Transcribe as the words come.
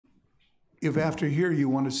If after here you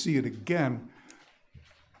want to see it again,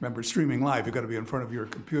 remember, streaming live, you've got to be in front of your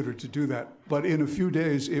computer to do that. But in a few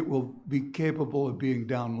days, it will be capable of being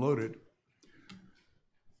downloaded.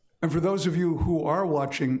 And for those of you who are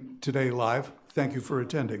watching today live, thank you for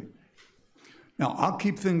attending. Now, I'll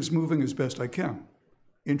keep things moving as best I can.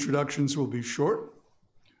 Introductions will be short,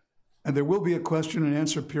 and there will be a question and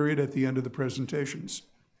answer period at the end of the presentations.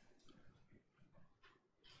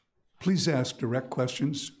 Please ask direct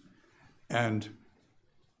questions and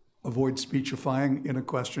avoid speechifying in a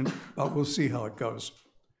question, but we'll see how it goes.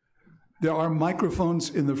 There are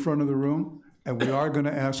microphones in the front of the room, and we are going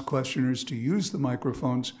to ask questioners to use the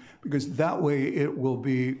microphones because that way it will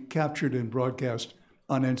be captured and broadcast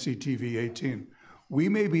on NCTV 18. We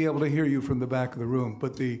may be able to hear you from the back of the room,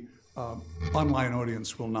 but the online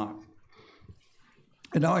audience will not.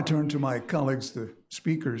 And now I turn to my colleagues, the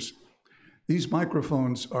speakers. These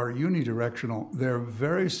microphones are unidirectional. They're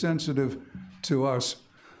very sensitive to us.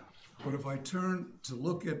 But if I turn to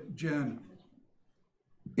look at Jen,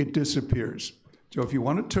 it disappears. So if you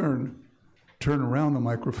want to turn around the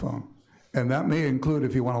microphone. And that may include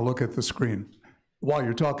if you want to look at the screen while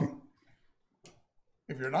you're talking.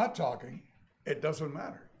 If you're not talking, it doesn't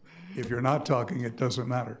matter. If you're not talking, it doesn't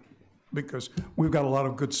matter because we've got a lot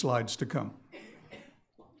of good slides to come.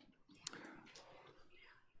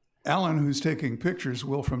 Alan, who's taking pictures,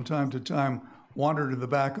 will from time to time wander to the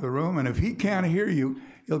back of the room, and if he can't hear you,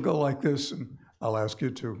 he'll go like this, and I'll ask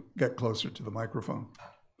you to get closer to the microphone.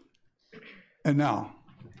 And now,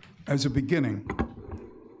 as a beginning,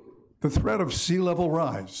 the threat of sea level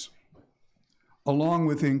rise, along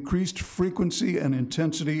with increased frequency and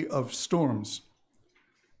intensity of storms,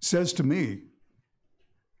 says to me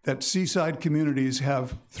that seaside communities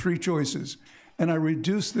have three choices, and I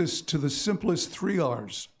reduce this to the simplest three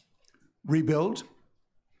R's: rebuild,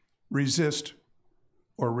 resist,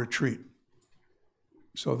 or retreat.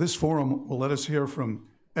 So this forum will let us hear from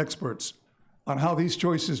experts on how these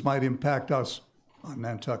choices might impact us on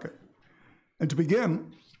Nantucket. And to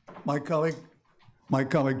begin, my colleague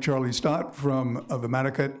Charlie Stott from the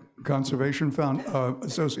Nantucket Conservation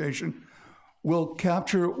Association will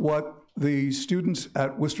capture what the students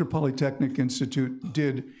at Worcester Polytechnic Institute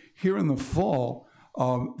did here in the fall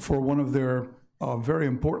for one of their very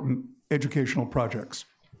important educational projects.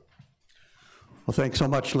 Well, thanks so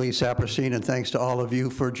much, Lee Saperstein, and thanks to all of you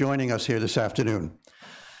for joining us here this afternoon.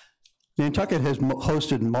 Nantucket has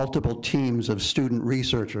hosted multiple teams of student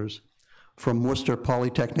researchers from Worcester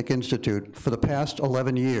Polytechnic Institute for the past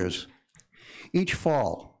 11 years. Each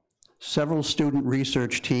fall, several student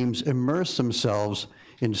research teams immerse themselves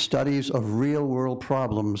in studies of real-world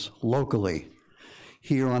problems locally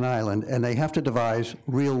here on island, and they have to devise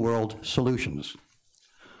real-world solutions.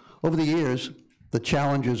 Over the years, the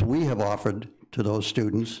challenges we have offered to those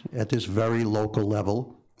students at this very local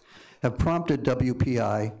level have prompted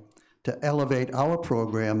WPI to elevate our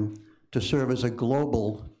program to serve as a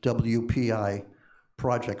global WPI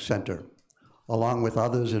project center, along with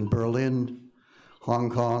others in Berlin, Hong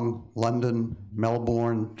Kong, London,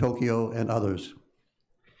 Melbourne, Tokyo, and others.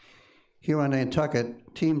 Here on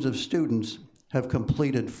Nantucket, teams of students have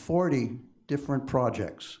completed 40 different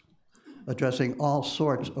projects addressing all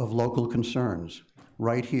sorts of local concerns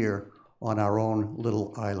right here on our own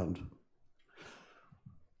little island.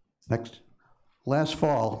 Next. Last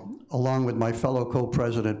fall, along with my fellow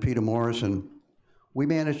co-president Peter Morrison, we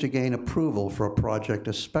managed to gain approval for a project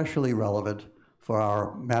especially relevant for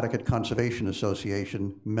our Nantucket Conservation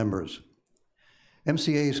Association members.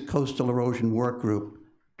 MCA's Coastal Erosion Work Group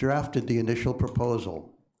drafted the initial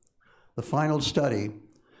proposal. The final study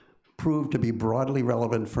proved to be broadly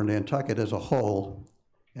relevant for Nantucket as a whole,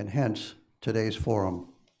 and hence today's forum.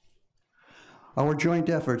 Our joint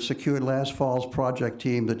efforts secured last fall's project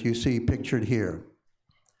team that you see pictured here.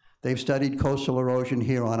 They've studied coastal erosion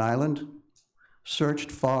here on island, searched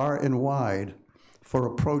far and wide for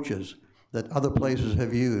approaches that other places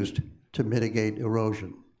have used to mitigate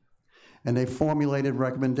erosion, and they've formulated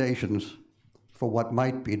recommendations for what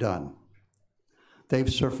might be done. They've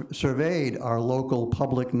surveyed our local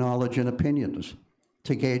public knowledge and opinions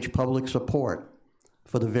to gauge public support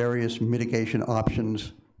for the various mitigation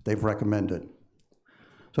options they've recommended.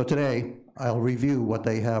 So today, I'll review what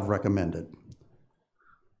they have recommended.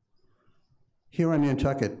 Here on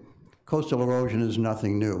Nantucket, coastal erosion is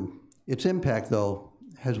nothing new. Its impact, though,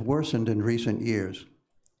 has worsened in recent years.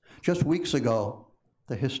 Just weeks ago,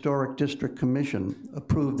 the Historic District Commission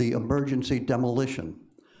approved the emergency demolition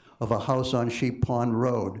of a house on Sheep Pond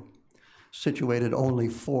Road, situated only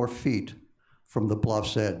 4 feet from the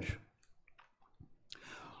bluff's edge.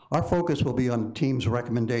 Our focus will be on the team's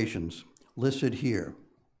recommendations, listed here.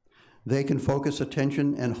 They can focus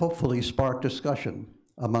attention and hopefully spark discussion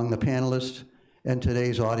among the panelists and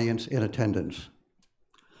today's audience in attendance.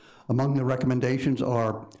 Among the recommendations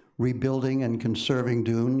are rebuilding and conserving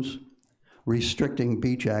dunes, restricting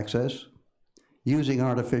beach access, using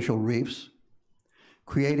artificial reefs,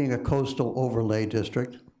 creating a coastal overlay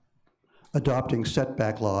district, adopting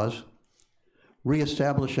setback laws,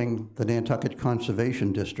 reestablishing the Nantucket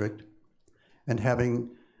Conservation District, and having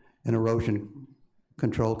an erosion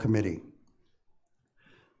control committee.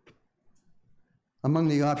 Among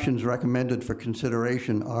the options recommended for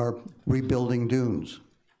consideration are rebuilding dunes.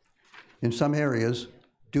 In some areas,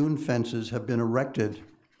 dune fences have been erected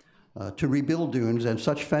to rebuild dunes, and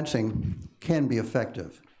such fencing can be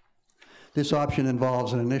effective. This option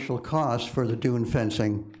involves an initial cost for the dune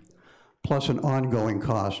fencing, plus an ongoing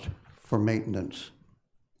cost for maintenance.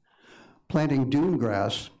 Planting dune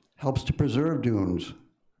grass helps to preserve dunes,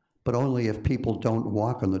 but only if people don't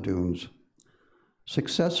walk on the dunes.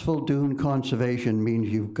 Successful dune conservation means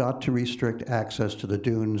you've got to restrict access to the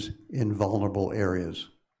dunes in vulnerable areas.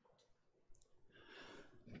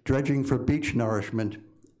 Dredging for beach nourishment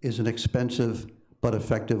is an expensive but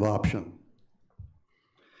effective option.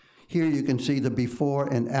 Here you can see the before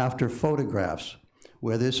and after photographs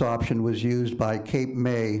where this option was used by Cape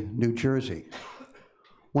May, New Jersey.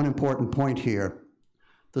 One important point here,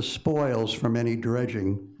 the spoils from any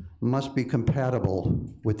dredging must be compatible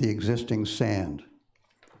with the existing sand.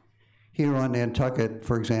 Here on Nantucket,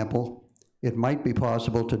 for example, it might be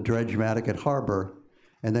possible to dredge Nantucket Harbor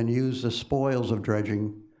and then use the spoils of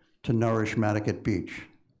dredging to nourish Nantucket Beach.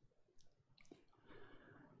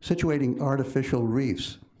 Situating artificial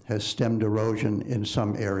reefs has stemmed erosion in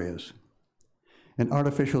some areas. An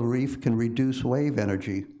artificial reef can reduce wave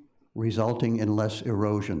energy, resulting in less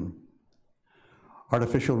erosion.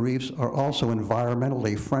 Artificial reefs are also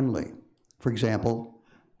environmentally friendly, for example,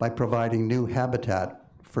 by providing new habitat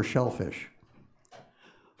for shellfish.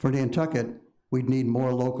 For Nantucket, we'd need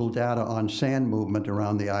more local data on sand movement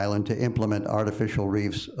around the island to implement artificial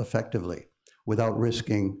reefs effectively without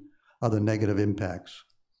risking other negative impacts.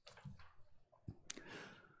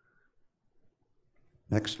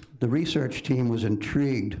 Next, the research team was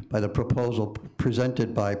intrigued by the proposal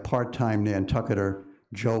presented by part-time Nantucketer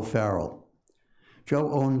Joe Farrell.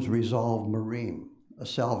 Joe owns Resolve Marine, a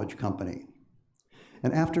salvage company.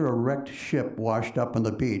 And after a wrecked ship washed up on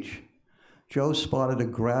the beach, Joe spotted a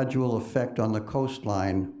gradual effect on the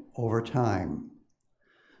coastline over time.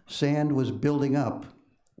 Sand was building up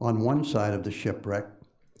on one side of the shipwreck.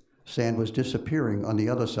 Sand was disappearing on the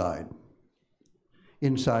other side.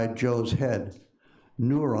 Inside Joe's head,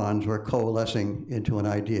 neurons were coalescing into an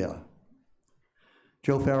idea.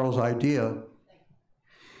 Joe Farrell's idea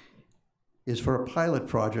is for a pilot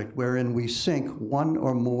project wherein we sink one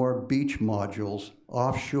or more beach modules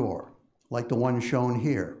offshore, like the one shown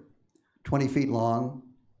here, 20 feet long,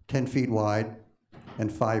 10 feet wide,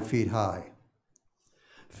 and 5 feet high.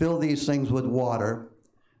 Fill these things with water,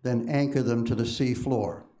 then anchor them to the sea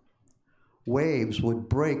floor. Waves would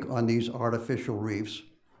break on these artificial reefs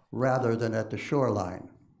rather than at the shoreline.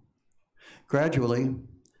 Gradually,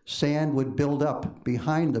 sand would build up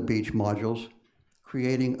behind the beach modules,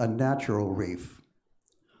 creating a natural reef.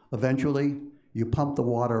 Eventually, you pump the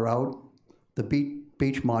water out, the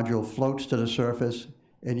beach module floats to the surface,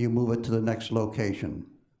 and you move it to the next location.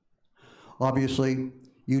 Obviously,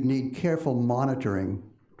 you'd need careful monitoring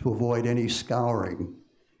to avoid any scouring,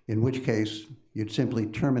 in which case you'd simply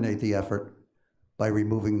terminate the effort by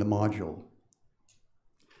removing the module.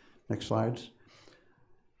 Next slides.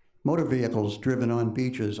 Motor vehicles driven on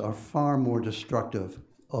beaches are far more destructive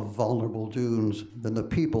of vulnerable dunes than the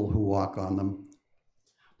people who walk on them.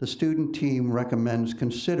 The student team recommends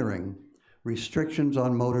considering restrictions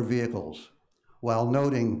on motor vehicles, while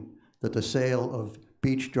noting that the sale of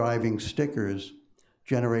beach driving stickers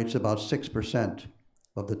generates about 6%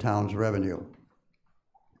 of the town's revenue.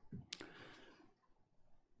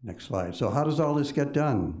 Next slide. So how does all this get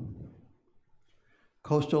done?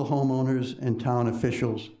 Coastal homeowners and town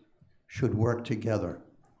officials should work together.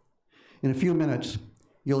 In a few minutes,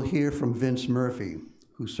 you'll hear from Vince Murphy,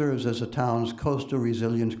 who serves as the town's Coastal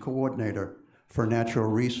Resilience Coordinator for Natural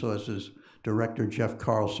Resources Director Jeff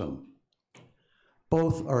Carlson.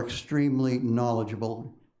 Both are extremely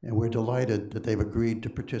knowledgeable, and we're delighted that they've agreed to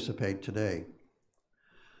participate today.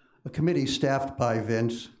 A committee staffed by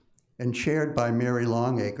Vince and chaired by Mary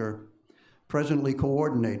Longacre presently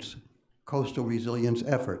coordinates coastal resilience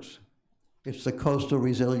efforts. It's the Coastal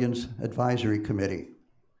Resilience Advisory Committee,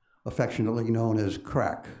 affectionately known as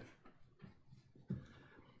CRAC.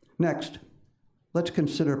 Next, let's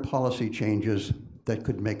consider policy changes that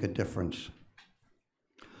could make a difference.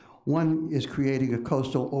 One is creating a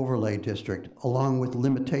coastal overlay district, along with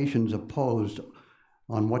limitations imposed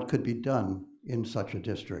on what could be done in such a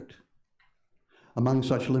district. Among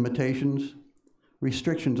such limitations,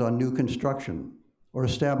 restrictions on new construction or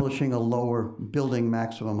establishing a lower building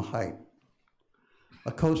maximum height.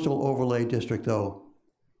 A coastal overlay district, though,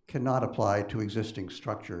 cannot apply to existing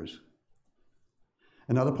structures.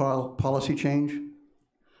 Another policy change,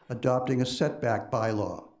 adopting a setback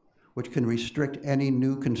bylaw, which can restrict any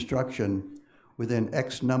new construction within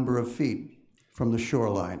X number of feet from the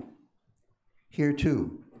shoreline. Here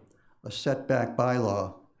too, a setback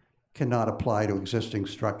bylaw cannot apply to existing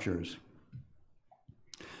structures.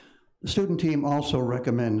 The student team also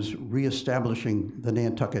recommends reestablishing the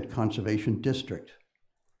Nantucket Conservation District.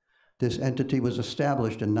 This entity was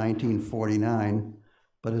established in 1949,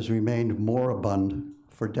 but has remained moribund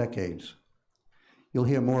for decades. You'll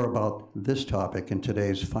hear more about this topic in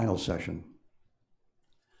today's final session.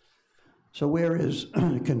 So where is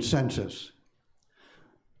consensus?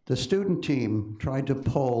 The student team tried to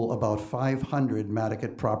poll about 500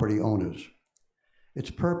 Nantucket property owners. Its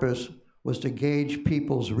purpose was to gauge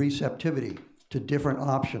people's receptivity to different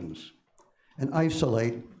options and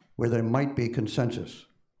isolate where there might be consensus.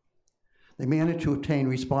 They managed to obtain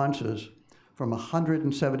responses from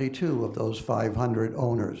 172 of those 500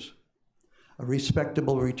 owners, a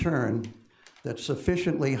respectable return that's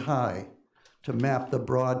sufficiently high to map the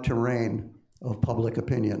broad terrain of public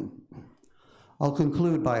opinion. I'll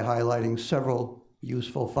conclude by highlighting several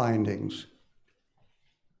useful findings.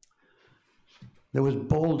 There was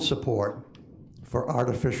bold support for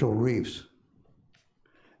artificial reefs,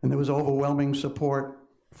 and there was overwhelming support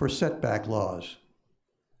for setback laws.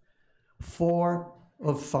 4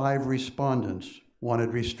 of 5 respondents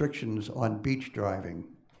wanted restrictions on beach driving.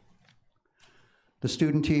 The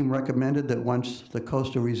student team recommended that once the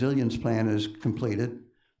Coastal Resilience Plan is completed,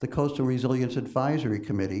 the Coastal Resilience Advisory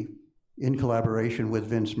Committee, in collaboration with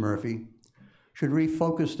Vince Murphy, should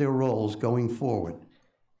refocus their roles going forward.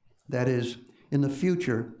 That is, in the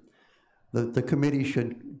future, the committee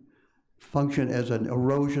should function as an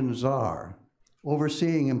erosion czar,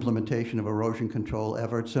 overseeing implementation of erosion control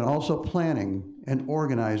efforts and also planning and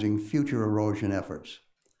organizing future erosion efforts.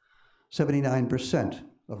 79%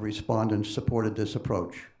 of respondents supported this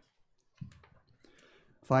approach.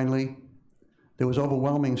 Finally, there was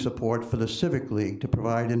overwhelming support for the Civic League to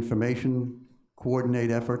provide information, coordinate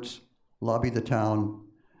efforts, lobby the town,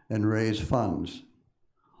 and raise funds,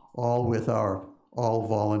 all with our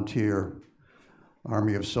all-volunteer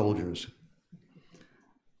army of soldiers.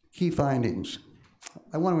 Key findings.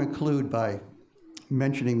 I want to include by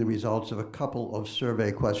mentioning the results of a couple of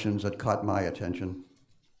survey questions that caught my attention.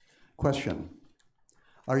 Question: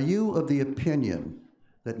 are you of the opinion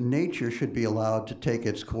that nature should be allowed to take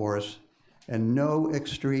its course and no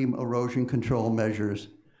extreme erosion control measures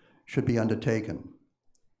should be undertaken?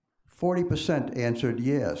 40% answered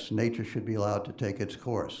yes, nature should be allowed to take its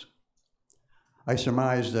course. I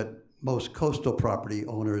surmise that most coastal property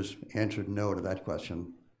owners answered no to that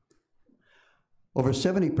question. Over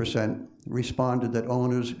 70% responded that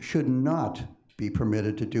owners should not be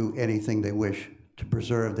permitted to do anything they wish to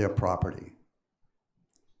preserve their property.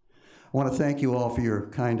 I want to thank you all for your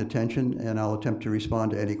kind attention, and I'll attempt to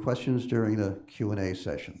respond to any questions during the Q&A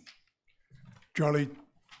session. Charlie,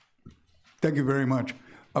 thank you very much.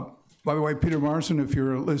 By the way, Peter Marson, if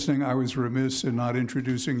you're listening, I was remiss in not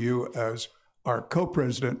introducing you as our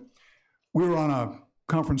co-president. We were on a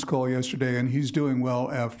conference call yesterday, and he's doing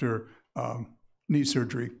well after knee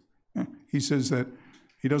surgery. He says that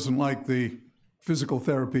he doesn't like the physical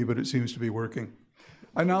therapy, but it seems to be working.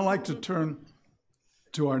 I'd now like to turn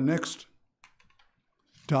to our next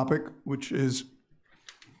topic, which is,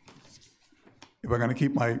 if I'm going to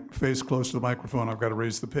keep my face close to the microphone, I've got to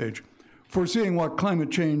raise the page. Foreseeing what climate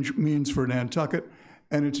change means for Nantucket,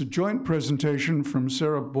 and it's a joint presentation from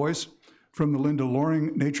Sarah Boyce from the Linda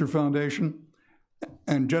Loring Nature Foundation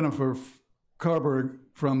and Jennifer Carberg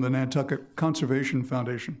from the Nantucket Conservation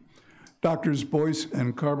Foundation. Doctors Boyce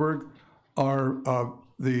and Carberg are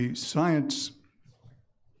the science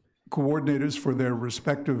coordinators for their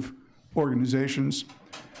respective organizations,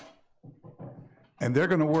 and they're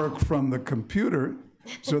going to work from the computer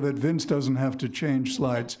so that Vince doesn't have to change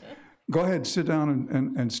slides. Go ahead, sit down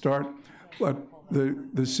and start. But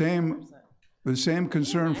the same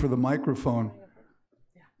concern for the microphone.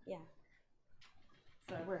 Yeah.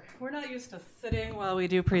 So we're not used to sitting while we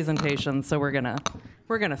do presentations, so we're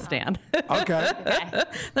gonna stand. Okay.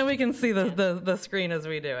 Then we can see the screen as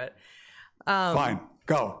we do it. Fine.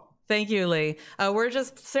 Go. Thank you, Lee.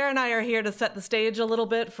 Sarah and I are here to set the stage a little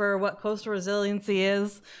bit for what coastal resiliency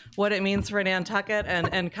is, what it means for Nantucket,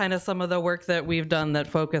 and kind of some of the work that we've done that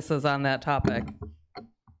focuses on that topic.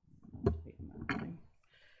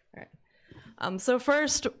 So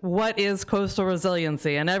first, what is coastal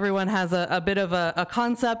resiliency? And everyone has a bit of a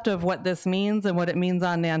concept of what this means and what it means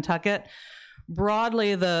on Nantucket.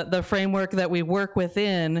 Broadly, the framework that we work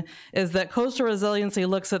within is that coastal resiliency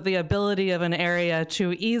looks at the ability of an area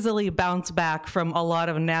to easily bounce back from a lot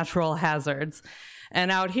of natural hazards. And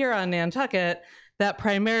out here on Nantucket, that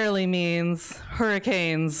primarily means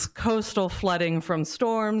hurricanes, coastal flooding from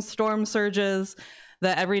storms, storm surges,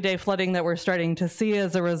 the everyday flooding that we're starting to see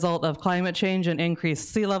as a result of climate change and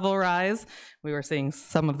increased sea level rise. We were seeing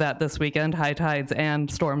some of that this weekend, high tides and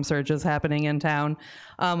storm surges happening in town.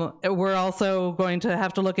 We're also going to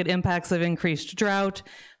have to look at impacts of increased drought,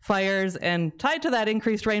 fires, and tied to that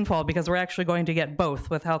increased rainfall, because we're actually going to get both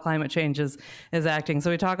with how climate change is acting. So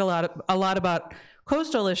we talk a lot about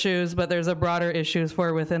coastal issues, but there's a broader issues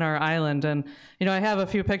for within our island. And, you know, I have a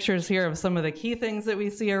few pictures here of some of the key things that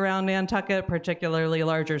we see around Nantucket, particularly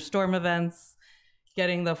larger storm events,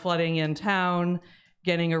 getting the flooding in town,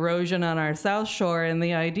 getting erosion on our south shore. And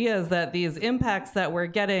the idea is that these impacts that we're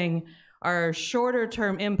getting are shorter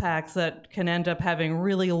term impacts that can end up having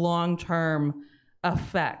really long-term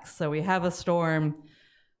effects. So we have a storm.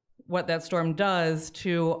 What that storm does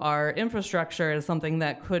to our infrastructure is something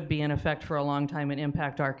that could be in effect for a long time and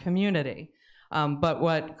impact our community. But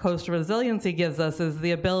what coastal resiliency gives us is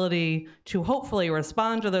the ability to hopefully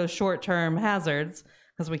respond to those short-term hazards,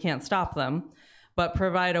 because we can't stop them, but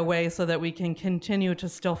provide a way so that we can continue to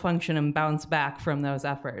still function and bounce back from those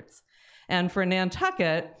efforts. And for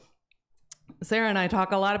Nantucket, Sarah and I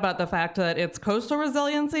talk a lot about the fact that it's coastal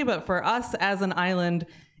resiliency, but for us as an island,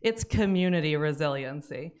 it's community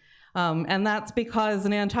resiliency. And that's because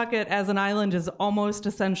Nantucket as an island is almost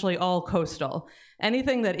essentially all coastal.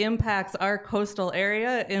 Anything that impacts our coastal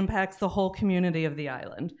area impacts the whole community of the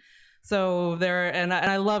island. So and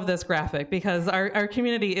I love this graphic because our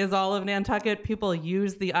community is all of Nantucket. People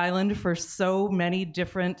use the island for so many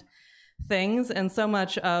different things, and so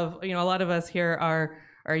much of, you know, a lot of us here are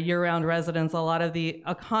year-round residents. A lot of the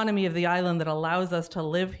economy of the island that allows us to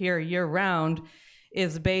live here year-round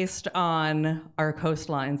is based on our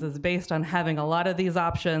coastlines, is based on having a lot of these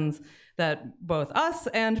options that both us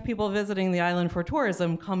and people visiting the island for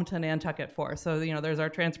tourism come to Nantucket for. So, you know, there's our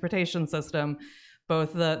transportation system,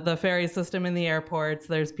 both the ferry system in the airports,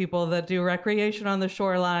 there's people that do recreation on the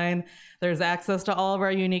shoreline, there's access to all of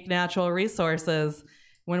our unique natural resources.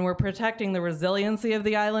 When we're protecting the resiliency of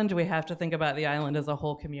the island, we have to think about the island as a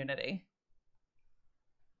whole community.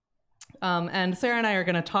 And Sarah and I are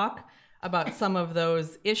gonna talk about some of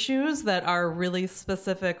those issues that are really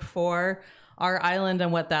specific for our island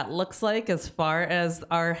and what that looks like as far as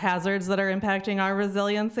our hazards that are impacting our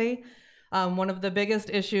resiliency. One of the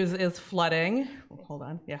biggest issues is flooding. Hold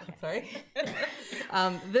on, yeah, sorry.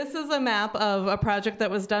 This is a map of a project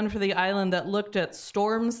that was done for the island that looked at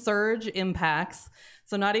storm surge impacts.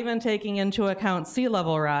 So not even taking into account sea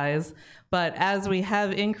level rise, but as we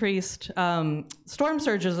have increased storm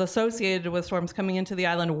surges associated with storms coming into the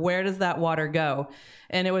island, where does that water go?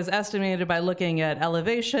 And it was estimated by looking at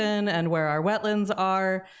elevation and where our wetlands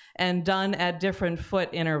are, and done at different foot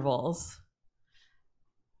intervals.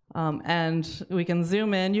 And we can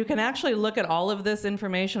zoom in. You can actually look at all of this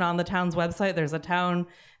information on the town's website. There's a town,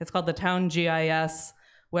 it's called the Town GIS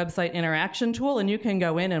website interaction tool, and you can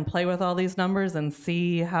go in and play with all these numbers and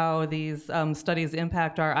see how these studies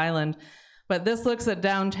impact our island. But this looks at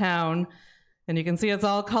downtown, and you can see it's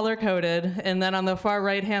all color-coded, and then on the far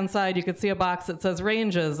right-hand side, you can see a box that says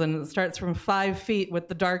ranges, and it starts from 5 feet with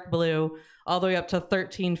the dark blue, all the way up to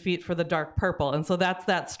 13 feet for the dark purple, and so that's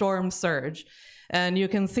that storm surge. And you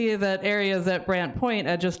can see that areas at Brant Point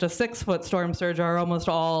at just a 6-foot storm surge are almost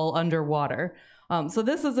all underwater. So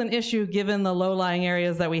this is an issue given the low-lying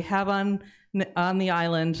areas that we have on the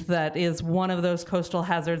island that is one of those coastal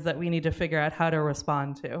hazards that we need to figure out how to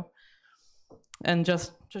respond to. And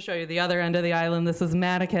just to show you the other end of the island, this is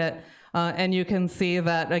Nantucket, and you can see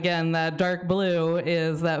that, again, that dark blue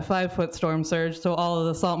is that 5-foot storm surge, so all of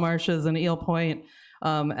the salt marshes and Eel Point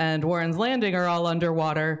and Warren's Landing are all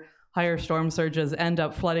underwater. Higher storm surges end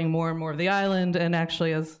up flooding more and more of the island, and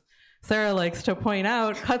actually, as Sarah likes to point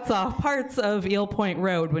out, cuts off parts of Eel Point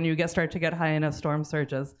Road when you start to get high enough storm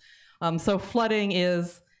surges. So flooding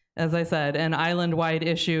is, as I said, an island-wide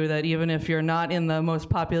issue that even if you're not in the most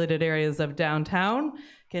populated areas of downtown,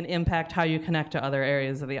 can impact how you connect to other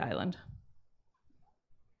areas of the island.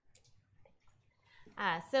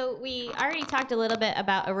 So we already talked a little bit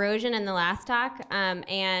about erosion in the last talk,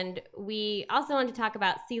 and we also want to talk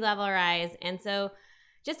about sea level rise. And so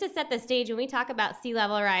just to set the stage, when we talk about sea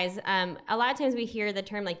level rise, a lot of times we hear the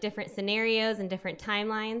term like different scenarios and different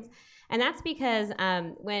timelines. And that's because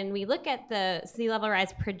when we look at the sea level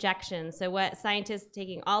rise projections, so what scientists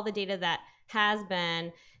taking all the data that has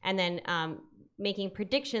been and then making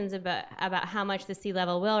predictions about how much the sea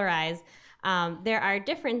level will rise, there are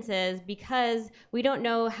differences because we don't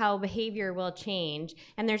know how behavior will change,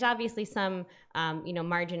 and there's obviously some,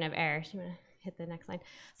 margin of error. So I'm gonna hit the next line.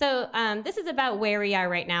 So this is about where we are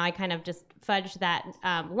right now. I kind of just fudged that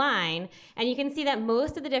line, and you can see that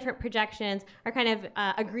most of the different projections are kind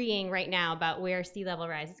of agreeing right now about where sea level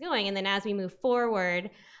rise is going, and then as we move forward,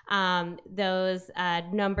 those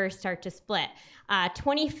numbers start to split.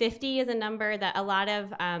 2050 is a number that a lot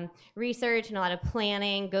of research and a lot of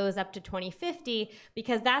planning goes up to 2050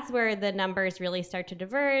 because that's where the numbers really start to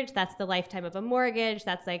diverge. That's the lifetime of a mortgage.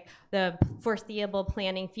 That's like the foreseeable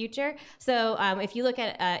planning future. So if you look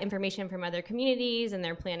at information from other communities and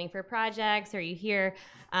they're planning for projects, or you hear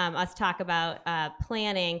us talk about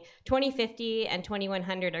planning, 2050 and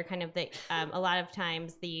 2100 are kind of the, a lot of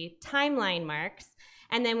times the timeline marks.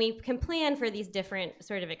 And then we can plan for these different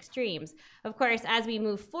sort of extremes. Of course, as we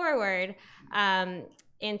move forward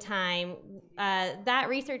in time, that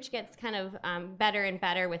research gets kind of better and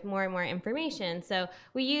better with more and more information. So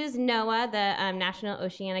we use NOAA, the National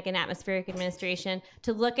Oceanic and Atmospheric Administration,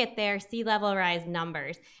 to look at their sea level rise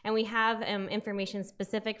numbers. And we have information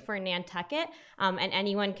specific for Nantucket, and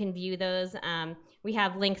anyone can view those. We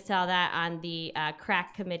have links to all that on the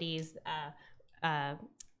CRAC committee's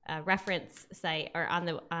reference site or on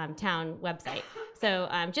the town website. So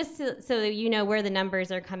just so that you know where the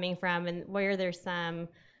numbers are coming from and where there's some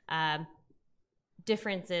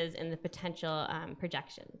differences in the potential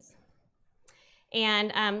projections.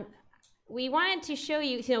 And we wanted to show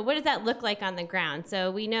you, what does that look like on the ground?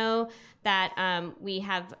 So we know that we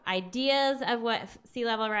have ideas of what sea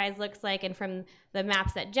level rise looks like, and from the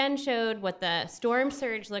maps that Jen showed, what the storm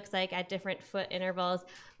surge looks like at different foot intervals.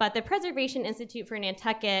 But the Preservation Institute for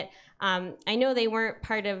Nantucket, I know they weren't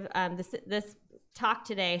part of this talk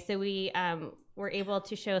today, so we were able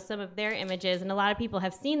to show some of their images, and a lot of people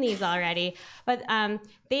have seen these already, but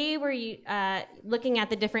they were looking at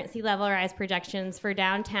the different sea level rise projections for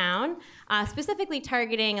downtown, specifically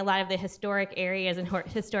targeting a lot of the historic areas and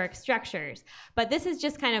historic structures. But this is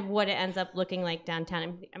just kind of what it ends up looking like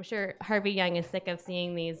downtown. I'm sure Harvey Young is sick of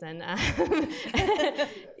seeing these, and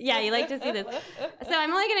yeah, you like to see this. So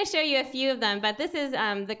I'm only going to show you a few of them, but this is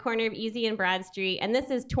the corner of Easy and Broad Street, and this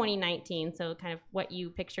is 2019, so kind of what you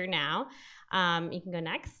picture now. You can go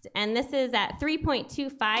next. And this is at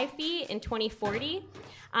 3.25 feet in 2040.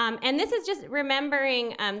 And this is just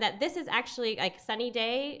remembering that this is actually like sunny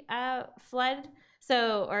day flood,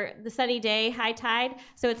 so, or the sunny day high tide.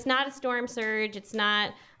 So it's not a storm surge. It's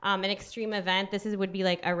not an extreme event. This would be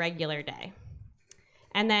like a regular day.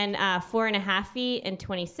 And then 4.5 feet in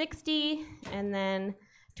 2060. And then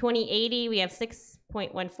 2080, we have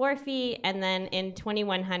 6.14 feet, and then in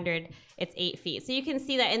 2100, it's 8 feet. So you can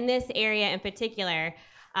see that in this area in particular,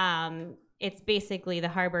 it's basically the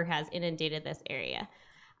harbor has inundated this area.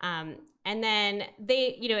 And then they,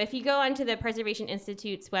 if you go onto the Preservation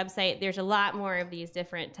Institute's website, there's a lot more of these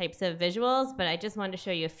different types of visuals, but I just wanted to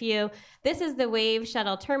show you a few. This is the Wave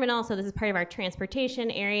Shuttle Terminal, so this is part of our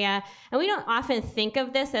transportation area. And we don't often think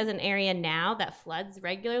of this as an area now that floods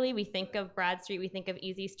regularly. We think of Broad Street, we think of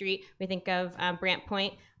Easy Street, we think of Brant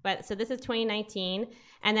Point. But so this is 2019,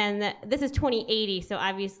 and then this is 2080, so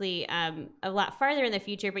obviously a lot farther in the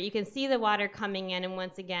future, but you can see the water coming in, and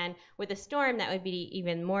once again, with a storm, that would be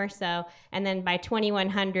even more so. And then by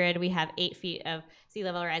 2100, we have 8 feet of sea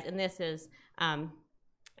level rise, and this is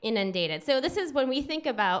inundated. So this is when we think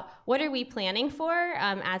about what are we planning for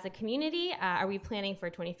as a community. Are we planning for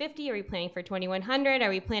 2050? Are we planning for 2100? Are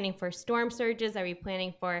we planning for storm surges? Are we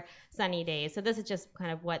planning for sunny days? So this is just kind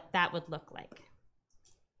of what that would look like.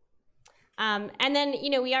 And then,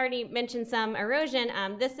 we already mentioned some erosion.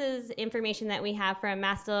 This is information that we have from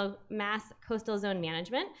Mass Coastal Zone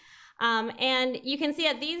Management. And you can see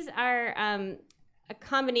that these are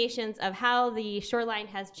combinations of how the shoreline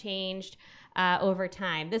has changed over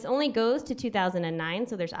time. This only goes to 2009,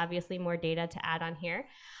 so there's obviously more data to add on here.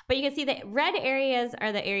 But you can see that red areas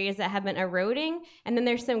are the areas that have been eroding, and then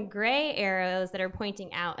there's some gray arrows that are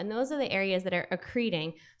pointing out, and those are the areas that are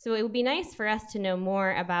accreting. So it would be nice for us to know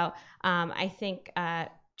more about, I think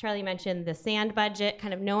Charlie mentioned the sand budget,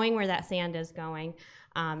 kind of knowing where that sand is going,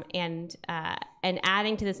 and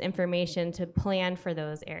adding to this information to plan for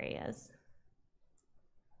those areas.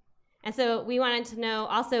 And so we wanted to know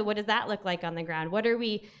also, what does that look like on the ground? What are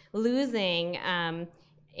we losing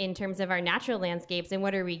in terms of our natural landscapes, and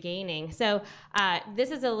what are we gaining? So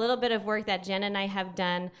this is a little bit of work that Jen and I have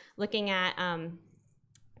done looking at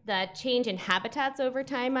the change in habitats over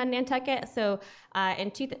time on Nantucket. So in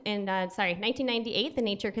 1998, the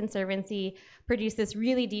Nature Conservancy produced this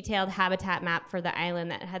really detailed habitat map for the island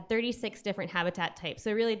that had 36 different habitat types.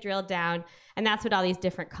 So really drilled down, and that's what all these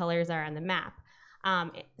different colors are on the map.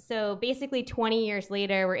 So basically 20 years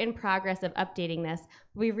later, we're in progress of updating this.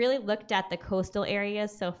 We really looked at the coastal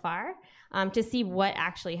areas so far to see what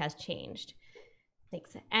actually has changed.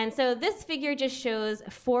 Thanks. And so this figure just shows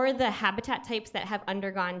for the habitat types that have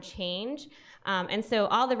undergone change. And so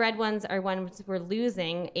all the red ones are ones we're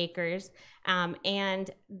losing acres.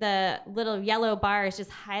 And the little yellow bars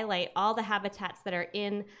just highlight all the habitats that are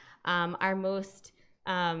in our most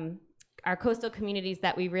our coastal communities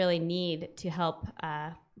that we really need to help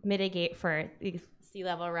mitigate for sea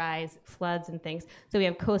level rise, floods, and things. So we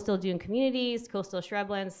have coastal dune communities, coastal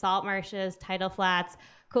shrublands, salt marshes, tidal flats,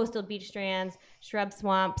 coastal beach strands, shrub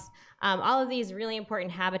swamps, all of these really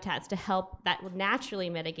important habitats to help that would naturally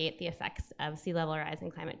mitigate the effects of sea level rise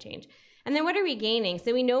and climate change. And then what are we gaining?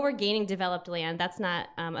 So we know we're gaining developed land. That's not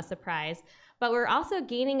a surprise. But we're also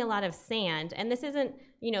gaining a lot of sand. And this isn't,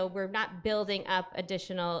 we're not building up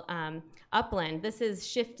additional upland. This is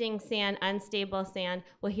shifting sand, unstable sand.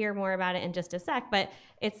 We'll hear more about it in just a sec. But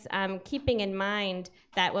it's keeping in mind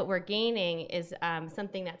that what we're gaining is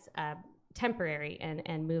something that's temporary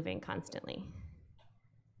and moving constantly.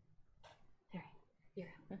 All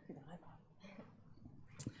right.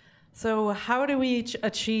 So how do we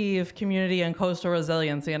achieve community and coastal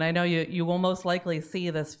resiliency? And I know you will most likely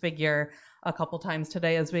see this figure a couple times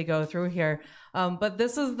today as we go through here. But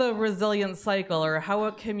this is the resilience cycle, or how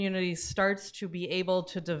a community starts to be able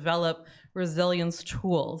to develop resilience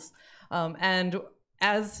tools. And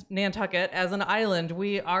as Nantucket, as an island,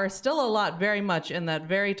 we are still very much in that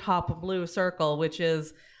very top blue circle, which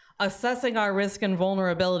is assessing our risk and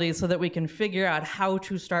vulnerability so that we can figure out how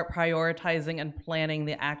to start prioritizing and planning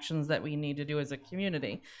the actions that we need to do as a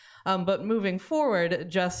community. But moving forward,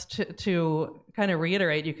 just to kind of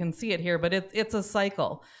reiterate, you can see it here, but it's a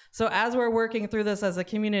cycle. So as we're working through this as a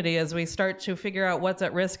community, as we start to figure out what's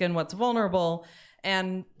at risk and what's vulnerable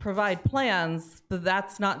and provide plans,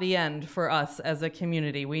 that's not the end for us as a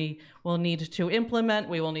community. We will need to implement,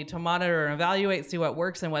 we will need to monitor and evaluate, see what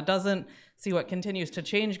works and what doesn't, see what continues to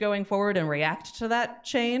change going forward and react to that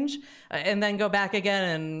change, and then go back again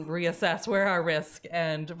and reassess where our risk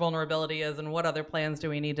and vulnerability is and what other plans do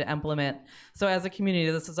we need to implement. So as a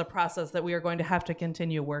community, this is a process that we are going to have to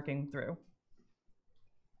continue working through.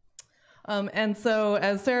 And so,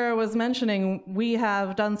 as Sarah was mentioning, we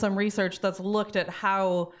have done some research that's looked at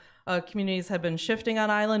how communities have been shifting on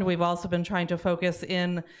island. We've also been trying to focus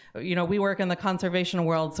in, we work in the conservation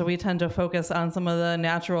world, so we tend to focus on some of the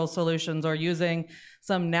natural solutions or using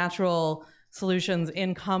some natural solutions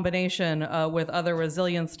in combination with other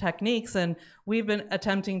resilience techniques. And we've been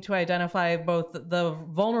attempting to identify both the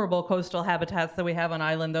vulnerable coastal habitats that we have on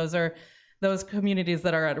island. Those are those communities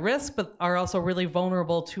that are at risk, but are also really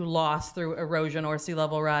vulnerable to loss through erosion or sea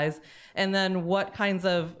level rise. And then what kinds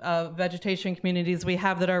of vegetation communities we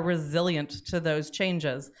have that are resilient to those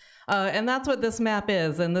changes. And that's what this map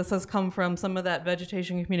is. And this has come from some of that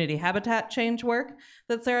vegetation community habitat change work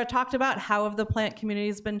that Sarah talked about. How have the plant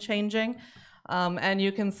communities been changing? And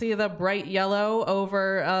you can see the bright yellow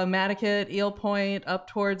over Nantucket, Eel Point, up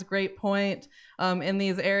towards Great Point, in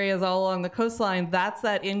these areas all along the coastline. That's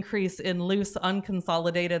that increase in loose,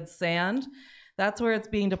 unconsolidated sand. That's where it's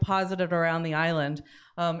being deposited around the island.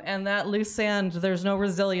 And that loose sand, there's no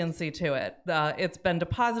resiliency to it. It's been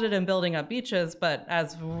deposited and building up beaches, but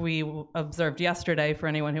as we observed yesterday, for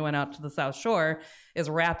anyone who went out to the South Shore, is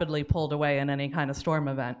rapidly pulled away in any kind of storm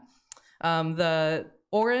event. The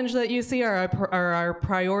orange that you see are our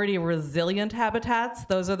priority resilient habitats.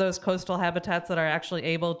 Those are those coastal habitats that are actually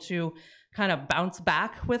able to kind of bounce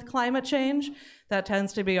back with climate change. That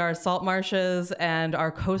tends to be our salt marshes, and our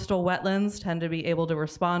coastal wetlands tend to be able to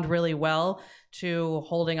respond really well to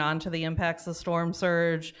holding on to the impacts of storm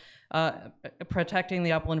surge, protecting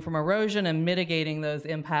the upland from erosion and mitigating those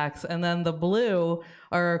impacts. And then the blue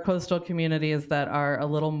are our coastal communities that are a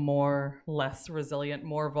little less resilient,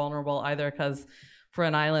 more vulnerable, either because for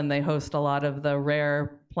an island, they host a lot of the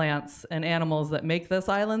rare plants and animals that make this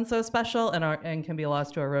island so special and can be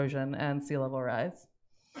lost to erosion and sea level rise.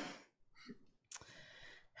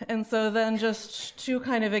 And so then just two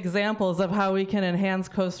kind of examples of how we can enhance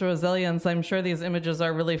coastal resilience. I'm sure these images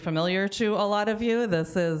are really familiar to a lot of you.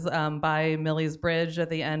 This is by Millie's Bridge at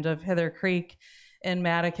the end of Hither Creek in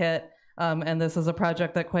Nantucket. And this is a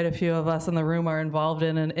project that quite a few of us in the room are involved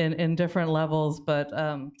in different levels. But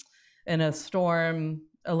in a storm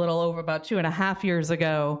a little over about 2.5 years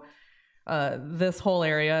ago, this whole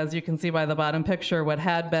area, as you can see by the bottom picture, what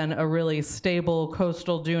had been a really stable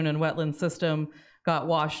coastal dune and wetland system got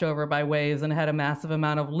washed over by waves and had a massive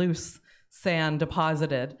amount of loose sand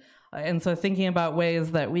deposited. And so thinking about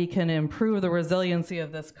ways that we can improve the resiliency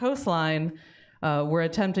of this coastline, we're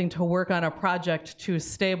attempting to work on a project to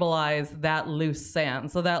stabilize that loose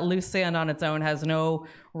sand. So that loose sand on its own has no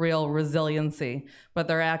real resiliency, but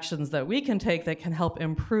there are actions that we can take that can help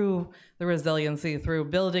improve the resiliency through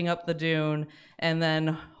building up the dune. And then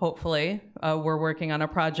hopefully we're working on a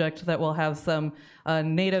project that will have some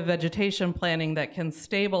native vegetation planting that can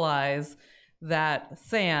stabilize that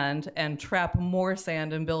sand and trap more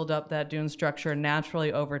sand and build up that dune structure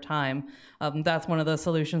naturally over time. That's one of the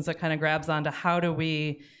solutions that kind of grabs onto how do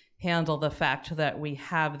we handle the fact that we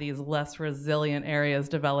have these less resilient areas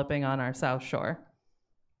developing on our South Shore.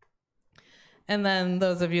 And then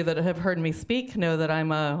those of you that have heard me speak know that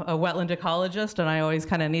I'm a wetland ecologist, and I always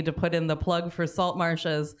kind of need to put in the plug for salt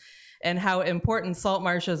marshes and how important salt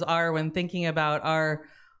marshes are when thinking about our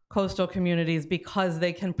coastal communities, because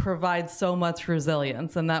they can provide so much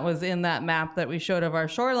resilience. And that was in that map that we showed of our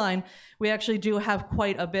shoreline. We actually do have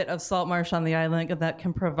quite a bit of salt marsh on the island that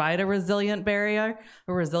can provide a resilient barrier,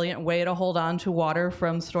 a resilient way to hold on to water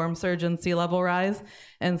from storm surge and sea level rise.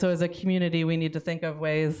 And so as a community, we need to think of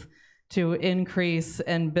ways to increase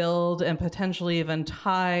and build and potentially even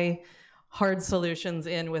tie hard solutions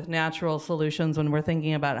in with natural solutions when we're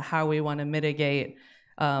thinking about how we want to mitigate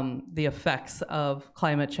the effects of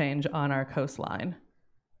climate change on our coastline.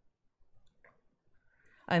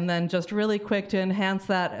 And then just really quick to enhance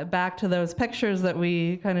that back to those pictures that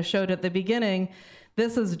we kind of showed at the beginning,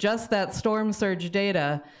 this is just that storm surge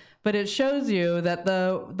data, but it shows you that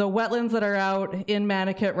the wetlands that are out in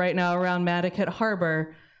Nantucket right now around Nantucket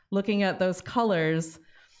Harbor, looking at those colors,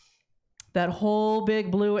 that whole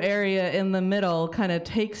big blue area in the middle kind of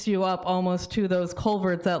takes you up almost to those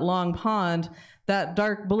culverts at Long Pond. That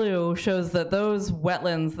dark blue shows that those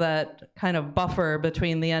wetlands that kind of buffer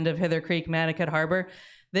between the end of Hither Creek, Nantucket Harbor,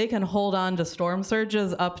 they can hold on to storm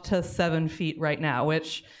surges up to 7 feet right now,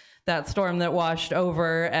 which that storm that washed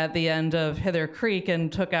over at the end of Hither Creek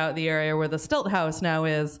and took out the area where the Stilt House now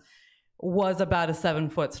is, was about a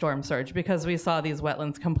 7-foot storm surge, because we saw these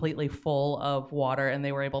wetlands completely full of water and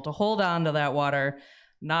they were able to hold on to that water,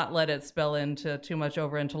 not let it spill into too much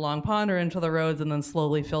over into Long Pond or into the roads, and then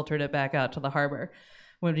slowly filtered it back out to the harbor.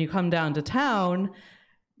 When you come down to town,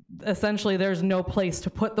 essentially there's no place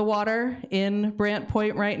to put the water in Brant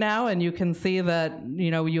Point right now, and you can see that,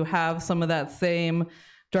 you know, you have some of that same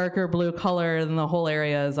darker blue color and the whole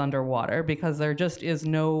area is underwater because there just is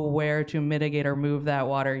nowhere to mitigate or move that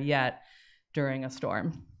water yet during a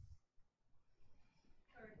storm.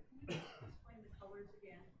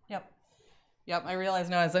 Yep, I realize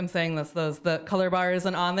now as I'm saying this, the color bar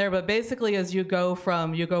isn't on there, but basically as you go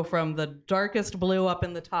from the darkest blue up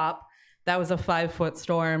in the top, that was a 5-foot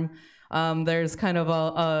storm. There's kind of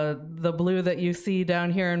the blue that you see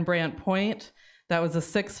down here in Brant Point, that was a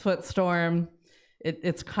 6-foot storm.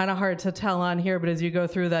 It's kind of hard to tell on here, but as you go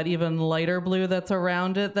through that even lighter blue that's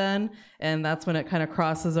around it then, and that's when it kind of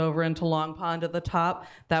crosses over into Long Pond at the top,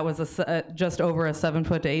 that was just over a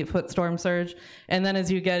 7-foot to 8-foot storm surge. And then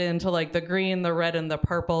as you get into like the green, the red, and the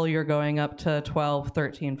purple, you're going up to 12,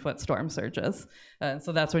 13-foot storm surges.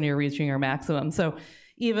 So that's when you're reaching your maximum. So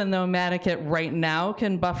even though Nantucket right now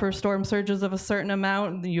can buffer storm surges of a certain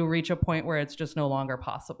amount, you reach a point where it's just no longer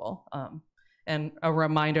possible. And a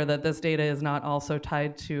reminder that this data is not also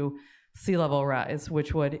tied to sea level rise,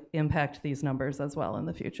 which would impact these numbers as well in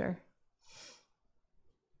the future.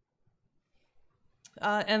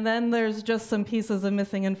 And then there's just some pieces of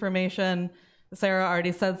missing information. Sarah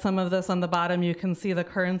already said some of this on the bottom. You can see the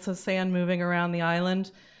currents of sand moving around the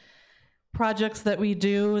island. Projects that we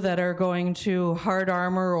do that are going to hard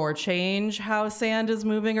armor or change how sand is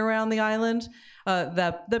moving around the island.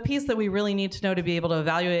 The piece that we really need to know to be able to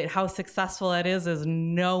evaluate how successful that is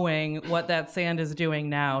knowing what that sand is doing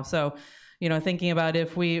now. So, you know, thinking about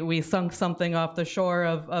if we sunk something off the shore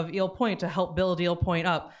of Eel Point to help build Eel Point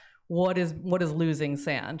up, what is losing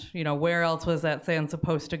sand? You know, where else was that sand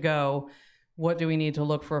supposed to go? What do we need to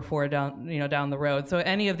look for down the road? So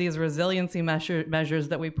any of these resiliency measures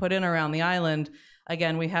that we put in around the island,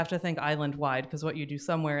 again, we have to think island-wide, because what you do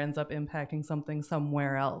somewhere ends up impacting something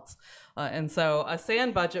somewhere else. And so a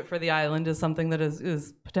sand budget for the island is something that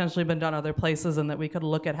is potentially been done other places and that we could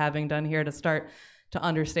look at having done here to start to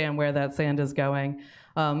understand where that sand is going.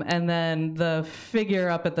 And then the figure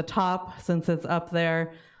up at the top, since it's up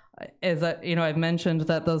there, is that, you know, I've mentioned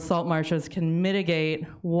that those salt marshes can mitigate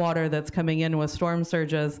water that's coming in with storm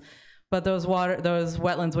surges, but those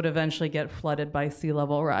wetlands would eventually get flooded by sea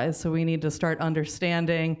level rise. So we need to start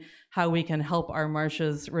understanding how we can help our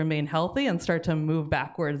marshes remain healthy and start to move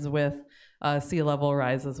backwards with sea level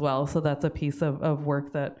rise as well. So that's a piece of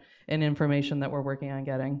work and information that we're working on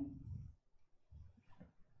getting.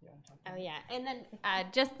 Oh yeah, and then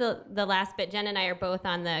just the last bit, Jen and I are both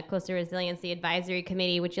on the Coastal Resiliency Advisory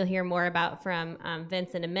Committee, which you'll hear more about from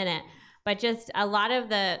Vince in a minute. But just a lot of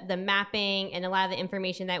the mapping and a lot of the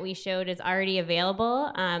information that we showed is already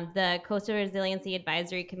available. The Coastal Resiliency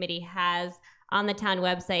Advisory Committee has on the town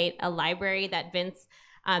website a library that Vince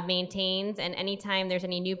maintains, and anytime there's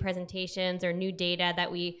any new presentations or new data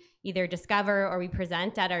that we either discover or we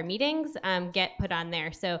present at our meetings get put on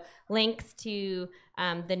there. So links to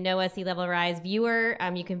the NOAA Sea Level Rise viewer,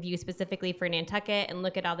 you can view specifically for Nantucket and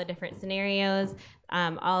look at all the different scenarios.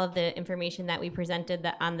 All of the information that we presented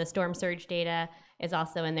on the storm surge data is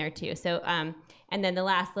also in there too. So, and then the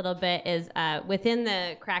last little bit is within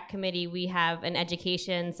the CRAC committee, we have an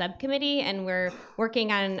education subcommittee, and we're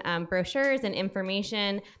working on brochures and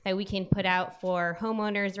information that we can put out for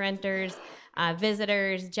homeowners, renters,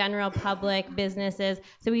 visitors, general public, businesses.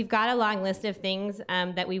 So we've got a long list of things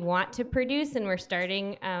that we want to produce, and we're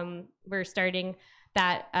starting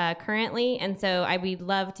that currently. And so we'd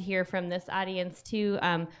love to hear from this audience too,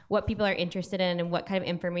 what people are interested in and what kind of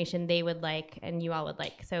information they would like and you all would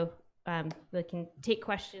like. So we can take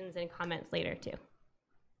questions and comments later too.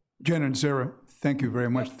 Jen and Sarah, thank you very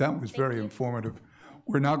much. That was very informative.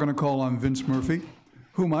 We're now going to call on Vince Murphy,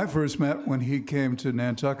 whom I first met when he came to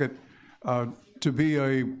Nantucket to be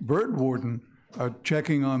a bird warden,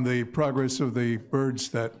 checking on the progress of the birds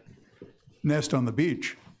that nest on the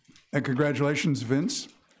beach. And congratulations, Vince.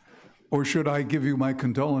 Or should I give you my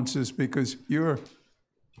condolences because you're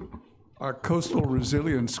our coastal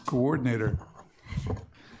resilience coordinator.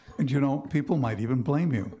 And you know, people might even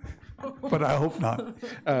blame you, but I hope not.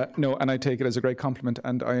 No, and I take it as a great compliment,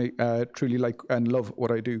 and I truly like and love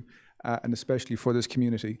what I do, and especially for this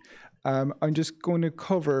community. I'm just going to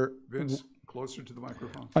cover... Vince, closer to the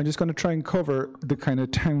microphone. I'm just going to try and cover the kind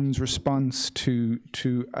of town's response to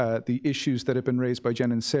the issues that have been raised by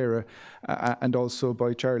Jen and Sarah, and also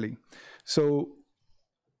by Charlie. So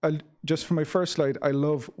just for my first slide, I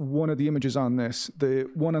love one of the images on this. The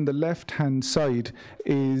one on the left-hand side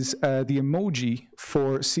is the emoji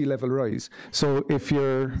for sea level rise. So if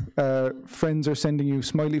your friends are sending you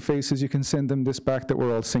smiley faces, you can send them this back that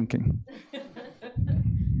we're all sinking.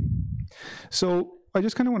 So I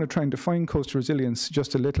just kind of want to try and define coastal resilience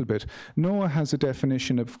just a little bit. NOAA has a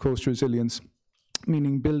definition of coastal resilience,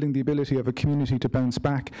 meaning building the ability of a community to bounce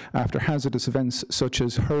back after hazardous events such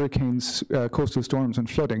as hurricanes, coastal storms, and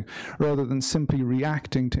flooding, rather than simply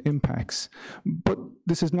reacting to impacts. But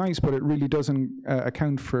this is nice, but it really doesn't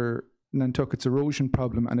account for Nantucket's erosion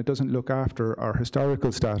problem, and it doesn't look after our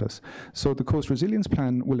historical status. So the Coast Resilience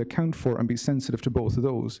Plan will account for and be sensitive to both of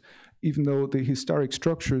those, even though the historic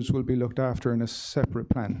structures will be looked after in a separate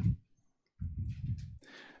plan.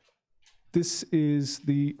 This is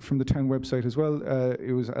from the town website as well.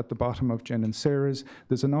 It was at the bottom of Jen and Sarah's.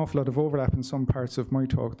 There's an awful lot of overlap in some parts of my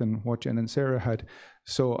talk than what Jen and Sarah had.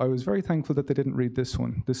 So I was very thankful that they didn't read this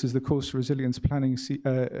one. This is the Coastal Resilience Planning.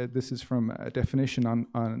 This is from a definition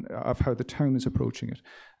of how the town is approaching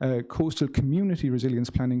it. Coastal Community Resilience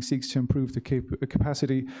Planning seeks to improve the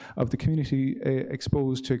capacity of the community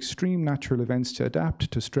exposed to extreme natural events to adapt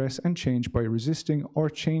to stress and change by resisting or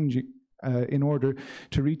changing in order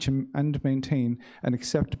to reach and maintain an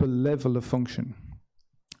acceptable level of function.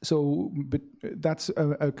 So, but that's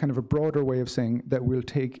a kind of a broader way of saying that we'll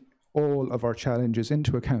take all of our challenges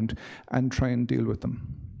into account and try and deal with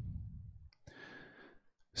them.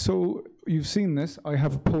 So you've seen this. I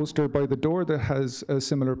have a poster by the door that has a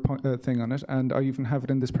similar thing on it, and I even have it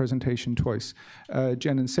in this presentation twice.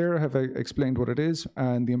 Jen and Sarah have explained what it is,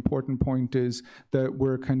 and the important point is that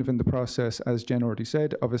we're kind of in the process, as Jen already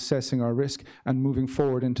said, of assessing our risk and moving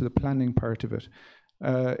forward into the planning part of it.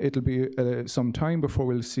 It'll be some time before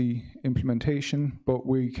we'll see implementation, but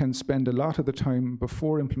we can spend a lot of the time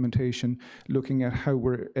before implementation looking at how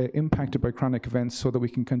we're impacted by chronic events so that we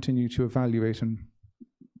can continue to evaluate and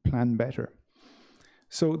plan better.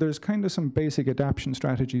 So there's kind of some basic adaptation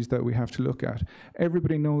strategies that we have to look at.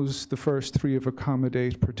 Everybody knows the first three of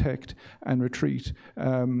accommodate, protect, and retreat.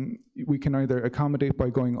 We can either accommodate by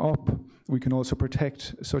going up. We can also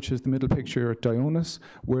protect, such as the middle picture at Dionys,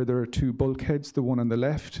 where there are two bulkheads. The one on the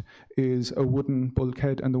left is a wooden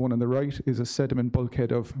bulkhead, and the one on the right is a sediment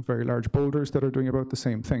bulkhead of very large boulders that are doing about the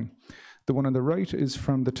same thing. The one on the right is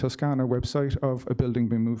from the Toscana website of a building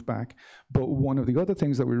being moved back. But one of the other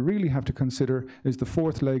things that we really have to consider is the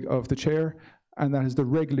fourth leg of the chair, and that is the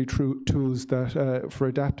regulatory tools that for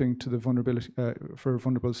adapting to the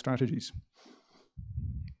vulnerable strategies.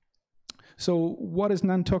 So what is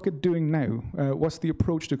Nantucket doing now? What's the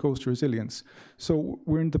approach to coastal resilience? So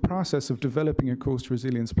we're in the process of developing a coastal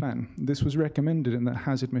resilience plan. This was recommended in the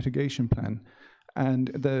hazard mitigation plan. And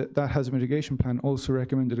that hazard mitigation plan also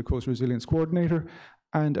recommended a coastal resilience coordinator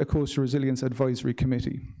and a coastal resilience advisory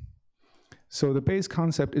committee. So the base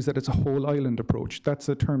concept is that it's a whole island approach. That's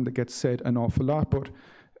a term that gets said an awful lot, but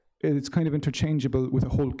it's kind of interchangeable with a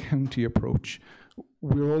whole county approach.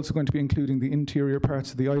 We're also going to be including the interior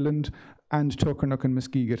parts of the island and Tuckernuck and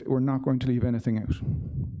Muskeget. We're not going to leave anything out.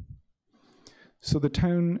 So the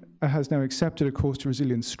town has now accepted a coastal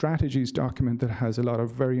resilience strategies document that has a lot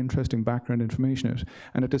of very interesting background information in it,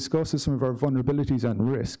 and it discusses some of our vulnerabilities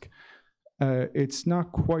and risk. It's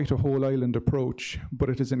not quite a whole island approach, but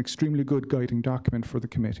it is an extremely good guiding document for the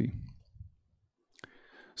committee.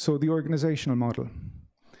 So the organizational model.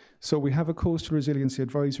 So we have a Coastal Resiliency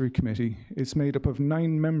Advisory Committee. It's made up of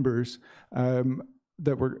 9 members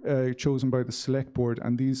that were chosen by the Select Board,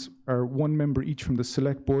 and these are 1 member each from the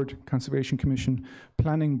Select Board, Conservation Commission,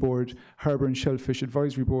 Planning Board, Harbour and Shellfish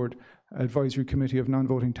Advisory Board, Advisory Committee of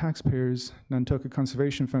Non-Voting Taxpayers, Nantucket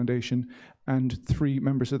Conservation Foundation, and 3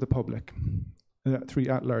 members of the public, 3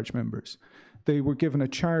 at-large members. They were given a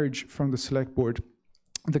charge from the Select Board.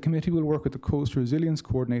 The committee will work with the Coastal Resilience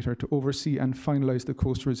Coordinator to oversee and finalise the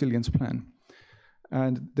Coastal Resilience Plan.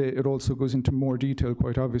 And it also goes into more detail,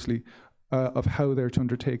 quite obviously, of how they're to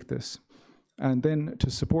undertake this. And then to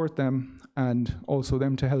support them, and also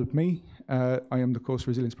them to help me, I am the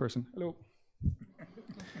coastal resilience person. Hello.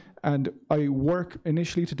 And I work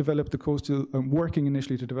initially to develop the coastal, working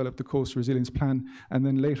initially to develop the coastal resilience plan, and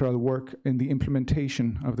then later I'll work in the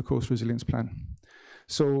implementation of the coastal resilience plan.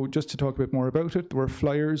 So just to talk a bit more about it, there were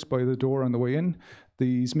flyers by the door on the way in.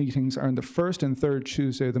 These meetings are on the 1st and 3rd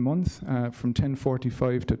Tuesday of the month from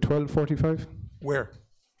 10:45 to 12:45. Where?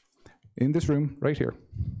 In this room, right here.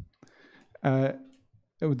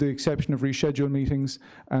 With the exception of rescheduled meetings,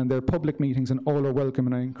 and they're public meetings and all are welcome,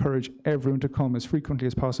 and I encourage everyone to come as frequently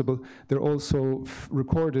as possible. They're also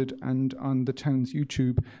recorded and on the town's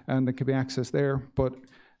YouTube, and they can be accessed there, but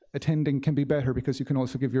attending can be better because you can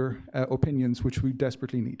also give your opinions, which we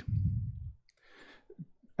desperately need.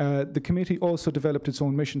 The committee also developed its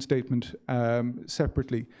own mission statement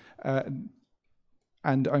separately.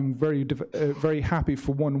 And I'm very happy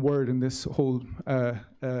for one word in this whole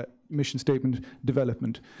mission statement,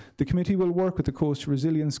 development. The committee will work with the Coastal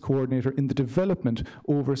Resilience Coordinator in the development,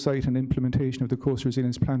 oversight and implementation of the Coastal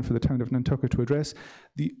Resilience Plan for the town of Nantucket to address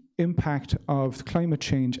the impact of climate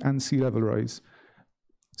change and sea level rise.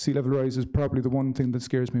 Sea level rise is probably the one thing that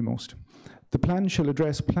scares me most. The plan shall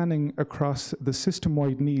address planning across the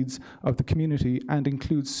system-wide needs of the community and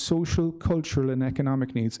includes social, cultural and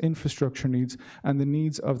economic needs, infrastructure needs, and the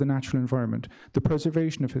needs of the natural environment. The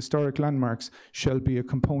preservation of historic landmarks shall be a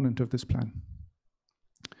component of this plan.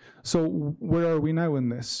 So where are we now in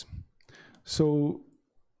this? So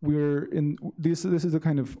we're in, this is a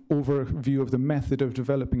kind of overview of the method of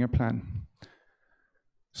developing a plan.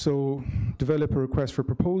 So develop a request for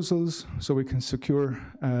proposals so we can secure,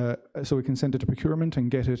 so we can send it to procurement and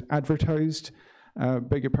get it advertised.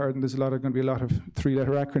 Beg your pardon, there's going to be a lot of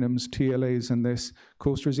 3-letter acronyms, TLAs in this.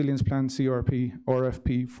 Coastal Resilience Plan, CRP,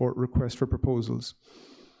 RFP for request for proposals.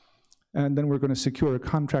 And then we're going to secure a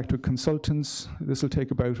contract with consultants. This will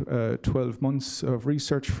take about 12 months of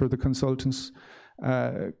research for the consultants.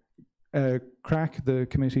 CRAC, the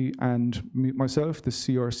committee, and myself, the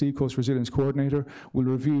CRC, Coastal Resilience Coordinator, will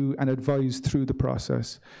review and advise through the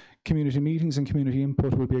process. Community meetings and community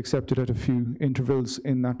input will be accepted at a few intervals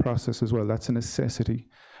in that process as well. That's a necessity.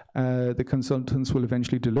 The consultants will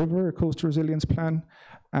eventually deliver a coastal resilience plan,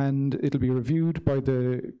 and it'll be reviewed by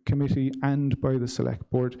the committee and by the select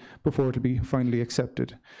board before it'll be finally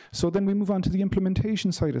accepted. So then we move on to the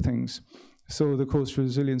implementation side of things. So the Coastal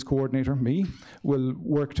Resilience Coordinator, me, will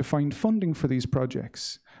work to find funding for these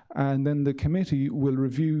projects. And then the committee will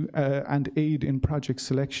review and aid in project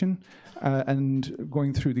selection and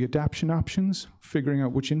going through the adaptation options, figuring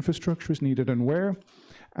out which infrastructure is needed and where.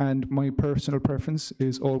 And my personal preference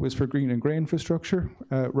is always for green and grey infrastructure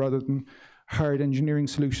rather than hard engineering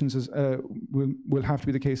solutions will have to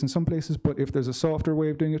be the case in some places, but if there's a softer way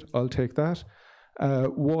of doing it, I'll take that.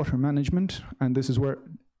 Water management, and this is where,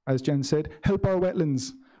 as Jen said, help our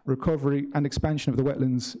wetlands. Recovery and expansion of the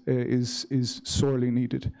wetlands is sorely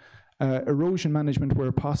needed. Erosion management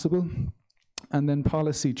where possible, and then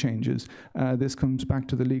policy changes. This comes back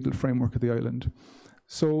to the legal framework of the island.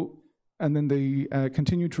 So, and then they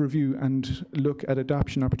continue to review and look at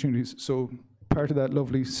adoption opportunities. So part of that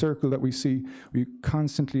lovely circle that we see, we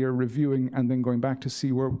constantly are reviewing and then going back to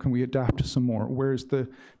see where can we adapt some more, where's the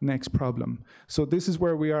next problem. So this is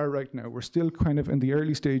where we are right now. We're still kind of in the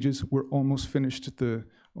early stages. We're almost finished the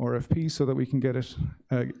RFP so that we can get it,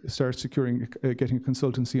 start securing, getting a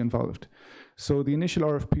consultancy involved. So the initial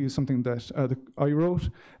RFP is something that I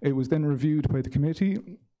wrote. It was then reviewed by the committee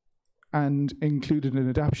and included an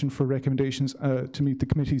adaptation for recommendations to meet the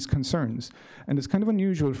committee's concerns. And it's kind of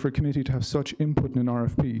unusual for a committee to have such input in an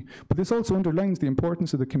RFP, but this also underlines the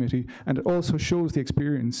importance of the committee, and it also shows the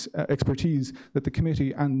expertise that the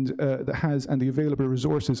committee has and the available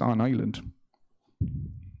resources on island.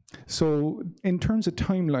 So in terms of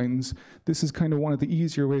timelines, this is kind of one of the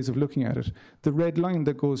easier ways of looking at it. The red line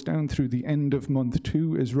that goes down through the end of month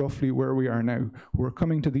 2 is roughly where we are now. We're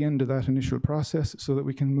coming to the end of that initial process so that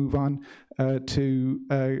we can move on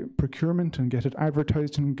to procurement and get it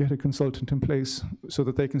advertised and get a consultant in place so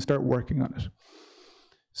that they can start working on it.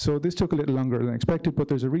 So this took a little longer than expected, but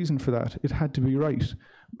there's a reason for that. It had to be right,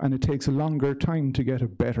 and it takes a longer time to get a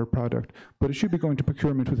better product, but it should be going to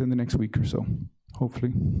procurement within the next week or so,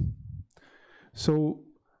 hopefully. So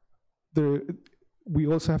we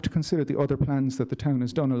also have to consider the other plans that the town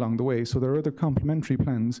has done along the way. So there are other complementary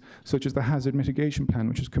plans, such as the hazard mitigation plan,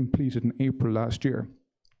 which was completed in April last year.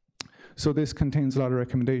 So this contains a lot of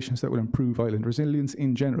recommendations that will improve island resilience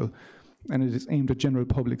in general, and it is aimed at general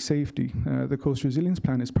public safety. The Coastal Resilience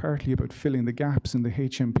Plan is partly about filling the gaps in the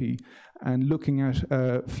HMP and looking at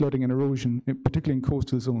flooding and erosion, particularly in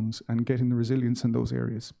coastal zones, and getting the resilience in those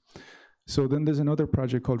areas. So then there's another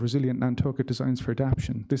project called Resilient Nantucket Designs for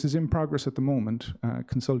Adaptation. This is in progress at the moment.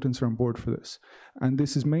 Consultants are on board for this. And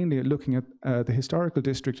this is mainly at looking at the historical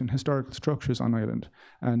district and historical structures on island,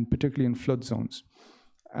 and particularly in flood zones.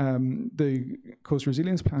 The Coastal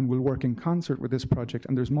Resilience Plan will work in concert with this project,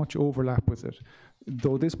 and there's much overlap with it.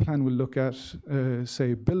 Though this plan will look at,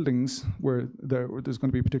 say, buildings where there's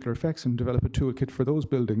going to be particular effects and develop a toolkit for those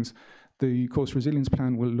buildings, the Coastal Resilience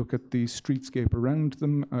Plan will look at the streetscape around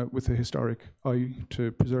them with a historic eye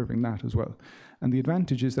to preserving that as well. And the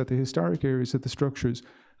advantage is that the historic areas of the structures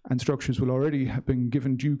will already have been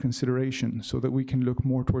given due consideration so that we can look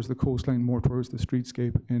more towards the coastline, more towards the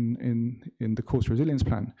streetscape in the Coastal Resilience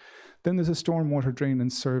Plan. Then there's a stormwater drain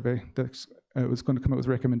and survey that was going to come out with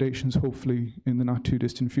recommendations, hopefully in the not too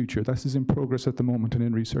distant future. This is in progress at the moment and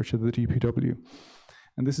in research of the DPW.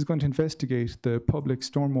 And this is going to investigate the public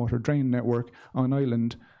stormwater drain network on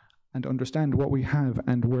island and understand what we have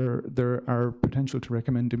and where there are potential to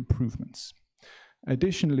recommend improvements.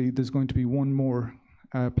 Additionally, there's going to be one more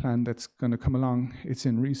plan that's going to come along. It's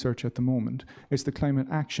in research at the moment. It's the Climate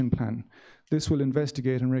Action Plan. This will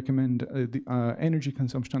investigate and recommend the energy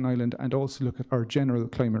consumption on island and also look at our general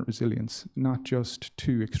climate resilience, not just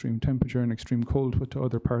to extreme temperature and extreme cold, but to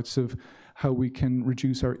other parts of how we can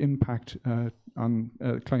reduce our impact on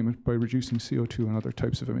climate by reducing CO2 and other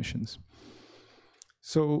types of emissions.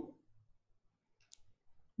 So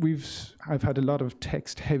I've had a lot of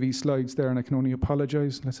text-heavy slides there, and I can only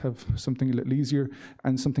apologize. Let's have something a little easier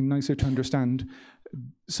and something nicer to understand.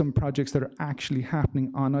 Some projects that are actually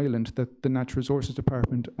happening on island that the Natural Resources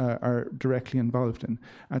Department are directly involved in.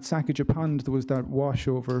 At Sacagea Pond, there was that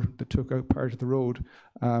washover that took out part of the road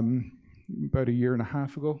about a year and a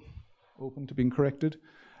half ago, open to being corrected.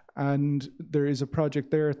 And there is a project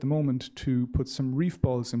there at the moment to put some reef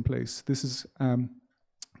balls in place. This is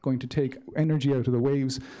going to take energy out of the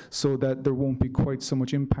waves so that there won't be quite so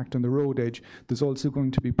much impact on the road edge. There's also going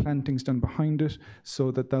to be plantings done behind it so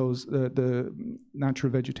that those the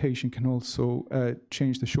natural vegetation can also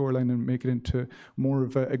change the shoreline and make it into more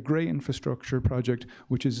of a grey infrastructure project,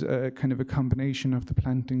 which is kind of a combination of the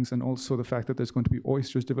plantings and also the fact that there's going to be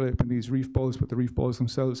oysters developing these reef balls, but the reef balls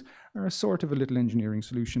themselves are a sort of a little engineering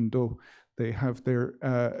solution, though they have their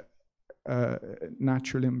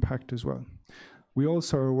natural impact as well. We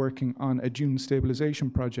also are working on a dune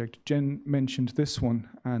stabilization project. Jen mentioned this one,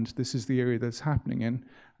 and this is the area that's happening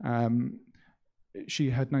in. She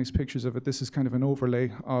had nice pictures of it. This is kind of an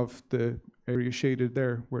overlay of the area shaded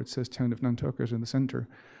there where it says Town of Nantucket in the center,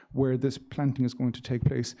 where this planting is going to take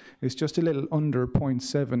place. It's just a little under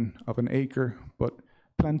 0.7 of an acre, but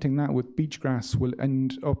planting that with beach grass will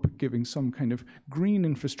end up giving some kind of green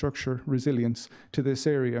infrastructure resilience to this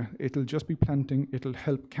area. It'll just be planting, it'll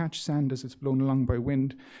help catch sand as it's blown along by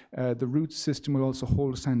wind. The root system will also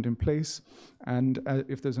hold sand in place, and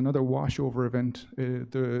if there's another washover event,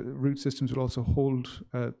 the root systems will also hold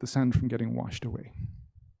the sand from getting washed away.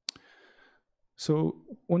 So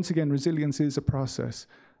once again, resilience is a process,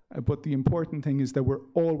 but the important thing is that we're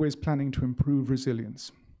always planning to improve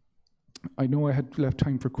resilience. I know I had left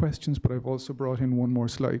time for questions, but I've also brought in one more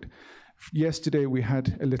slide. Yesterday we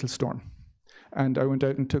had a little storm, and I went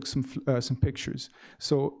out and took some pictures.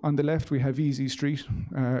 So on the left we have Easy Street,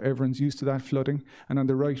 everyone's used to that flooding, and on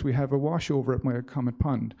the right we have a washover at my Comet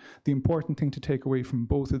Pond. The important thing to take away from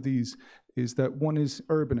both of these is that one is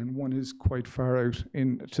urban and one is quite far out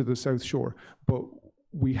to the South Shore, but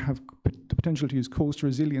we have the potential to use coastal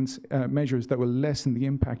resilience measures that will lessen the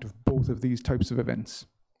impact of both of these types of events.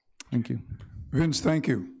 Thank you. Vince, thank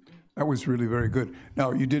you. That was really very good.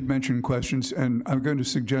 Now, you did mention questions, and I'm going to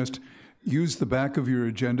suggest use the back of your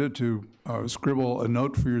agenda to scribble a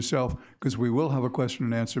note for yourself, because we will have a question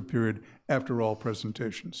and answer period after all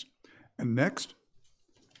presentations. And next,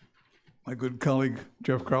 my good colleague,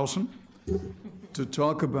 Jeff Carlson, to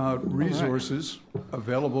talk about resources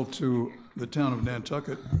available to the town of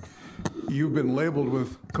Nantucket. You've been labeled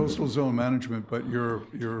with coastal zone management, but you're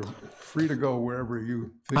free to go wherever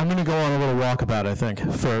you think. I'm going to go on a little walkabout, I think,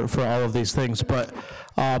 for all of these things. But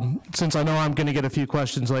since I know I'm going to get a few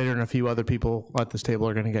questions later and a few other people at this table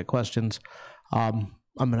are going to get questions, I'm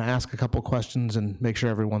going to ask a couple questions and make sure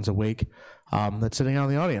everyone's awake that's sitting out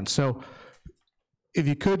in the audience. So if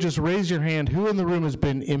you could just raise your hand, who in the room has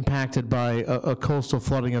been impacted by a coastal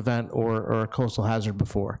flooding event or a coastal hazard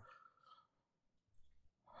before?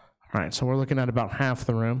 All right, so we're looking at about half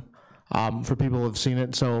the room for people who have seen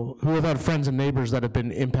it. So who have had friends and neighbors that have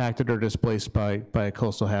been impacted or displaced by a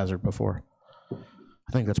coastal hazard before?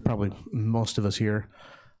 I think that's probably most of us here.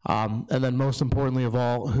 And then most importantly of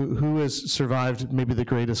all, who has survived maybe the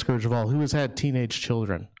greatest scourge of all? Who has had teenage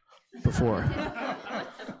children before?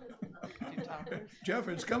 Jeff,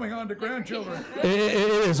 it's coming on to grandchildren. It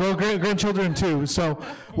is, well, grandchildren too. So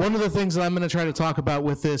one of the things that I'm going to try to talk about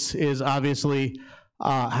with this is obviously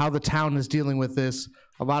how the town is dealing with this.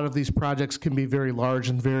 A lot of these projects can be very large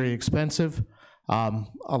and very expensive. A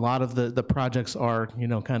lot of the projects are, you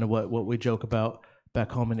know, kind of what we joke about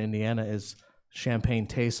back home in Indiana is champagne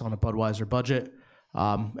tastes on a Budweiser budget.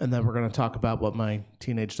 And then we're going to talk about what my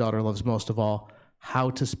teenage daughter loves most of all,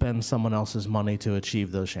 how to spend someone else's money to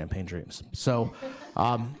achieve those champagne dreams. So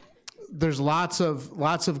there's lots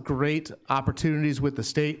of great opportunities with the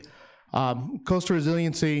state. Coastal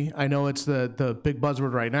resiliency, I know it's the big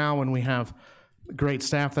buzzword right now, and we have great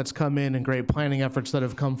staff that's come in and great planning efforts that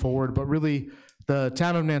have come forward, but really the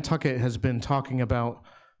town of Nantucket has been talking about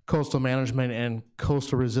coastal management and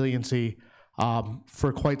coastal resiliency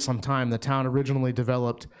for quite some time. The town originally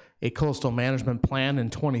developed a coastal management plan in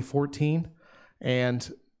 2014,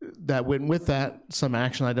 and that went with that some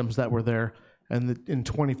action items that were there. And in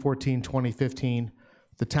 2014, 2015,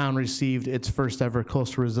 the town received its first ever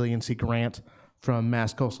coastal resiliency grant from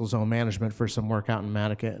Mass Coastal Zone Management for some work out in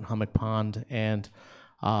Nantucket and Hummock Pond and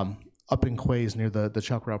up in Quays near the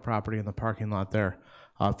Chuck Route property in the parking lot there.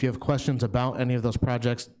 If you have questions about any of those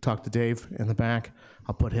projects, talk to Dave in the back.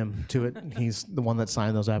 I'll put him to it. He's the one that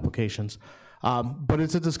signed those applications. But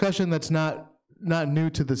it's a discussion that's not new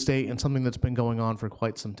to the state and something that's been going on for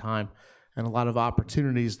quite some time, and a lot of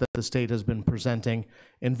opportunities that the state has been presenting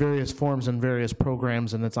in various forms and various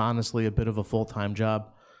programs, and it's honestly a bit of a full-time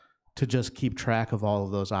job to just keep track of all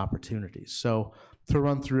of those opportunities. So to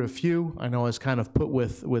run through a few, I know I was kind of put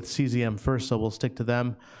with CZM first, so we'll stick to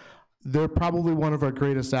them. They're probably one of our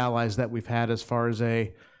greatest allies that we've had as far as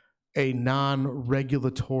a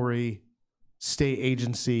non-regulatory state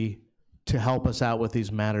agency to help us out with these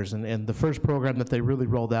matters. And the first program that they really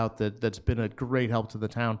rolled out that's been a great help to the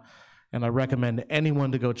town, and I recommend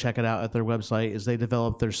anyone to go check it out at their website, is they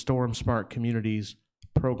developed their Storm Smart Communities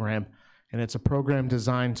program. And it's a program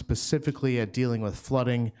designed specifically at dealing with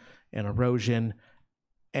flooding and erosion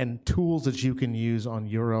and tools that you can use on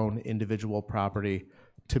your own individual property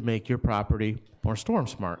to make your property more storm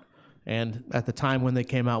smart. And at the time when they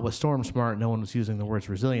came out with Storm Smart, no one was using the words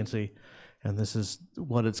resiliency. And this is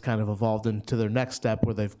what it's kind of evolved into their next step,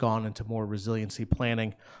 where they've gone into more resiliency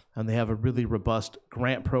planning, and they have a really robust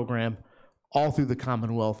grant program all through the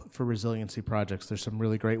Commonwealth for resiliency projects. There's some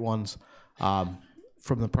really great ones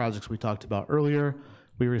from the projects we talked about earlier.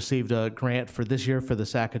 We received a grant for this year for the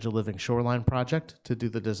Sacagawea Living Shoreline Project to do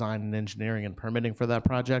the design and engineering and permitting for that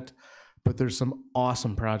project. But there's some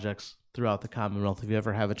awesome projects throughout the Commonwealth. If you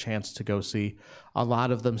ever have a chance to go see, a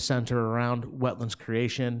lot of them center around wetlands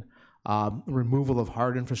creation, removal of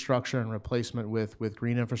hard infrastructure and replacement with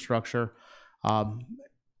green infrastructure. And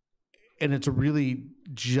it's really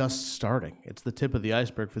just starting. It's the tip of the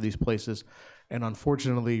iceberg for these places. And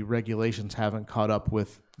unfortunately, regulations haven't caught up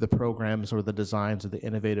with the programs or the designs or the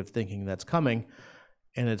innovative thinking that's coming.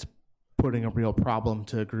 And it's putting a real problem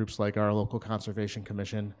to groups like our local Conservation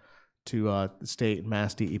Commission, to state and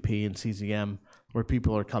Mass DEP and CZM, where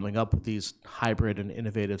people are coming up with these hybrid and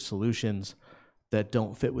innovative solutions that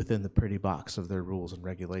don't fit within the pretty box of their rules and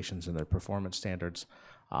regulations and their performance standards,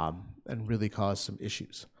 and really cause some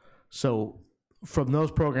issues. So from those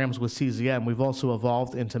programs with CZM, we've also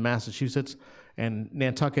evolved into Massachusetts, and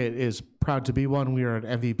Nantucket is proud to be one. We are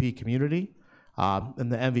an MVP community,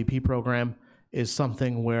 and the MVP program is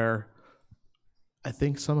something where I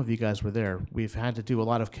think some of you guys were there. We've had to do a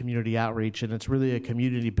lot of community outreach, and it's really a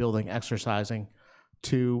community building exercising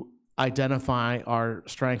to identify our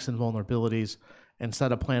strengths and vulnerabilities and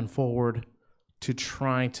set a plan forward to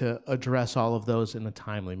try to address all of those in a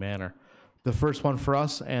timely manner. The first one for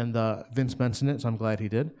us, and Vince mentioned it, so I'm glad he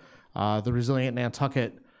did, the Resilient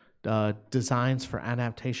Nantucket Designs for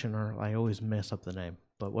Adaptation, or I always mess up the name,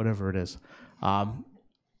 but whatever it is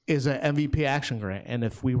an MVP action grant. And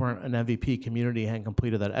if we weren't an MVP community and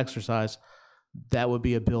completed that exercise, that would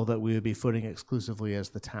be a bill that we would be footing exclusively as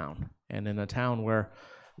the town. And in a town where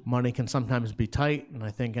money can sometimes be tight, and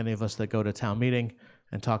I think any of us that go to town meeting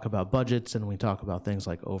and talk about budgets, and we talk about things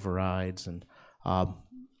like overrides and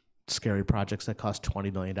scary projects that cost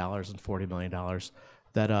 $20 million and $40 million,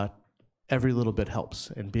 that every little bit helps.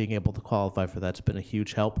 And being able to qualify for that's been a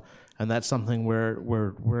huge help. And that's something where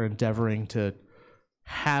we're endeavoring to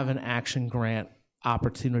have an action grant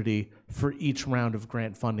opportunity for each round of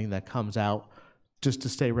grant funding that comes out, just to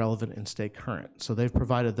stay relevant and stay current. So they've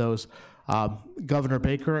provided those. Governor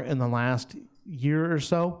Baker, in the last year or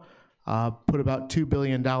so, put about $2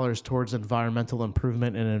 billion towards environmental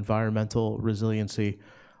improvement and environmental resiliency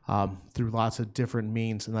through lots of different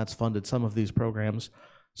means, and that's funded some of these programs.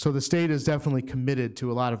 So the state is definitely committed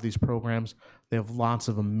to a lot of these programs. They have lots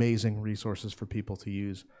of amazing resources for people to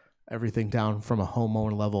use, everything down from a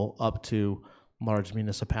homeowner level up to large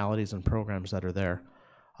municipalities and programs that are there.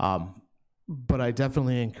 But I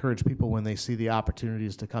definitely encourage people, when they see the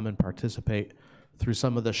opportunities, to come and participate through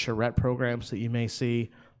some of the charrette programs that you may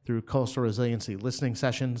see, through coastal resiliency listening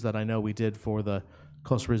sessions that I know we did for the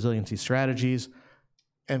coastal resiliency strategies,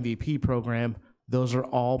 MVP program. Those are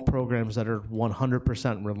all programs that are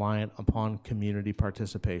 100% reliant upon community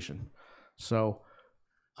participation. So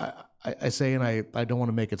I say, and I don't want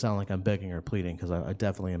to make it sound like I'm begging or pleading, because I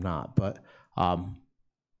definitely am not, but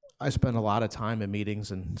I spend a lot of time in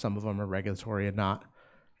meetings, and some of them are regulatory and not.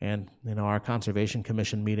 And our Conservation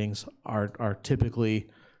Commission meetings are typically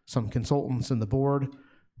some consultants in the board.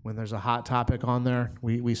 When there's a hot topic on there,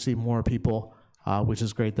 we see more people, which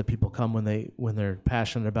is great that people come when they're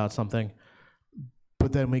passionate about something.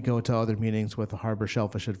 But then we go to other meetings with the Harbor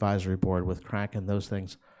Shellfish Advisory Board, with CRAC and those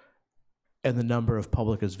things, and the number of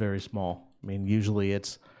public is very small. I mean, usually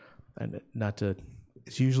it's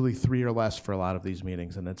usually 3 or less for a lot of these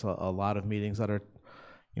meetings, and it's a lot of meetings that are,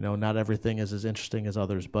 not everything is as interesting as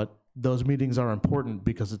others, but those meetings are important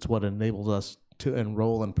because it's what enables us to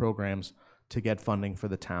enroll in programs to get funding for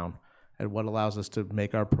the town, and what allows us to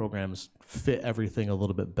make our programs fit everything a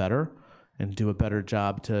little bit better and do a better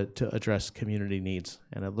job to address community needs.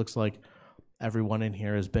 And it looks like everyone in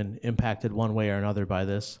here has been impacted one way or another by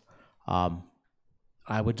this.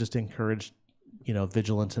 I would just encourage,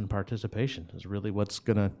 vigilance and participation is really what's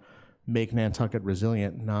going to make Nantucket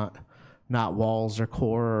resilient, not walls or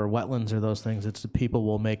core or wetlands or those things. It's the people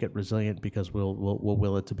will make it resilient because we'll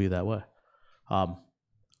will it to be that way.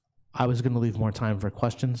 I was going to leave more time for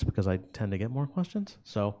questions because I tend to get more questions.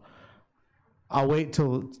 So I'll wait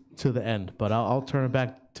till the end, but I'll turn it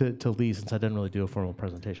back to Lee, since I didn't really do a formal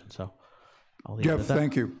presentation. So I'll leave it at that.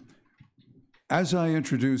 Thank you. As I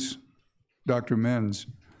introduce Dr. Menz,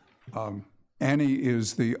 Annie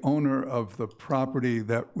is the owner of the property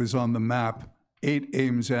that was on the map, 8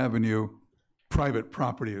 Ames Avenue. Private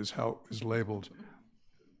property is how it was labeled.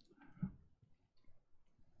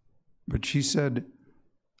 But she said,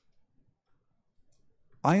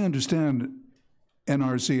 I understand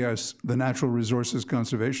NRCS, the Natural Resources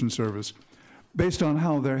Conservation Service, based on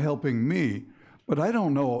how they're helping me. But I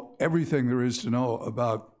don't know everything there is to know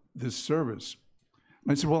about this service.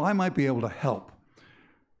 And I said, well, I might be able to help.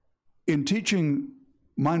 In teaching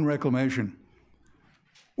mine reclamation,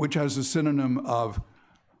 which has a synonym of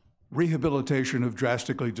rehabilitation of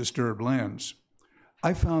drastically disturbed lands,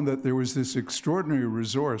 I found that there was this extraordinary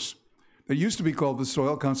resource that used to be called the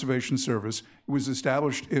Soil Conservation Service. It was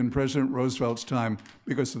established in President Roosevelt's time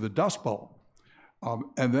because of the Dust Bowl.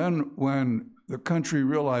 And then when the country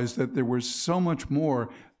realized that there was so much more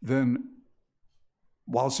than,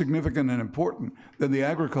 while significant and important, than the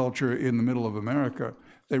agriculture in the middle of America,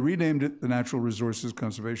 they renamed it the Natural Resources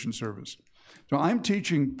Conservation Service. So I'm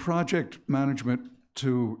teaching project management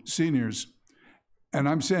to seniors, and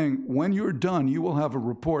I'm saying, when you're done, you will have a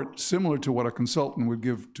report similar to what a consultant would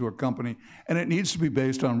give to a company, and it needs to be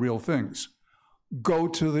based on real things. Go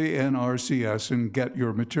to the NRCS and get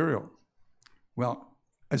your material. Well,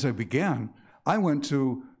 as I began, I went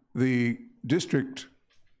to the district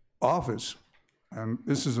office, and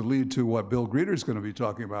this is a lead to what Bill Greeter is going to be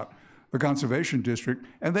talking about, the Conservation District,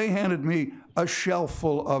 and they handed me a shelf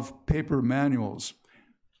full of paper manuals.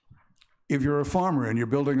 If you're a farmer and you're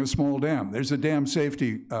building a small dam, there's a dam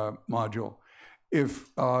safety module. If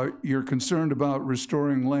you're concerned about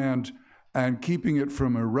restoring land and keeping it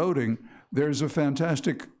from eroding, there's a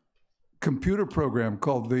fantastic computer program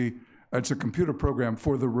called it's a computer program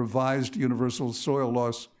for the revised universal soil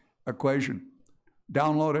loss equation.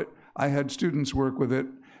 Download it. I had students work with it,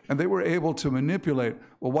 and they were able to manipulate,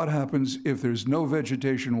 well, what happens if there's no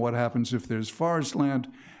vegetation? What happens if there's forest land?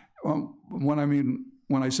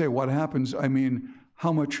 When I say what happens, I mean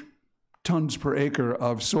how much tons per acre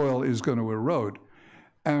of soil is going to erode.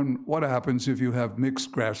 And what happens if you have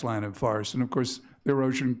mixed grassland and forest? And of course, the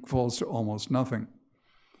erosion falls to almost nothing.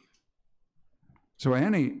 So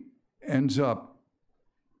Annie ends up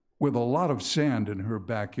with a lot of sand in her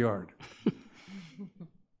backyard.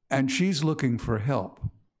 And she's looking for help.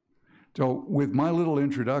 So with my little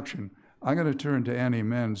introduction, I'm going to turn to Annie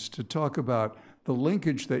Menz to talk about the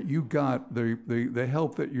linkage that you got, the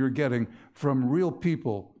help that you're getting from real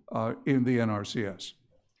people in the NRCS.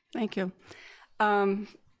 Thank you.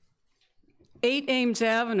 8 Ames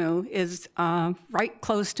Avenue is right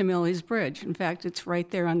close to Millie's Bridge. In fact, it's right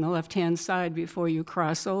there on the left-hand side before you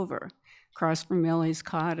cross over, across from Millie's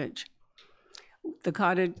cottage.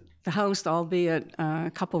 The house, albeit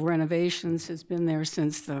a couple renovations, has been there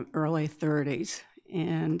since the early 30s.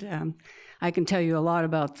 And I can tell you a lot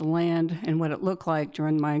about the land and what it looked like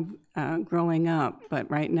during my growing up, but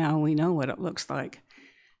right now we know what it looks like.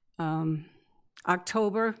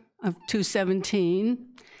 October of 2017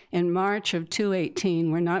 and March of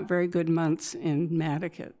 2018 were not very good months in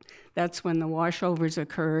Nantucket. That's when the washovers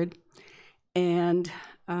occurred. And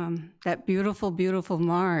that beautiful, beautiful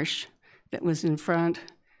marsh that was in front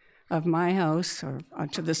of my house, or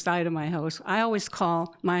to the side of my house, I always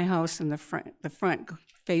call my house in the front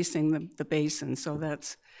facing the basin, so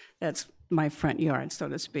that's my front yard, so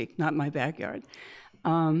to speak, not my backyard.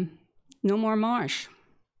 No more marsh,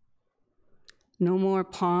 no more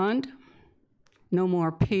pond, no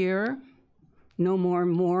more pier, no more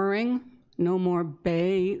mooring, no more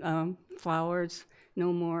bay flowers,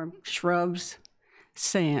 no more shrubs,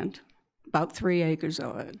 sand, about 3 acres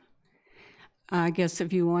of it. I guess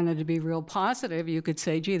if you wanted to be real positive, you could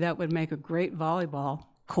say, gee, that would make a great volleyball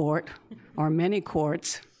court or many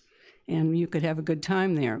courts, and you could have a good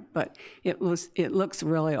time there. But it looks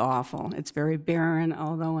really awful. It's very barren,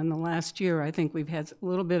 although in the last year I think we've had a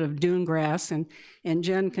little bit of dune grass, and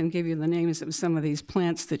Jen can give you the names of some of these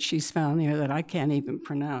plants that she's found there that I can't even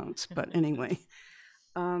pronounce. But anyway,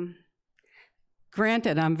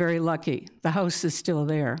 granted, I'm very lucky. The house is still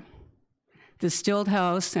there. The stilt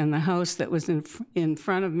house and the house that was in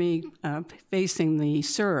front of me facing the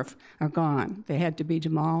surf are gone. They had to be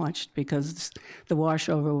demolished because the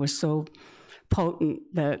washover was so potent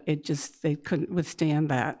that they couldn't withstand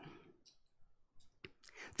that.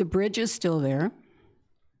 The bridge is still there.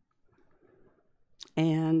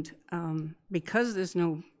 And because there's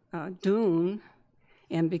no dune,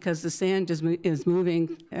 and because the sand is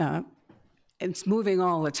moving, it's moving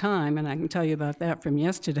all the time, and I can tell you about that from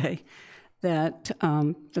yesterday, that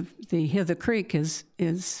the Hither Creek is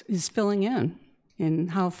filling in. And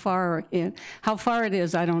how far it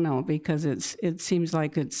is, I don't know, because it seems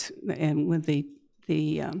like and with the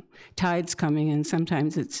tides coming in,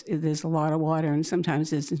 sometimes there's a lot of water, and sometimes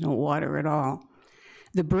there's no water at all.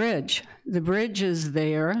 The bridge is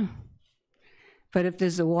there, but if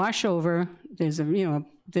there's a washover, there's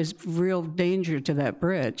real danger to that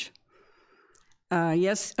bridge.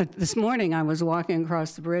 This morning I was walking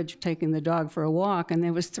across the bridge, taking the dog for a walk, and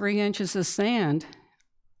there was 3 inches of sand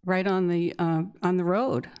right on the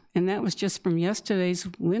road, and that was just from yesterday's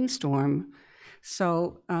windstorm.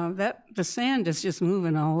 So the sand is just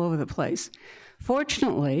moving all over the place.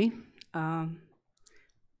 Fortunately,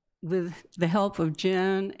 with the help of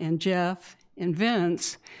Jen and Jeff and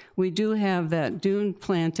Vince, we do have that dune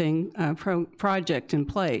planting project in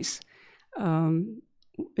place.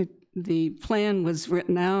 The plan was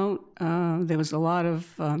written out. There was a lot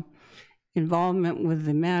of involvement with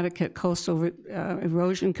the Nantucket Coastal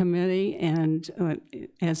Erosion Committee, and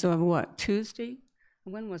as of Tuesday?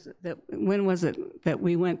 When was it that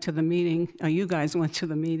we went to the meeting? You guys went to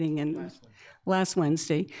the meeting, and last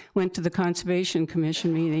Wednesday went to the Conservation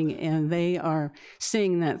Commission meeting, and they are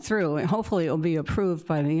seeing that through. And hopefully, it will be approved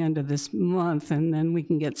by the end of this month, and then we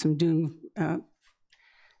can get some dune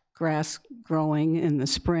grass growing in the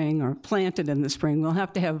spring or planted in the spring. We'll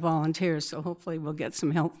have to have volunteers, so hopefully we'll get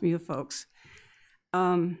some help from you folks.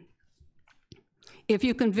 If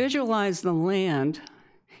you can visualize the land,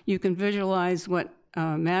 you can visualize what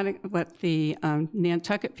the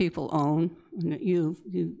Nantucket people own,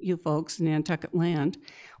 you folks, Nantucket land,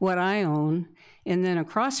 what I own, and then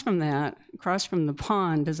across from that, across from the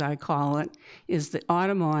pond, as I call it, is the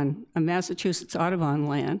Audubon, Massachusetts Audubon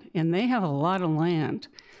land, and they have a lot of land.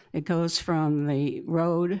 It goes from the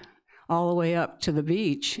road all the way up to the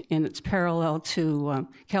beach, and it's parallel to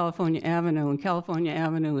California Avenue, and California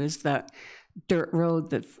Avenue is that dirt road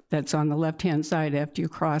that's on the left-hand side after you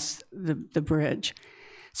cross the bridge.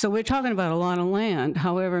 So we're talking about a lot of land.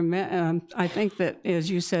 However, I think that,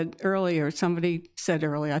 as you said earlier, somebody said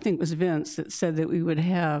earlier, I think it was Vince, that said that we would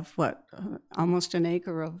have, almost an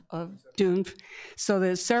acre of dune. So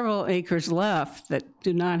there's several acres left that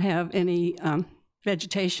do not have any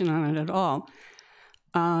vegetation on it at all.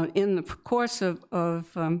 In the course of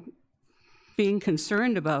being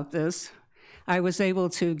concerned about this, I was able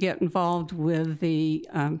to get involved with the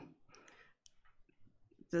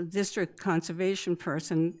district conservation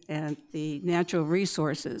person at the Natural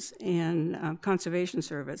Resources and Conservation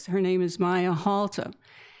Service. Her name is Maya Halta.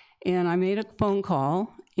 And I made a phone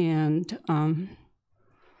call and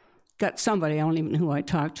got somebody, I don't even know who I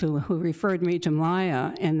talked to, who referred me to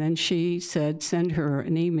Maya, and then she said, send her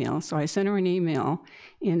an email. So I sent her an email,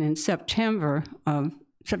 and in September of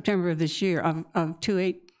this year, of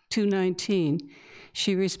 2019,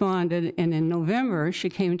 she responded, and in November, she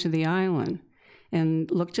came to the island and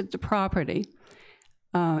looked at the property.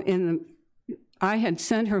 I had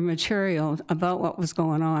sent her material about what was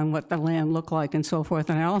going on, what the land looked like, and so forth,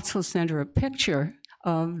 and I also sent her a picture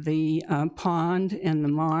of the pond and the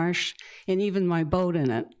marsh, and even my boat in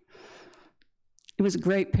it. It was a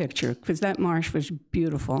great picture, because that marsh was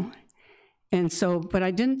beautiful. And so, but I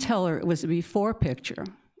didn't tell her it was a before picture.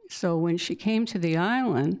 So when she came to the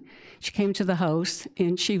island, she came to the house,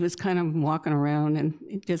 and she was kind of walking around and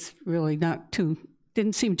just really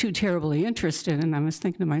didn't seem too terribly interested. And I was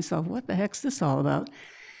thinking to myself, what the heck's this all about?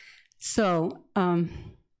 So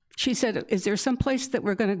she said, is there some place that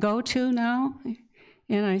we're going to go to now?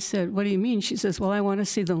 And I said, what do you mean? She says, well, I want to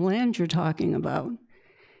see the land you're talking about.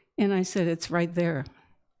 And I said, it's right there.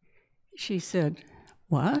 She said,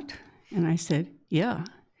 what? And I said, yeah.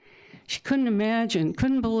 She couldn't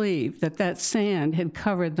believe that sand had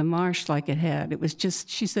covered the marsh like it had. It was just,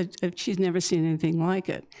 she said she's never seen anything like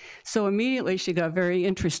it. So immediately she got very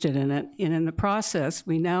interested in it. And in the process,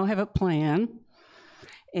 we now have a plan,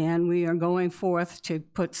 and we are going forth to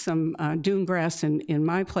put some dune grass in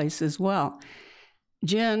my place as well.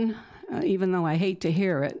 Jen, even though I hate to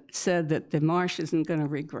hear it, said that the marsh isn't going to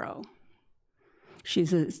regrow. She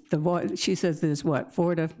says there's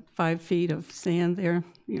 4 to 5 feet of sand there.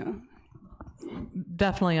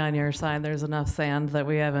 Definitely on your side, there's enough sand that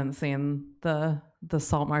we haven't seen the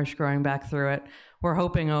salt marsh growing back through it. We're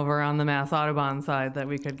hoping over on the Mass Audubon side that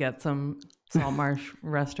we could get some salt marsh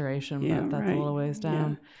restoration, but that's a little ways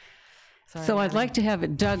down. Yeah. Sorry, so I'd like to have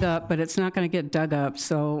it dug up, but it's not going to get dug up.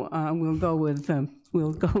 So we'll go with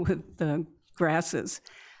the grasses.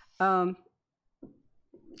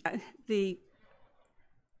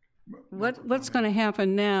 What's going to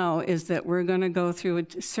happen now is that we're going to go through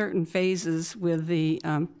certain phases with the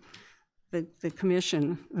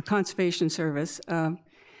commission, the Conservation Service.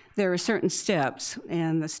 There are certain steps,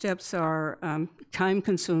 and the steps are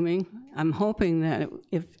time-consuming. I'm hoping that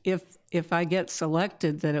if I get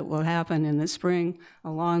selected, that it will happen in the spring,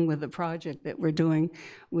 along with the project that we're doing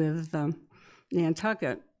with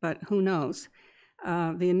Nantucket, but who knows?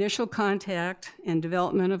 The initial contact and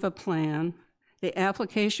development of a plan, the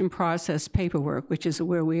application process paperwork, which is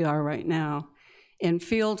where we are right now, and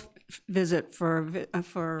field visit for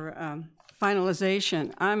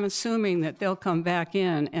finalization, I'm assuming that they'll come back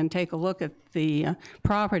in and take a look at the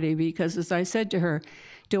property, because as I said to her,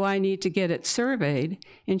 do I need to get it surveyed?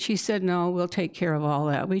 And she said, no, we'll take care of all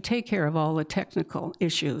that. We take care of all the technical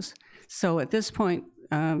issues. So at this point,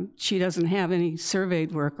 she doesn't have any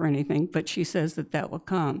surveyed work or anything, but she says that that will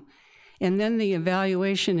come. And then the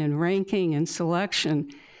evaluation and ranking and selection,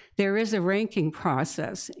 there is a ranking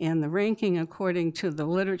process, and the ranking, according to the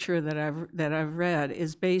literature that I've read,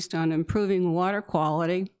 is based on improving water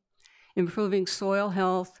quality, improving soil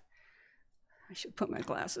health. I should put my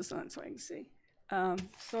glasses on so I can see.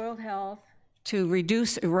 Soil health, to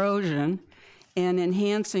reduce erosion, and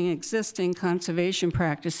enhancing existing conservation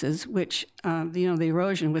practices, which the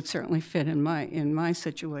erosion would certainly fit in my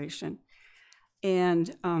situation.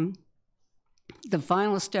 And the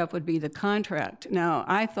final step would be the contract. Now,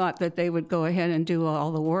 I thought that they would go ahead and do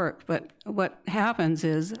all the work, but what happens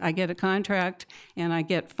is I get a contract and I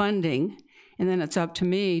get funding, and then it's up to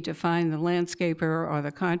me to find the landscaper or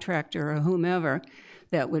the contractor or whomever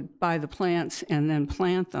that would buy the plants and then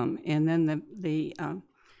plant them. And then the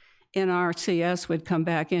NRCS would come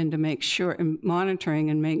back in to make sure, monitoring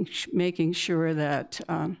and making sure that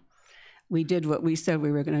we did what we said we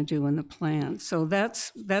were going to do in the plan. So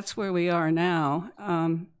that's where we are now.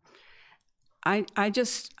 I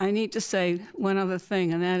need to say one other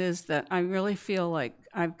thing, and that is that I really feel like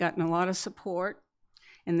I've gotten a lot of support,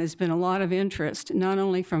 and there's been a lot of interest, not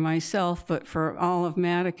only for myself, but for all of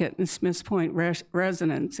Nantucket and Smiths Point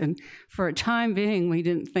residents. And for a time being, we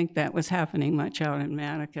didn't think that was happening much out in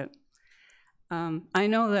Nantucket. I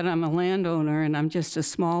know that I'm a landowner, and I'm just a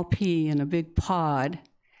small pea in a big pod.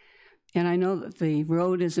 And I know that the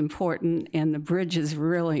road is important and the bridge is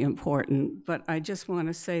really important, but I just want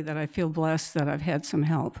to say that I feel blessed that I've had some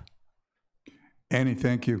help. Annie,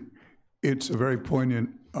 thank you. It's a very poignant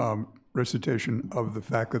recitation of the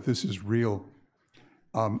fact that this is real,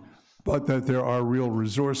 but that there are real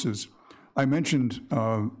resources. I mentioned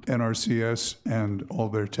NRCS and all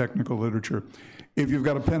their technical literature. If you've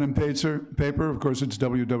got a pen and paper, of course, it's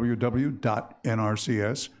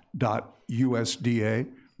www.nrcs.usda.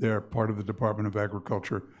 They're part of the Department of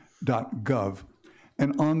Agriculture.gov.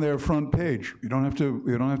 And on their front page, you don't have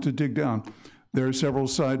to dig down, there are several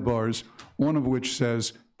sidebars, one of which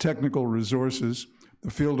says technical resources. The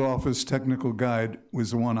field office technical guide was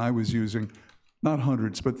the one I was using, not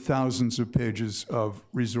hundreds, but thousands of pages of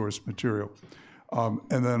resource material. And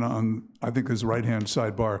then on, I think this right-hand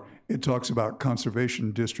sidebar, it talks about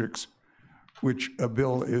conservation districts, which,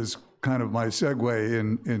 Bill, is kind of my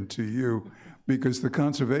segue into you, because the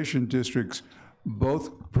conservation districts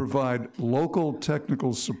both provide local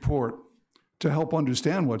technical support to help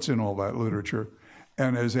understand what's in all that literature.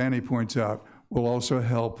 And as Annie points out, will also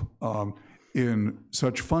help in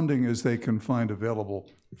such funding as they can find available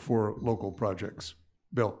for local projects.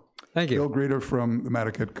 Bill. Thank you. Bill Greeter from the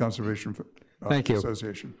Nantucket Conservation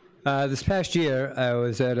Association. This past year, I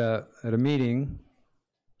was at a meeting,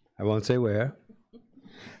 I won't say where,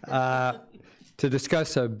 to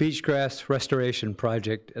discuss a beach grass restoration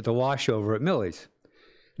project at the washover at Millie's.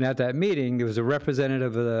 And at that meeting, there was a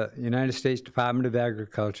representative of the United States Department of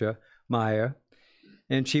Agriculture, Meyer,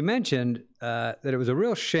 and she mentioned that it was a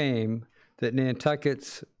real shame that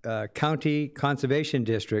Nantucket's county conservation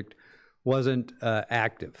district wasn't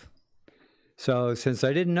active. So since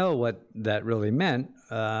I didn't know what that really meant,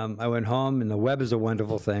 I went home, and the web is a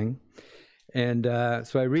wonderful thing, and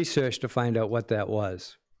so I researched to find out what that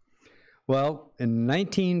was. Well, in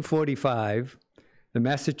 1945, the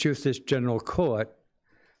Massachusetts General Court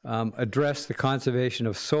addressed the conservation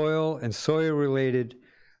of soil and soil-related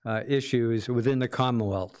issues within the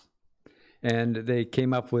Commonwealth. And they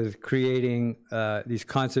came up with creating these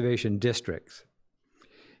conservation districts.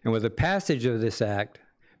 And with the passage of this act,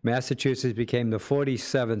 Massachusetts became the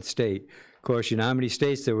 47th state. Of course, you know how many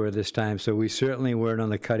states there were this time, so we certainly weren't on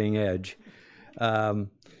the cutting edge. To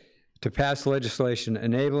pass legislation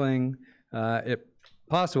enabling it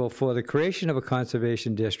possible for the creation of a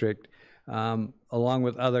conservation district along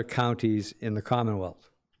with other counties in the Commonwealth.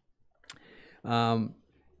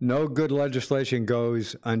 No good legislation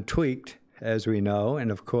goes untweaked, as we know, and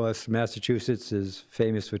of course Massachusetts is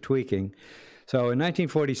famous for tweaking. So in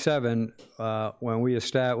 1947, when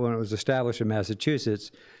it was established in Massachusetts,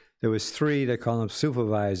 there was 3, they call them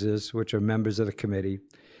supervisors, which are members of the committee.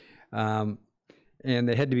 And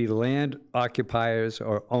they had to be land occupiers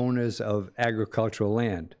or owners of agricultural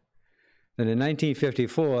land. Then in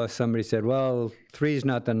 1954, somebody said, well, 3 is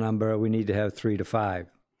not the number, we need to have 3 to 5.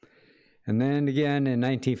 And then again in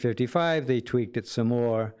 1955, they tweaked it some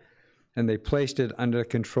more, and they placed it under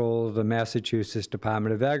control of the Massachusetts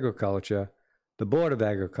Department of Agriculture, the Board of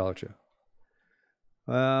Agriculture.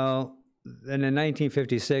 Well, then in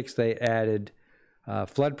 1956, they added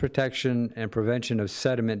flood protection and prevention of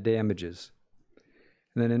sediment damages.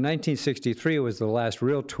 And then in 1963 was the last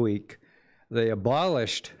real tweak. They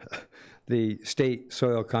abolished the State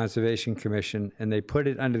Soil Conservation Commission, and they put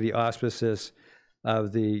it under the auspices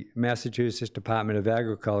of the Massachusetts Department of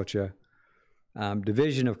Agriculture,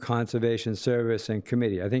 Division of Conservation Service and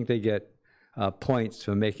Committee. I think they get points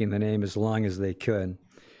for making the name as long as they could.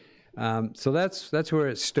 So that's where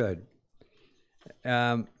it stood.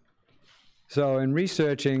 So in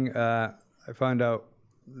researching, I found out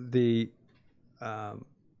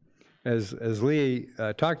as Lee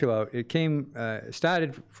talked about, it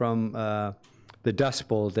started from the Dust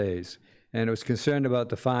Bowl days, and it was concerned about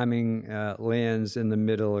the farming lands in the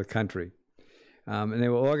middle of the country. And they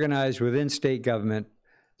were organized within state government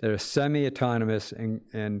that are semi-autonomous,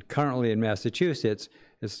 and currently in Massachusetts,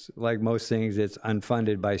 it's like most things, it's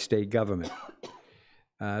unfunded by state government.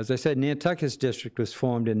 As I said, Nantucket's district was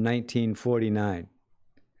formed in 1949.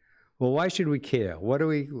 Well, why should we care?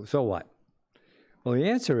 So what? Well, the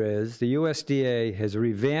answer is the USDA has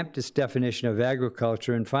revamped its definition of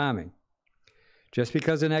agriculture and farming. Just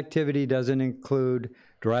because an activity doesn't include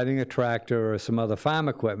driving a tractor or some other farm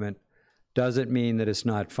equipment doesn't mean that it's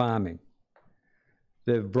not farming.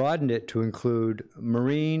 They've broadened it to include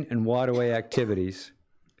marine and waterway activities,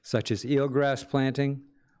 such as eelgrass planting,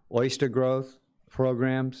 oyster growth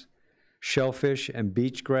programs, shellfish and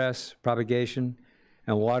beach grass propagation,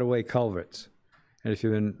 and waterway culverts. And if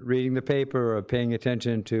you've been reading the paper or paying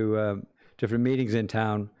attention to different meetings in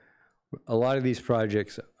town, a lot of these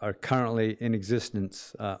projects are currently in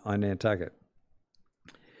existence on Nantucket.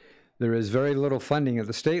 There is very little funding at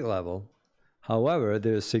the state level. However,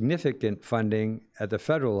 there is significant funding at the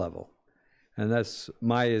federal level, and that's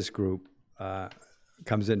Maya's group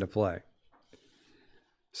comes into play.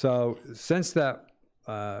 So since that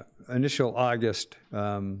initial August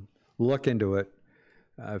look into it,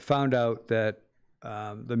 I found out that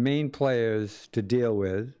the main players to deal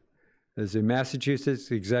with is the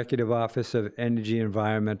Massachusetts Executive Office of Energy and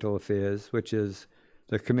Environmental Affairs, which is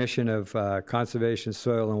the Commission of Conservation,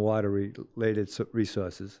 Soil and Water Related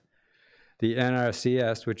Resources, the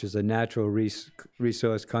NRCS, which is the Natural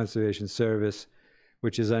Resource Conservation Service,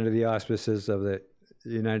 which is under the auspices of the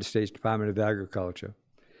United States Department of Agriculture.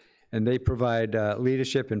 And they provide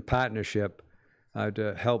leadership and partnership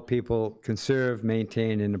to help people conserve,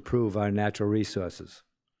 maintain, and improve our natural resources.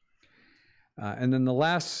 And then the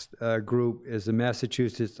last group is the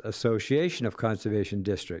Massachusetts Association of Conservation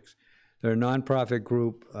Districts. They're a nonprofit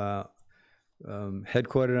group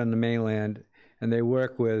headquartered on the mainland, and they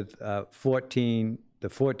work with the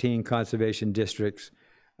 14 conservation districts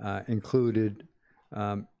included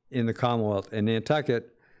in the Commonwealth. And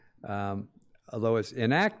Nantucket, although it's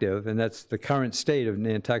inactive, and that's the current state of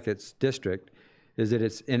Nantucket's district, is that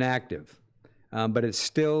it's inactive, but it's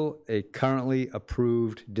still a currently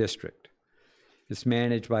approved district. It's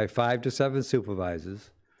managed by 5 to 7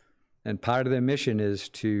 supervisors, and part of their mission is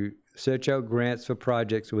to search out grants for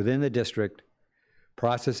projects within the district,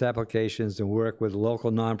 process applications, and work with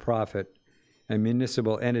local nonprofit and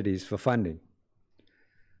municipal entities for funding.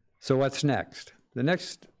 So what's next? The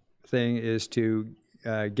next thing is to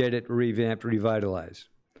get it revamped, revitalized.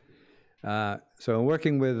 So in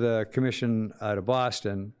working with the commission out of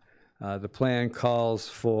Boston, the plan calls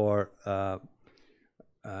for,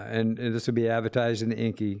 and this will be advertised in the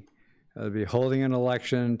Inky, they'll be holding an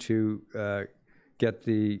election to get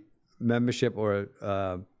the membership or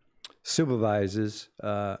supervisors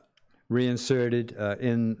reinserted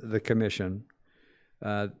in the commission.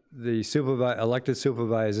 The elected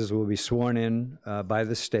supervisors will be sworn in by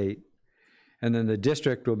the state, and then the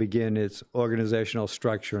district will begin its organizational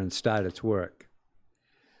structure and start its work.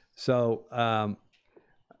 So I'm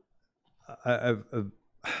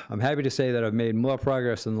happy to say that I've made more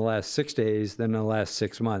progress in the last 6 days than in the last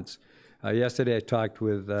 6 months. Yesterday I talked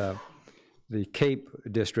with the Cape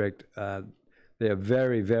district. They are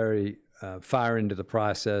very, very far into the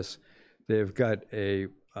process. They've got a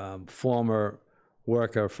former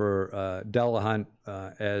worker for Delahunt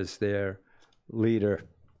as their leader.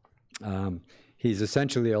 He's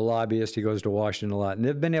essentially a lobbyist. He goes to Washington a lot. And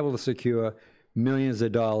they've been able to secure millions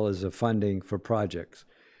of dollars of funding for projects.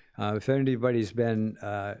 If anybody's been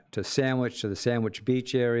to the Sandwich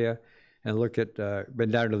Beach area, and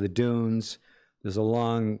been down to the dunes, there's a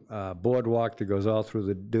long boardwalk that goes all through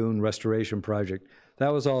the dune restoration project. That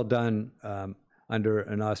was all done under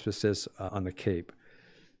an auspices on the Cape.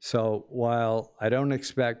 So while I don't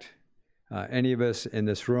expect any of us in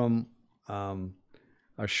this room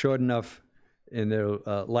are short enough in their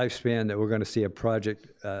lifespan that we're going to see a project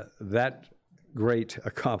that great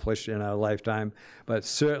accomplished in our lifetime. But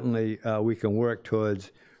certainly we can work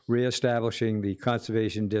towards reestablishing the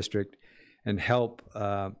conservation district and help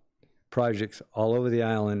projects all over the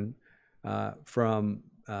island, from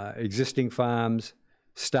existing farms,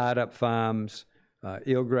 startup farms,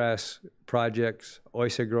 eelgrass projects,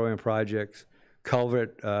 oyster growing projects,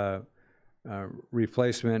 culvert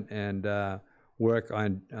replacement, and work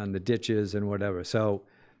on the ditches and whatever. So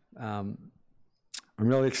I'm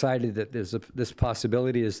really excited that this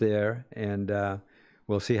possibility is there, and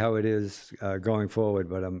we'll see how it is going forward.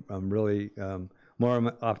 But I'm really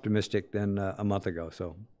more optimistic than a month ago.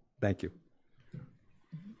 So thank you.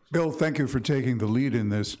 Bill, thank you for taking the lead in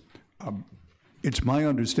this. It's my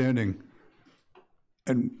understanding,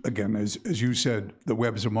 and again, as you said, the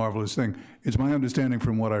web's a marvelous thing. It's my understanding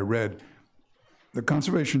from what I read, the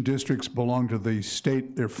conservation districts belong to the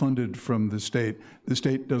state. They're funded from the state. The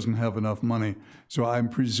state doesn't have enough money. So I'm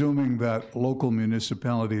presuming that local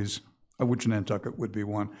municipalities, of which Nantucket would be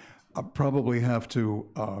one, probably have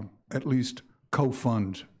to at least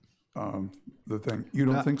co-fund the thing. You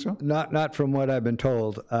don't think so? Not from what I've been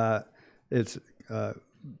told. It's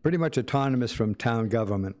pretty much autonomous from town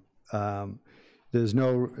government. There's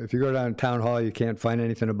no, if you go down to town hall, you can't find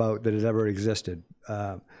anything about that has ever existed.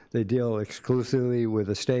 They deal exclusively with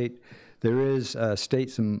the state. There is I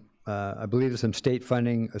believe there's some state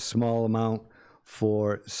funding, a small amount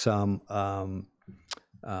for some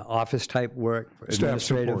office type work. Staff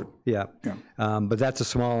support. Yeah. But that's a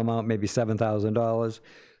small amount, maybe $7,000.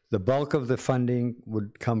 The bulk of the funding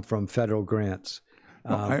would come from federal grants.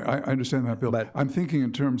 No, I understand that, Bill. But I'm thinking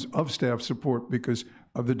in terms of staff support because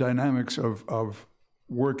of the dynamics of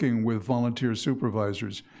working with volunteer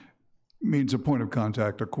supervisors means a point of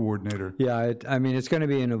contact, a coordinator. Yeah, I mean, it's going to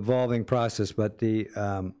be an evolving process, but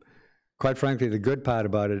quite frankly, the good part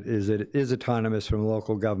about it is that it is autonomous from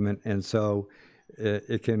local government, and so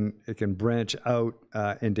it can branch out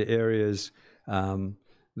into areas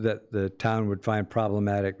that the town would find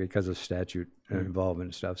problematic because of statute involvement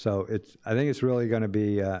and stuff. So I think it's really going to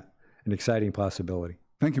be an exciting possibility.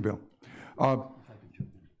 Thank you, Bill.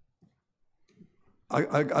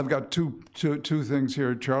 I've got two things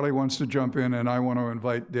here. Charlie wants to jump in, and I want to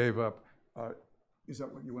invite Dave up. Is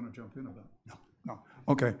that what you want to jump in about? No.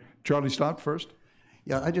 Okay. Charlie, stop first.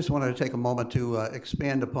 Yeah, I just wanted to take a moment to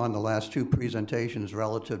expand upon the last two presentations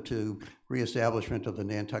relative to reestablishment of the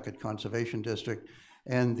Nantucket Conservation District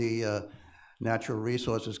and the Natural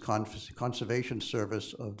Resources Conservation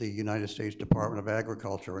Service of the United States Department of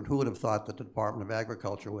Agriculture. And who would have thought that the Department of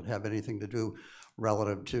Agriculture would have anything to do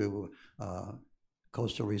relative to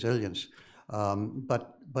coastal resilience?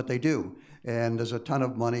 But they do. And there's a ton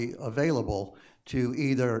of money available to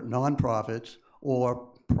either nonprofits or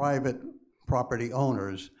private property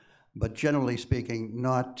owners, but generally speaking,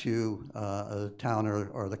 not to a town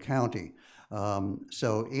or the county.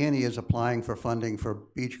 So Annie is applying for funding for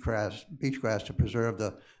beachgrass to preserve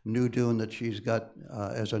the new dune that she's got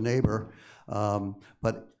as a neighbor.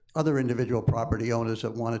 But other individual property owners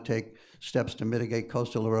that want to take steps to mitigate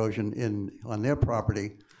coastal erosion on their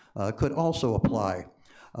property could also apply.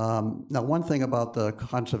 Now, one thing about the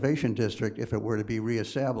conservation district, if it were to be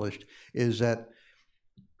reestablished, is that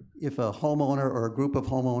if a homeowner or a group of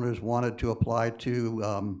homeowners wanted to apply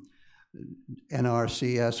to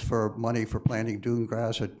NRCS for money for planting dune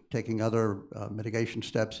grass or taking other mitigation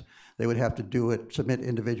steps, they would have to submit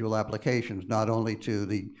individual applications, not only to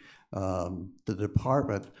the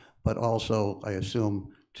department, but also, I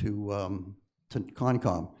assume, to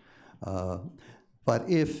Concom. But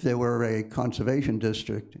if there were a conservation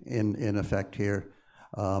district in effect here,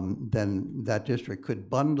 then that district could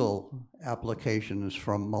bundle applications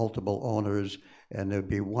from multiple owners, and there'd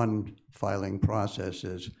be one filing process,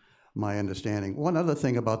 is my understanding. One other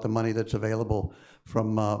thing about the money that's available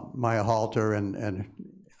from Maya Halter and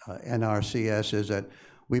NRCS is that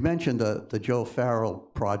we mentioned the Joe Farrell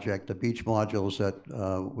project, the beach modules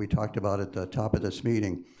that we talked about at the top of this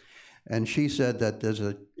meeting. And she said that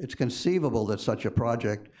it's conceivable that such a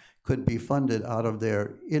project could be funded out of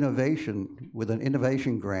their innovation, with an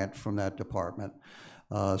innovation grant from that department.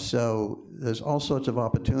 So there's all sorts of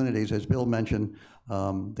opportunities. As Bill mentioned,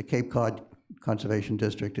 the Cape Cod Conservation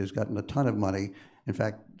District has gotten a ton of money. In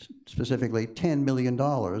fact, specifically $10 million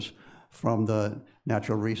from the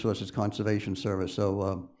Natural Resources Conservation Service.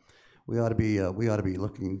 So we ought to be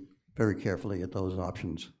looking very carefully at those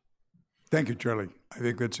options. Thank you, Charlie. I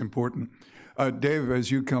think that's important. Dave,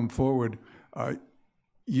 as you come forward,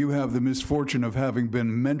 you have the misfortune of having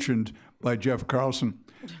been mentioned by Jeff Carlson.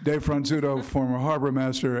 Dave Franzuto, former harbor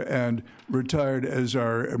master and retired as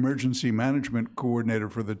our emergency management coordinator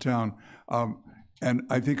for the town. And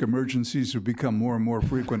I think emergencies have become more and more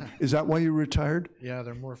frequent. Is that why you retired? Yeah,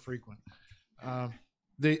 they're more frequent.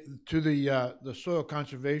 The Soil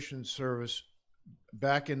Conservation Service,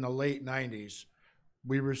 back in the late 90s,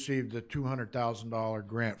 we received a $200,000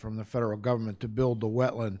 grant from the federal government to build the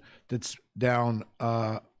wetland that's down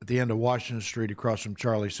at the end of Washington Street across from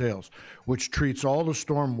Charlie Sales, which treats all the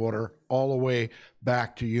stormwater all the way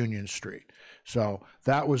back to Union Street. So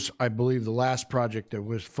that was, I believe, the last project that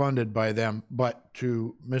was funded by them. But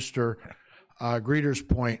to Mr. Greeter's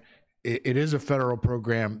point, it is a federal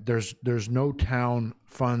program. There's no town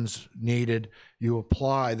funds needed. You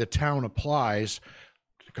apply, the town applies,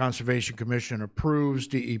 the Conservation Commission approves,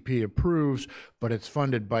 DEP approves, but it's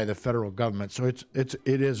funded by the federal government. So it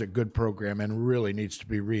is a good program and really needs to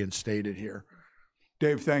be reinstated here.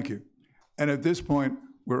 Dave, thank you. And at this point,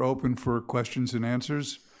 we're open for questions and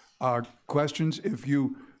answers. Questions, if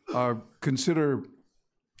you consider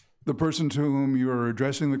the person to whom you are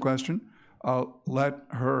addressing the question, let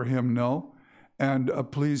her or him know. And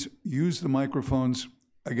please use the microphones.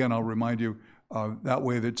 Again, I'll remind you, that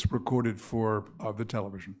way that's recorded for the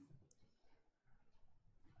television.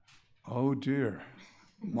 Oh dear,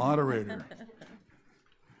 moderator.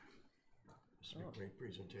 Great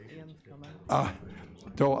presentation.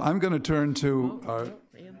 So I'm going to turn to,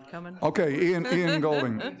 Ian's coming. okay, Ian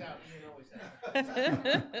Golding.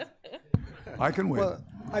 I can wait. Well,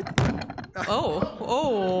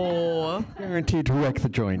 Oh. guaranteed to wreck the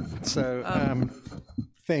joint. So,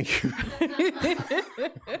 thank you.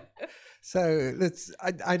 So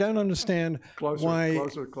I don't understand why.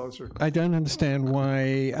 Closer. I don't understand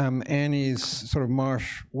why Annie's sort of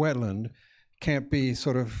marsh wetland can't be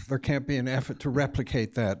there can't be an effort to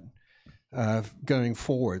replicate that going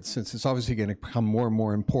forward, since it's obviously going to become more and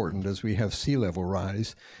more important as we have sea level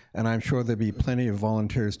rise. And I'm sure there'll be plenty of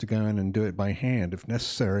volunteers to go in and do it by hand if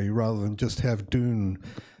necessary, rather than just have dune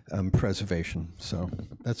preservation. So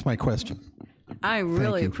that's my question. I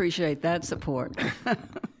really appreciate that support.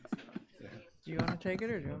 Do you want to take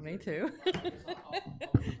it or do you want me to? Do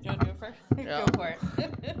you want to do it first? Go for it.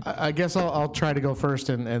 I guess I'll try to go first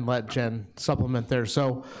and let Jen supplement there.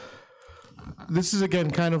 So this is,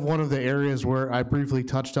 again, kind of one of the areas where I briefly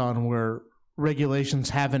touched on where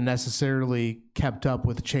regulations haven't necessarily kept up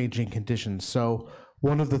with changing conditions. So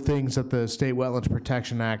one of the things that the State Wetlands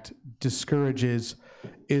Protection Act discourages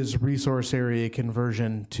is resource area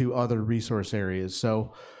conversion to other resource areas.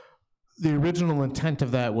 So the original intent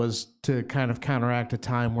of that was to kind of counteract a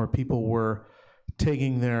time where people were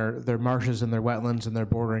taking their marshes and their wetlands and their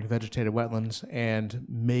bordering vegetated wetlands and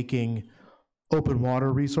making open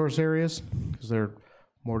water resource areas because they're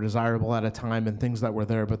more desirable at a time and things that were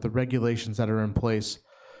there. But the regulations that are in place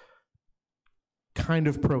kind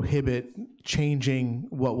of prohibit changing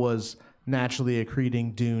what was naturally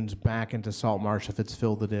accreting dunes back into salt marsh if it's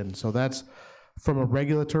filled it in. So that's, from a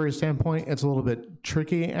regulatory standpoint, it's a little bit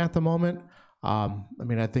tricky at the moment. I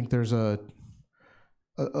mean, I think there's a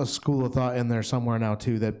school of thought in there somewhere now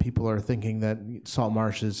too that people are thinking that salt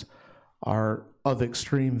marshes are of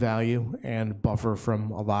extreme value and buffer from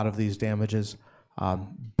a lot of these damages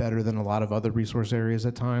better than a lot of other resource areas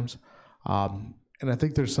at times. And I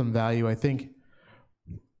think there's some value. I think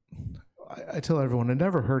I tell everyone it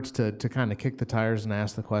never hurts to kind of kick the tires and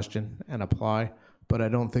ask the question and apply. But I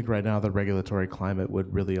don't think right now the regulatory climate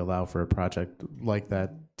would really allow for a project like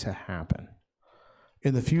that to happen.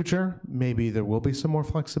 In the future, maybe there will be some more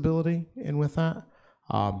flexibility in with that.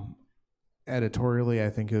 Editorially, I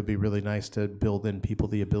think it would be really nice to build in people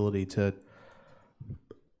the ability to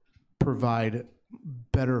provide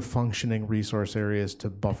better functioning resource areas to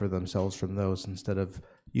buffer themselves from those instead of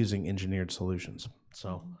using engineered solutions.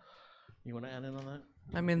 So, you want to add in on that?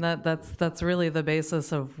 I mean, that's really the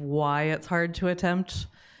basis of why it's hard to attempt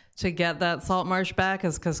to get that salt marsh back,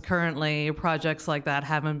 is because currently projects like that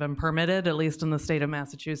haven't been permitted, at least in the state of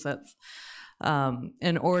Massachusetts.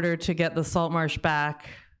 In order to get the salt marsh back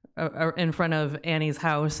in front of Annie's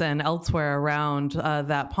house and elsewhere around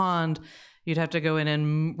that pond, you'd have to go in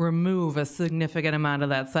and remove a significant amount of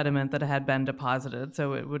that sediment that had been deposited.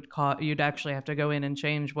 So it would you'd actually have to go in and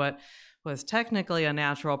change what was technically a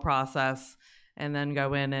natural process and then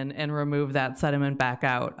go in and remove that sediment back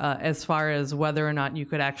out. As far as whether or not you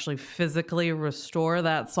could actually physically restore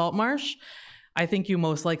that salt marsh, I think you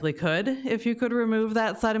most likely could if you could remove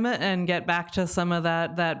that sediment and get back to some of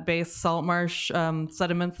that base salt marsh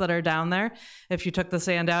sediments that are down there. If you took the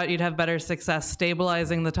sand out, you'd have better success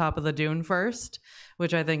stabilizing the top of the dune first,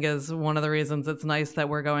 which I think is one of the reasons it's nice that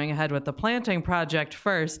we're going ahead with the planting project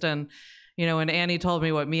first. And when Annie told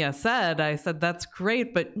me what Mia said, I said, that's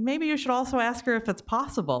great, but maybe you should also ask her if it's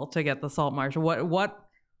possible to get the salt marsh. What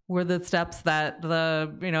were the steps that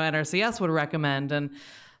the NRCS would recommend? And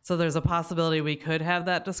so there's a possibility we could have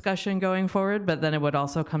that discussion going forward, but then it would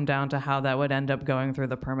also come down to how that would end up going through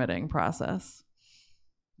the permitting process.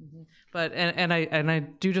 But and I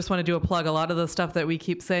do just want to do a plug. A lot of the stuff that we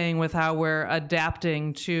keep saying with how we're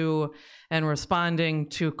adapting to and responding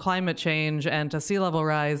to climate change and to sea level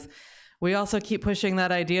rise, we also keep pushing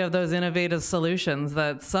that idea of those innovative solutions,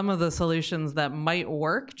 that some of the solutions that might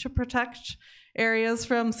work to protect areas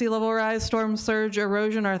from sea level rise, storm surge,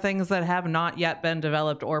 erosion are things that have not yet been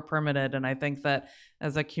developed or permitted. And I think that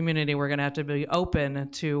as a community, we're going to have to be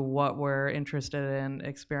open to what we're interested in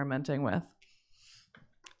experimenting with.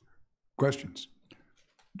 Questions?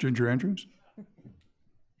 Ginger Andrews?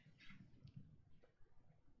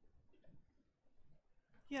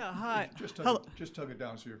 Yeah, hi. Just tug it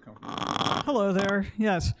down so you're comfortable. Hello there.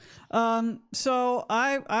 Yes. So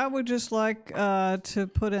I would just like to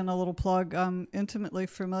put in a little plug. I'm intimately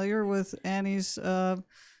familiar with Annie's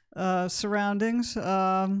surroundings.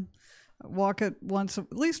 Walk it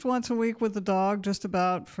at least once a week with the dog, just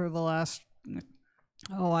about for the last,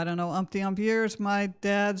 I don't know, umpty-ump years. My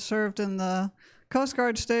dad served in the Coast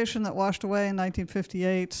Guard station that washed away in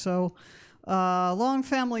 1958, so long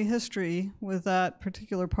family history with that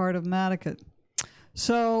particular part of Nantucket.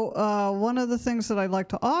 So one of the things that I'd like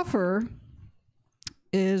to offer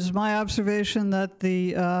is my observation that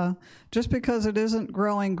just because it isn't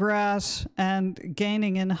growing grass and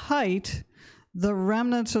gaining in height, the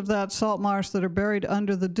remnants of that salt marsh that are buried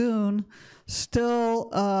under the dune still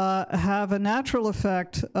have a natural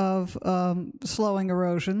effect of slowing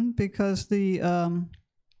erosion, because the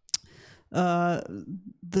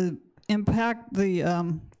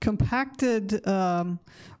compacted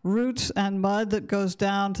roots and mud that goes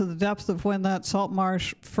down to the depth of when that salt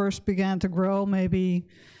marsh first began to grow, maybe,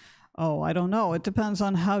 I don't know, it depends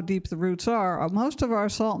on how deep the roots are. Most of our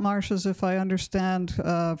salt marshes, if I understand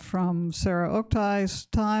from Sarah Oktai's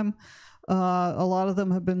time, a lot of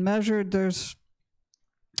them have been measured.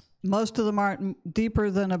 Most of them aren't deeper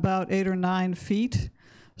than about 8 or 9 feet.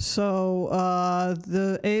 So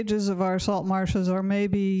the ages of our salt marshes are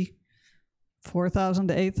maybe 4,000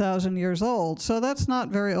 to 8,000 years old. So that's not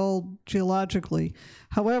very old geologically.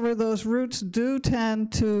 However, those roots do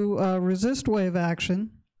tend to resist wave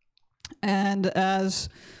action. And as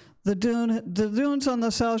the dunes on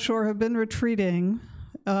the South Shore have been retreating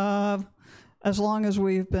as long as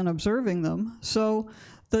we've been observing them. So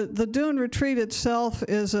the dune retreat itself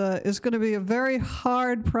is going to be a very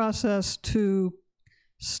hard process to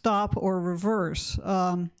stop or reverse.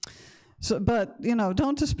 But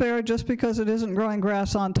don't despair just because it isn't growing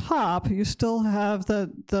grass on top. You still have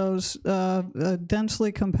those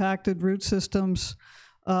densely compacted root systems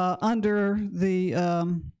under the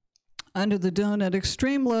dune at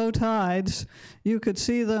extreme low tides. You could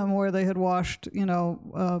see them where they had washed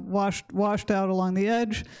out along the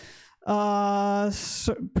edge.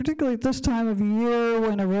 So particularly at this time of year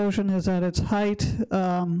when erosion is at its height,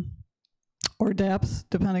 or depth,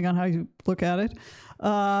 depending on how you look at it.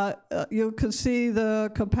 You can see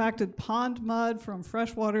the compacted pond mud from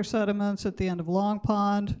freshwater sediments at the end of Long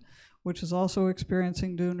Pond, which is also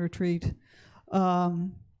experiencing dune retreat.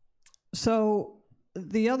 So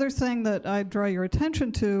the other thing that I'd draw your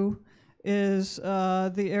attention to is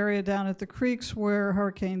the area down at the creeks where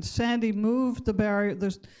Hurricane Sandy moved the barrier.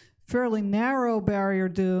 There's fairly narrow barrier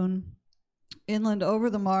dune inland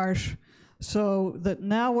over the marsh, so that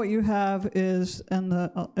now what you have is,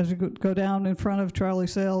 as you go down in front of Charlie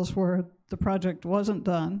Sales where the project wasn't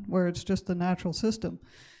done, where it's just the natural system,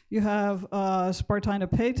 you have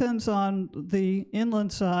Spartina patens on the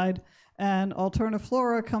inland side and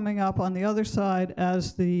alterniflora coming up on the other side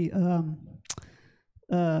as that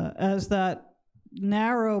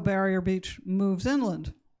narrow barrier beach moves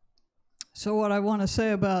inland. So what I want to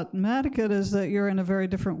say about Nantucket is that you're in a very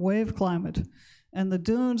different wave climate, and the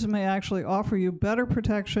dunes may actually offer you better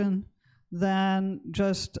protection than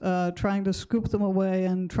just trying to scoop them away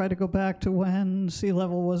and try to go back to when sea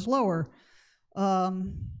level was lower.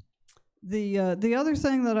 The other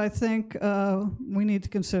thing that I think we need to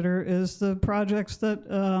consider is the projects that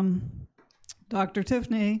Dr.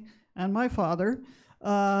 Tiffany and my father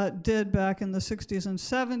did back in the 60s and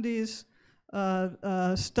 70s,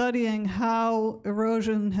 studying how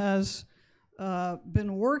erosion has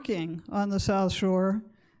been working on the South Shore,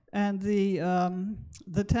 and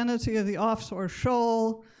the tendency of the offshore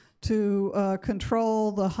shoal to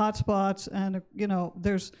control the hotspots, and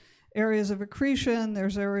there's areas of accretion,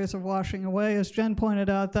 there's areas of washing away. As Jen pointed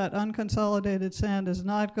out, that unconsolidated sand is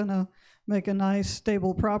not going to make a nice,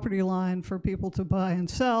 stable property line for people to buy and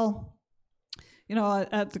sell.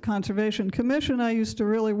 At the Conservation Commission, I used to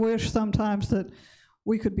really wish sometimes that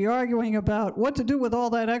we could be arguing about what to do with all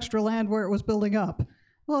that extra land where it was building up.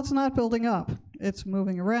 Well, it's not building up, it's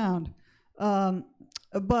moving around.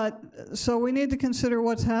 So we need to consider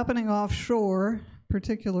what's happening offshore,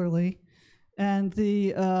 particularly, and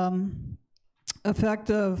the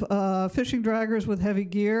effect of fishing draggers with heavy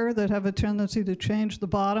gear that have a tendency to change the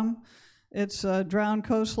bottom. It's a drowned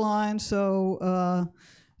coastline, so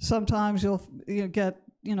sometimes you'll get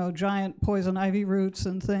giant poison ivy roots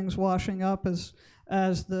and things washing up as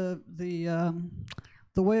the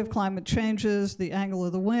wave climate changes, the angle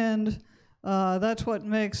of the wind. That's what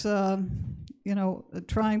makes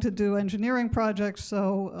trying to do engineering projects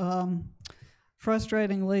so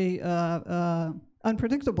frustratingly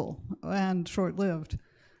unpredictable and short-lived.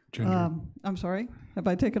 I'm sorry, have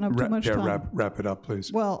I taken up too much time? Wrap it up,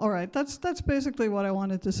 please. Well, all right, that's basically what I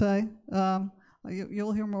wanted to say.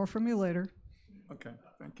 You'll hear more from me later. Okay,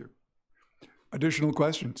 thank you. Additional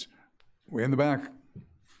questions? Way in the back.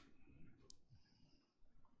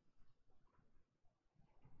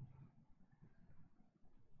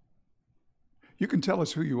 You can tell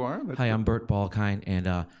us who you are. Hi, I'm Bert Balkine,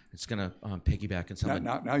 and it's going to piggyback on something.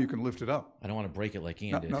 Now you can lift it up. I don't want to break it like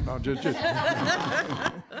Ian did. No, just.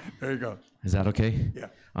 There you go. Is that okay? Yeah.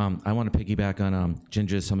 I want to piggyback on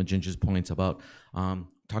some of Ginger's points about,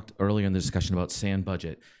 talked earlier in the discussion about sand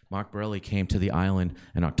budget. Mark Borelli came to the island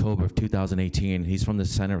in October of 2018. He's from the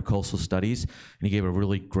Center of Coastal Studies, and he gave a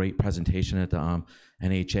really great presentation at the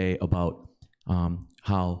NHA about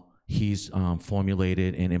how he's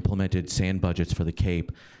formulated and implemented sand budgets for the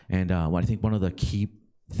Cape. And I think one of the key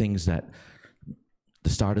things that the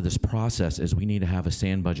start of this process is we need to have a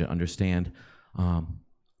sand budget, understand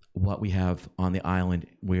what we have on the island,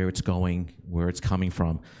 where it's going, where it's coming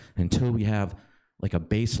from. Until we have like a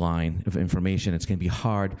baseline of information, it's going to be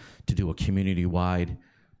hard to do a community-wide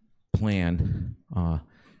plan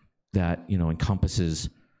that encompasses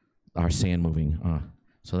our sand moving.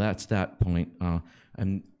 So that's that point.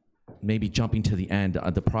 And maybe jumping to the end,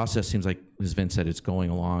 the process seems like, as Vince said, it's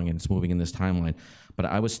going along and it's moving in this timeline. But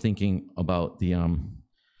I was thinking about the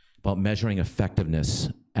about measuring effectiveness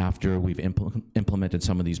after we've implemented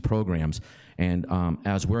some of these programs. And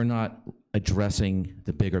as we're not addressing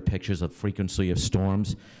the bigger pictures of frequency of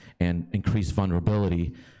storms and increased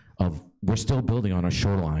vulnerability we're still building on our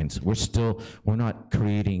shorelines. We're not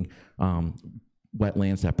creating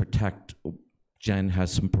wetlands that protect. Jen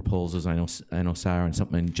has some proposals, I know Sarah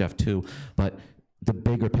and Jeff too, but the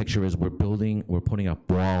bigger picture is we're putting up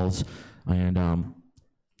walls, and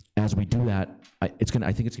as we do that, I think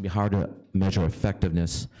it's gonna be hard to measure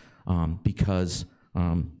effectiveness because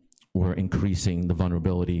we're increasing the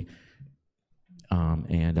vulnerability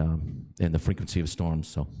and the frequency of storms.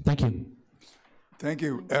 So thank you. Thank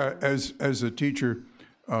you. As a teacher,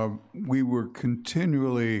 we were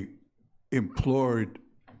continually implored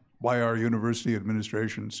by our university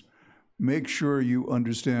administrations, make sure you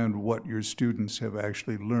understand what your students have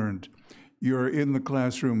actually learned. You're in the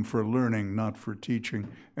classroom for learning, not for teaching.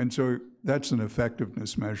 And so that's an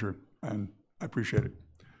effectiveness measure, and I appreciate it.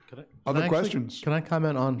 Other questions? Can I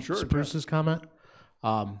comment on Spruce's comment?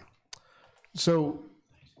 So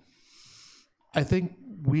I think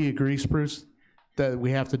we agree, Spruce, that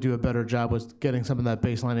we have to do a better job with getting some of that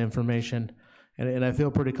baseline information. And I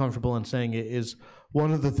feel pretty comfortable in saying it is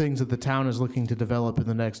one of the things that the town is looking to develop in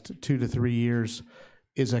the next 2 to 3 years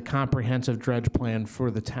is a comprehensive dredge plan for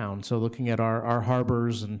the town. So looking at our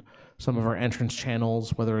harbors and some of our entrance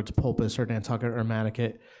channels, whether it's Pulpus or Nantucket or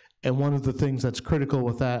Nantucket. And one of the things that's critical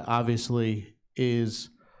with that, obviously, is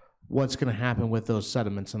what's going to happen with those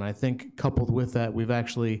sediments. And I think coupled with that, we've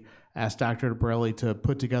actually asked Dr. Borelli to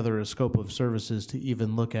put together a scope of services to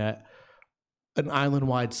even look at an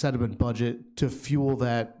island-wide sediment budget to fuel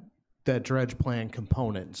that dredge plan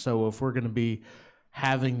component. So if we're going to be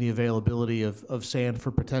having the availability of sand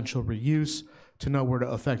for potential reuse, to know where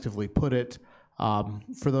to effectively put it.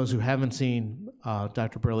 For those who haven't seen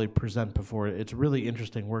Dr. Borelli present before, it's really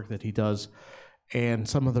interesting work that he does, and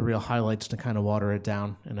some of the real highlights to kind of water it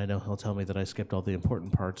down. And I know he'll tell me that I skipped all the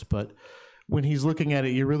important parts, but when he's looking at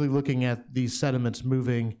it, you're really looking at these sediments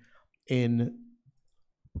moving in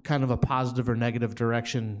kind of a positive or negative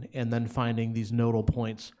direction, and then finding these nodal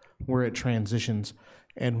points where it transitions.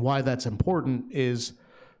 And why that's important is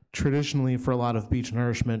traditionally for a lot of beach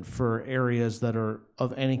nourishment for areas that are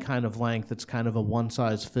of any kind of length, it's kind of a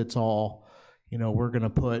one-size-fits-all. You know, we're going to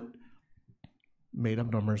put, made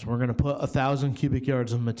up numbers, we're going to put 1,000 cubic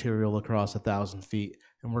yards of material across 1,000 feet,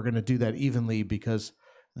 and we're going to do that evenly because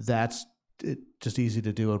that's just easy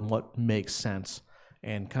to do and what makes sense.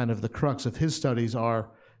 And kind of the crux of his studies are,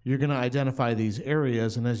 you're going to identify these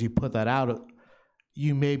areas, and as you put that out,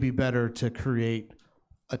 you may be better to create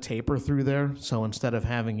a taper through there. So instead of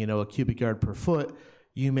having, you know, a cubic yard per foot,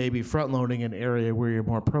 you may be front loading an area where you're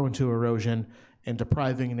more prone to erosion and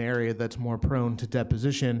depriving an area that's more prone to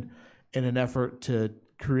deposition in an effort to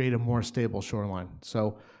create a more stable shoreline.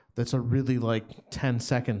 So that's a really like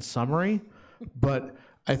 10-second summary, but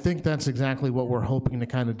I think that's exactly what we're hoping to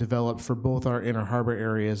kind of develop for both our inner harbor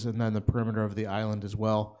areas and then the perimeter of the island as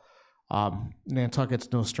well. Nantucket's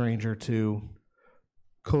no stranger to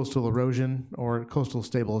coastal erosion or coastal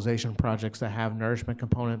stabilization projects that have nourishment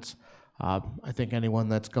components. I think anyone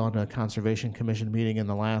that's gone to a Conservation Commission meeting in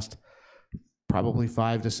the last probably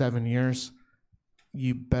 5 to 7 years,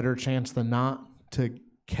 you better chance than not to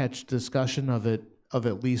catch discussion of it, of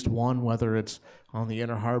at least one, whether it's on the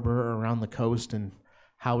inner harbor or around the coast, and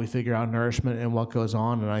how we figure out nourishment and what goes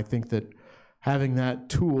on. And I think that having that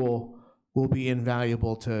tool will be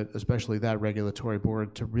invaluable to especially that regulatory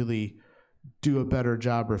board to really do a better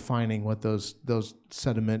job refining what those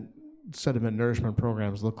sediment nourishment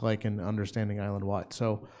programs look like and understanding island-wide.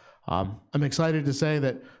 So I'm excited to say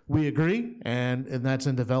that we agree, and that's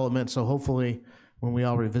in development. So hopefully when we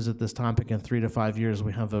all revisit this topic in 3 to 5 years,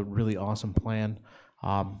 we have a really awesome plan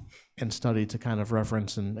and study to kind of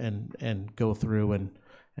reference and go through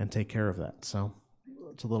and take care of that. So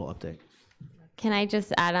it's a little update. Can I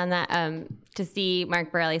just add on that, to see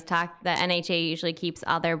Mark Borelli's talk, the NHA usually keeps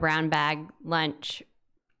all their brown bag lunch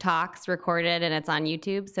talks recorded, and it's on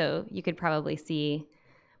YouTube, so you could probably see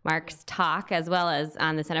Mark's talk, as well as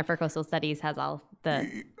on the Center for Coastal Studies has all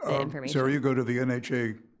the information. Sarah, you go to the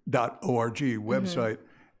NHA.org website,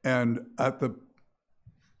 and at the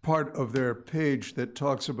part of their page that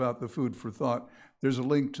talks about the food for thought, there's a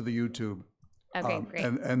link to the YouTube. Okay, great.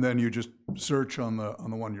 And then you just search on the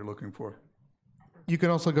one you're looking for. You can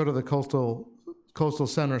also go to the Coastal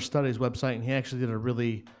Center Studies website, and he actually did a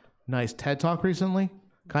really nice TED Talk recently,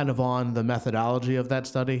 kind of on the methodology of that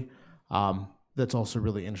study. That's also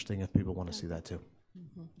really interesting if people want to see that too.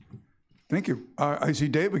 Thank you. I see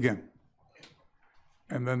Dave again.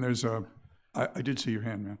 And then there's I did see your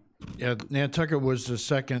hand, man. Yeah, Nantucket was the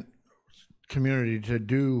second community to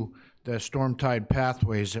do the storm tide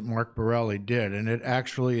pathways that Mark Borelli did, and it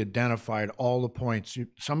actually identified all the points.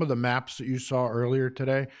 Some of the maps that you saw earlier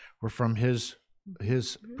today were from his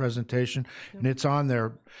presentation, and it's on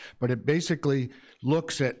there, but it basically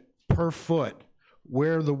looks at per foot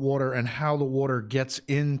where the water and how the water gets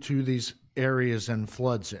into these areas and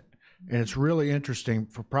floods it. And it's really interesting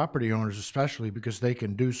for property owners, especially because they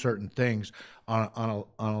can do certain things on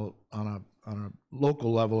a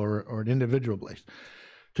local level or an individual basis.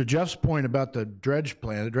 To Jeff's point about the dredge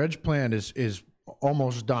plan is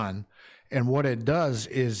almost done. And what it does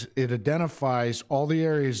is it identifies all the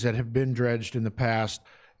areas that have been dredged in the past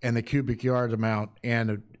and the cubic yard amount and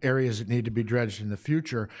the areas that need to be dredged in the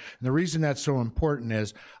future. And the reason that's so important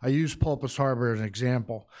is I use Pulpus Harbor as an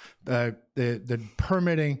example. The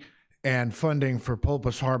permitting and funding for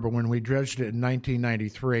Pulpus Harbor, when we dredged it in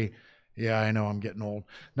 1993, yeah, I know I'm getting old,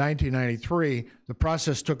 1993, the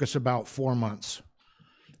process took us about 4 months.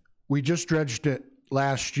 We just dredged it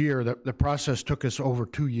last year. The process took us over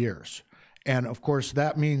 2 years. And of course,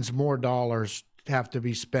 that means more dollars have to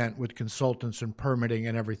be spent with consultants and permitting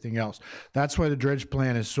and everything else. That's why the dredge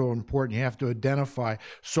plan is so important. You have to identify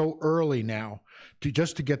so early now to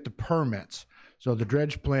get the permits. So the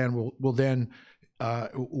dredge plan will then,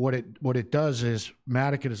 what it does is,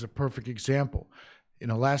 Nantucket is a perfect example. You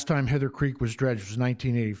know, last time Hither Creek was dredged was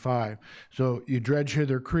 1985. So you dredge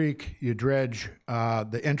Hither Creek, you dredge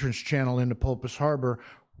the entrance channel into Pulpus Harbor.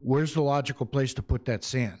 Where's the logical place to put that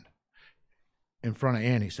sand? In front of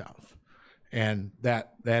Annie's house, and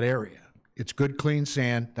that area. It's good, clean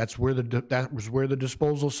sand. That was where the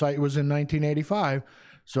disposal site was in 1985.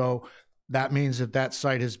 So that means that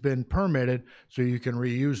site has been permitted, so you can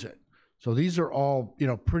reuse it. So these are all, you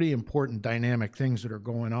know, pretty important dynamic things that are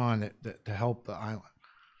going on that to help the island.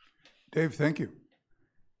 Dave, thank you.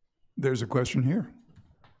 There's a question here.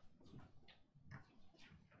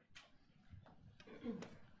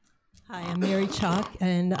 Hi, I'm Mary Chalk,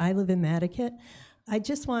 and I live in Nantucket. I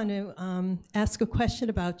just want to ask a question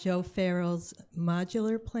about Joe Farrell's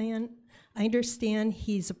modular plan. I understand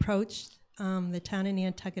he's approached the town of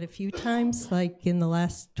Nantucket a few times, like in the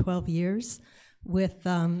last 12 years, with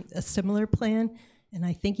a similar plan, and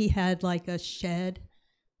I think he had like a shed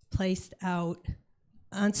placed out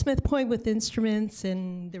on Smith Point with instruments,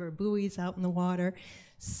 and there were buoys out in the water.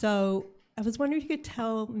 So I was wondering if you could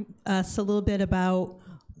tell us a little bit about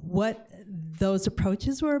what those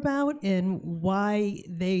approaches were about and why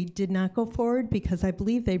they did not go forward, because I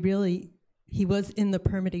believe he was in the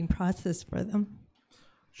permitting process for them.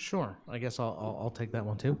 Sure. I guess I'll take that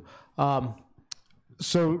one too.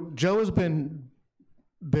 So Joe has been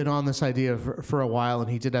on this idea for a while, and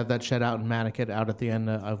he did have that shed out in Nantucket out at the end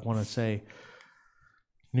of, I want to say,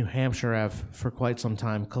 New Hampshire Ave for quite some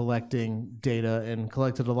time, collecting data, and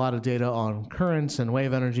collected a lot of data on currents and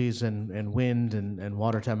wave energies and wind and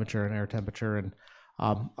water temperature and air temperature and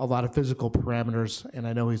a lot of physical parameters. And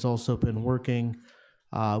I know he's also been working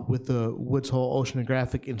with the Woods Hole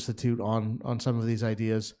Oceanographic Institute on some of these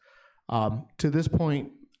ideas. To this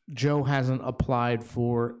point, Joe hasn't applied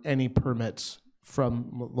for any permits from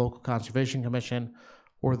local conservation commission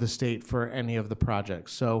or the state for any of the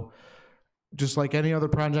projects. So just like any other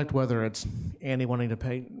project, whether it's Andy wanting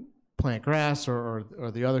to plant grass or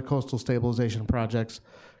the other coastal stabilization projects,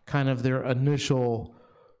 kind of their initial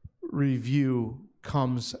review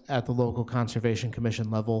comes at the local conservation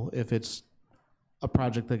commission level if it's a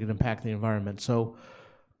project that can impact the environment. So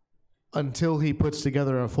until he puts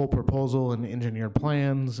together a full proposal and engineered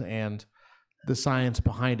plans and the science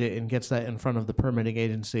behind it and gets that in front of the permitting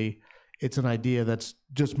agency, it's an idea that's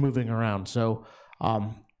just moving around. So,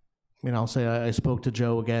 I'll say I spoke to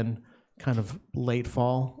Joe again kind of late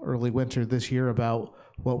fall, early winter this year about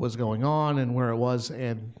what was going on and where it was,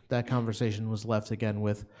 and that conversation was left again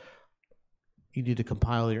with, you need to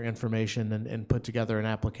compile your information and put together an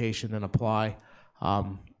application and apply,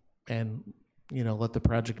 and let the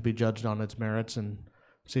project be judged on its merits and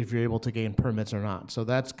see if you're able to gain permits or not. So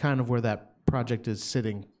that's kind of where that project is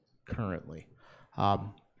sitting currently.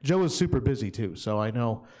 Joe is super busy too, so I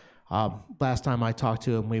know last time I talked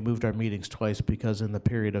to him, we moved our meetings twice because in the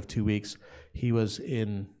period of 2 weeks, he was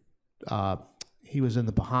in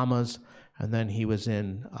the Bahamas, and then he was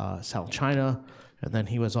in South China, and then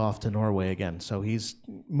he was off to Norway again. So he's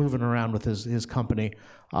moving around with his company.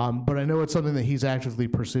 But I know it's something that he's actively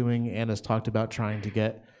pursuing and has talked about trying to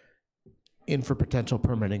get in for potential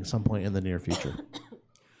permitting some point in the near future.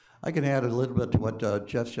 I can add a little bit to what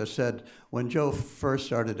Jeff just said. When Joe first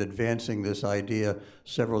started advancing this idea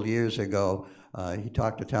several years ago, he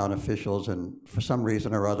talked to town officials and for some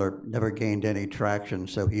reason or other never gained any traction,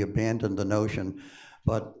 so he abandoned the notion.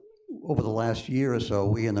 But over the last year or so,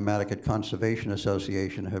 we in the Nantucket Conservation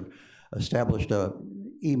Association have established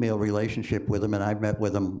an email relationship with him, and I've met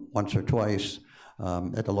with him once or twice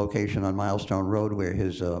at the location on Milestone Road where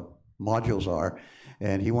his modules are.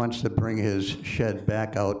 And he wants to bring his shed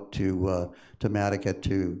back out to Nantucket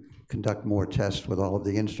to conduct more tests with all of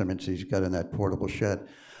the instruments he's got in that portable shed.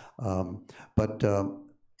 But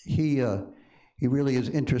he really is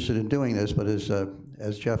interested in doing this, but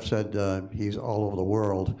as Jeff said, he's all over the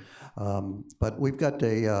world. But we've got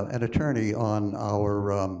an attorney on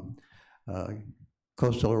our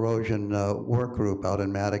coastal erosion work group out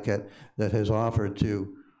in Nantucket that has offered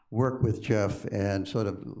to work with Jeff and sort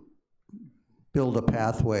of build a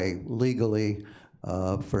pathway legally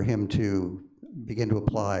for him to begin to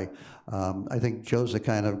apply. I think Joe's the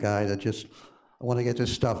kind of guy that just want to get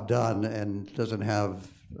this stuff done and doesn't have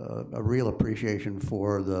a real appreciation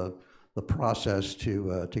for the process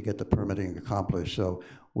to get the permitting accomplished. So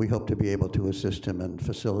we hope to be able to assist him in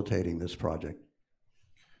facilitating this project.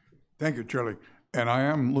 Thank you, Charlie. And I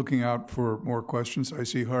am looking out for more questions. I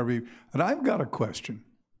see Harvey, and I've got a question,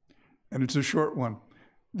 and it's a short one.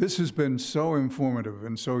 This has been so informative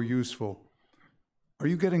and so useful. Are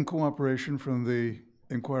you getting cooperation from the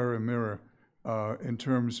Inquirer and Mirror in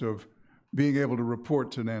terms of being able to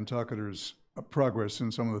report to Nantucketers progress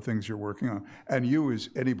in some of the things you're working on? And you as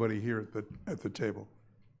anybody here at the table.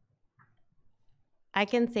 I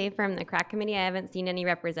can say from the CRAC committee, I haven't seen any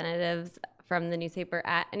representatives from the newspaper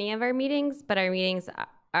at any of our meetings, but our meetings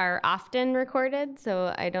are often recorded,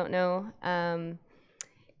 so I don't know.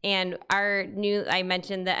 And I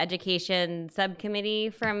mentioned the education subcommittee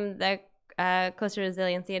from the Coastal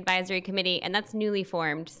Resiliency Advisory Committee, and that's newly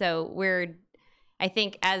formed. So I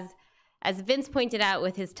think as Vince pointed out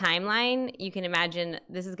with his timeline, you can imagine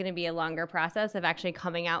this is going to be a longer process of actually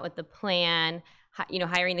coming out with the plan,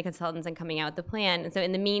 hiring the consultants and coming out with the plan. And so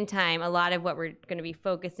in the meantime, a lot of what we're going to be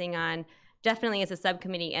focusing on, definitely as a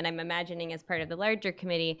subcommittee, and I'm imagining as part of the larger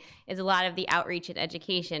committee, is a lot of the outreach and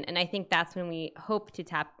education. And I think that's when we hope to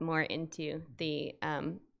tap more into the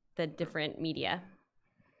different media.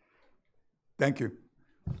 Thank you.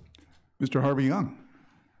 Mr. Harvey Young.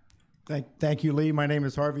 Thank you, Lee. My name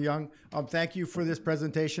is Harvey Young. Thank you for this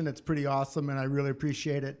presentation. It's pretty awesome, and I really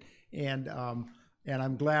appreciate it. And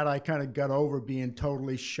I'm glad I kind of got over being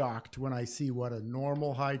totally shocked when I see what a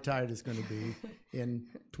normal high tide is going to be in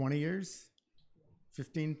 20 years,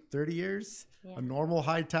 15, 30 years. Yeah. A normal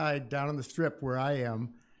high tide down on the Strip where I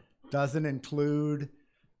am doesn't include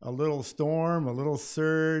a little storm, a little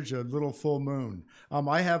surge, a little full moon.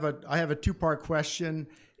 I have a two-part question,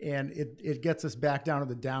 and it gets us back down to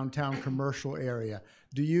the downtown commercial area.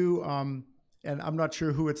 Do you, and I'm not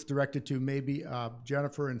sure who it's directed to, maybe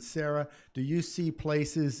Jennifer and Sarah, do you see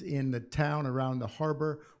places in the town around the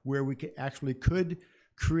harbor where we could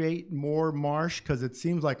create more marsh? Because it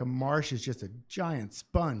seems like a marsh is just a giant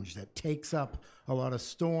sponge that takes up a lot of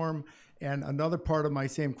storm. And another part of my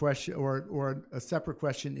same question, or a separate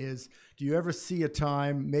question, is do you ever see a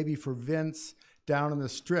time, maybe for Vince, down on the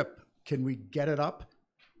Strip, can we get it up?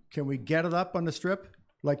 Can we get it up on the Strip?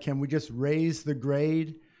 Like, can we just raise the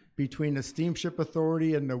grade between the Steamship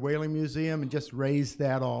Authority and the Whaling Museum and just raise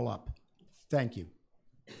that all up? Thank you.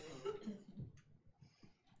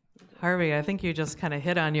 Harvey, I think you just kind of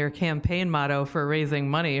hit on your campaign motto for raising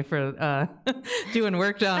money for doing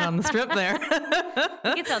work down on the Strip there.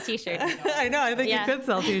 You could sell T-shirts. I know, I think you could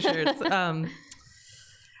sell T-shirts.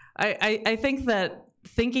 I think that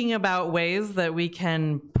thinking about ways that we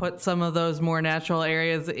can put some of those more natural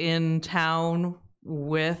areas in town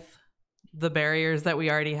with the barriers that we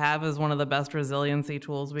already have is one of the best resiliency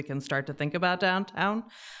tools we can start to think about downtown.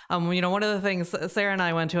 One of the things, Sarah and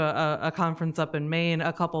I went to a conference up in Maine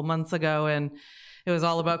a couple months ago, and it was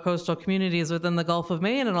all about coastal communities within the Gulf of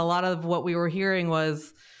Maine. And a lot of what we were hearing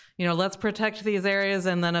was, let's protect these areas,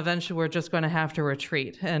 and then eventually we're just going to have to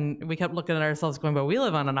retreat. And we kept looking at ourselves going, but we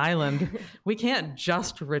live on an island. We can't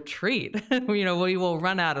just retreat. We will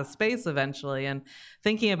run out of space eventually. And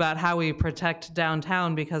thinking about how we protect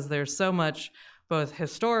downtown, because there's so much both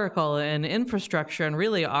historical and infrastructure and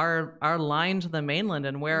really our line to the mainland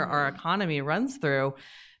and where our economy runs through,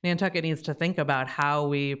 Nantucket needs to think about how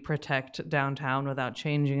we protect downtown without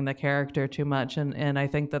changing the character too much. And I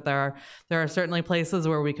think that there are certainly places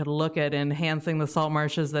where we could look at enhancing the salt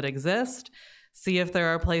marshes that exist, see if there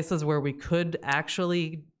are places where we could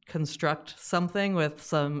actually construct something with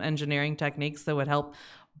some engineering techniques that would help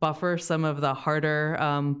buffer some of the harder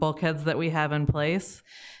bulkheads that we have in place.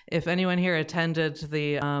 If anyone here attended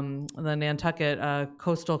the Nantucket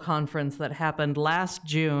Coastal Conference that happened last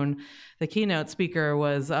June, the keynote speaker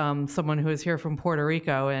was someone who was here from Puerto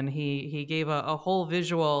Rico, and he gave a whole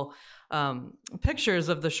visual pictures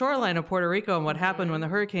of the shoreline of Puerto Rico and what happened when the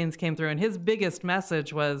hurricanes came through. And his biggest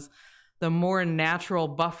message was the more natural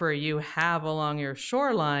buffer you have along your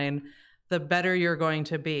shoreline, the better you're going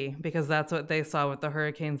to be, because that's what they saw with the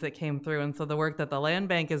hurricanes that came through. And so the work that the land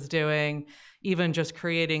bank is doing, even just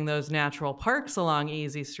creating those natural parks along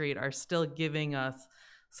Easy Street, are still giving us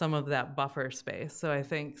some of that buffer space. So I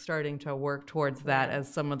think starting to work towards that as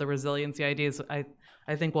some of the resiliency ideas, I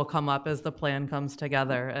think will come up as the plan comes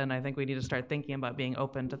together. And I think we need to start thinking about being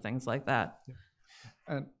open to things like that. Yeah.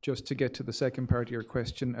 And just to get to the second part of your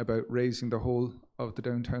question about raising the whole of the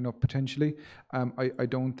downtown up potentially, I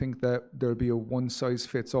don't think that there'll be a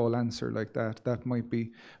one-size-fits-all answer like that. That might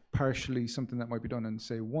be partially something that might be done in,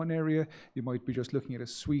 say, one area. You might be just looking at a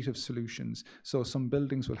suite of solutions. So some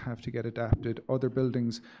buildings will have to get adapted. Other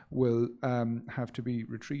buildings will have to be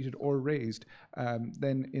retreated or raised.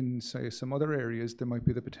 Then in, say, some other areas, there might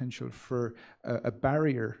be the potential for a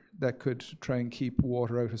barrier that could try and keep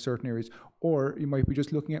water out of certain areas. Or you might be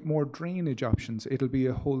just looking at more drainage options. It'll be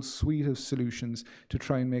a whole suite of solutions to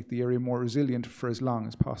try and make the area more resilient for as long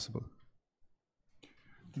as possible.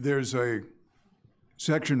 There's a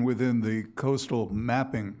section within the coastal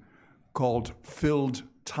mapping called filled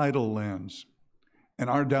tidal lands. And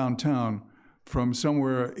our downtown, from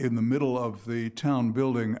somewhere in the middle of the town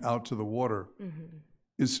building out to the water,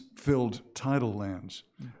 is filled tidal lands.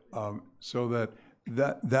 So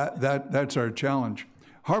that's our challenge.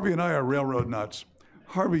 Harvey and I are railroad nuts.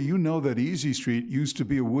 Harvey, you know that Easy Street used to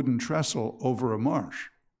be a wooden trestle over a marsh.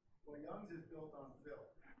 Well, Young's is built on fill.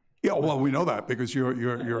 Yeah, well, we know that because you're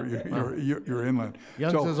inland.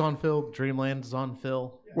 Young's is on fill. Dreamland is on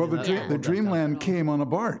fill. Well, the Dreamland came on a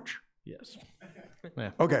barge. Yes.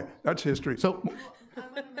 Yeah. Okay, that's history. I So, want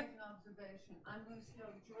to make an observation. I'm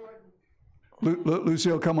Lucille Jordan.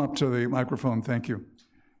 Lucille, come up to the microphone. Thank you.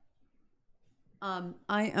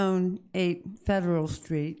 I own 8 Federal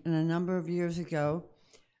Street, and a number of years ago,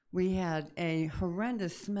 we had a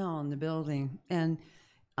horrendous smell in the building. And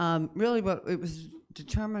really what it was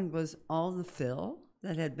determined was all the fill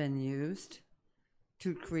that had been used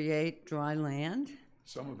to create dry land.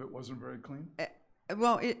 Some of it wasn't very clean?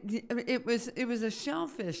 well, it was a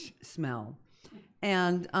shellfish smell.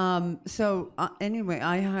 And so anyway,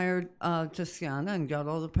 I hired Toscana and got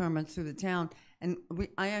all the permits through the town. And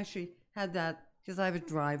I actually had that because I have a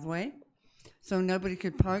driveway, so nobody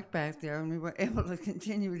could park back there, and we were able to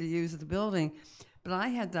continue to use the building. But I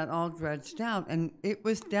had that all dredged out, and it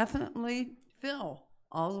was definitely fill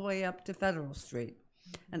all the way up to Federal Street.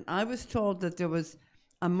 And I was told that there was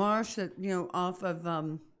a marsh that, off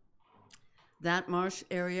of that marsh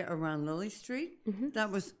area around Lily Street.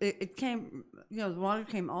 That was, it came, the water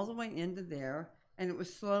came all the way into there, and it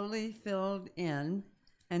was slowly filled in,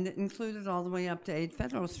 and it included all the way up to 8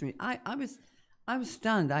 Federal Street. I was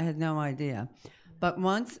stunned. I had no idea. But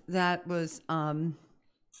once that was,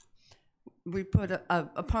 we put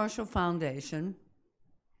a partial foundation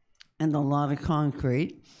and a lot of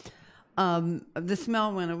concrete. The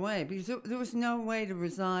smell went away because there was no way to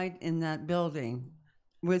reside in that building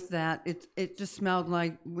with that. It just smelled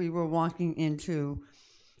like we were walking into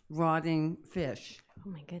rotting fish. Oh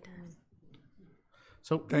my goodness.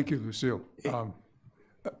 So thank you, Lucille.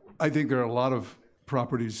 I think there are a lot of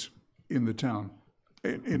properties in the town,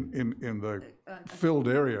 in the filled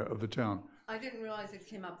area of the town. I didn't realize it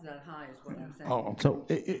came up that high is what I'm saying. Oh, okay. So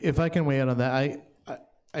if I can weigh in on that,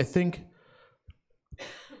 I think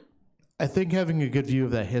having a good view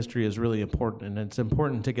of that history is really important, and it's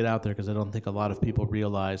important to get out there because I don't think a lot of people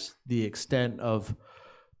realize the extent of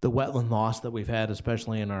the wetland loss that we've had,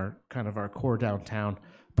 especially in our core downtown.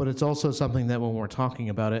 But it's also something that when we're talking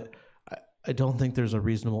about it, I don't think there's a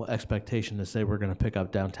reasonable expectation to say we're going to pick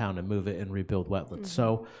up downtown and move it and rebuild wetlands.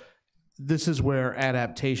 So this is where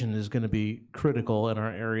adaptation is going to be critical in our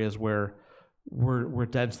areas where we're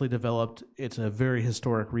densely developed. It's a very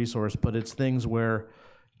historic resource, but it's things where,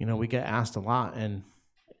 we get asked a lot. And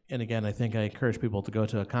again, I think I encourage people to go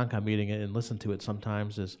to a CONCOM meeting and listen to it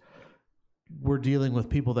sometimes, is we're dealing with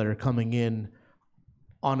people that are coming in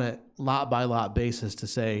on a lot by lot basis to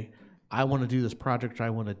say, I want to do this project or I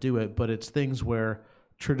want to do it. But it's things where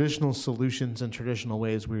traditional solutions and traditional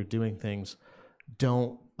ways we're doing things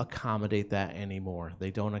don't accommodate that anymore.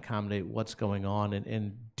 They don't accommodate what's going on,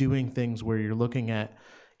 and doing things where you're looking at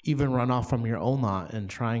even runoff from your own lot and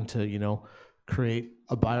trying to, create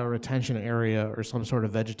a bioretention area or some sort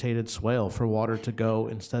of vegetated swale for water to go,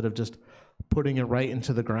 instead of just putting it right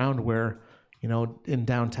into the ground where, in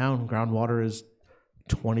downtown, groundwater is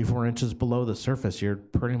 24 inches below the surface. You're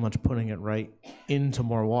pretty much putting it right into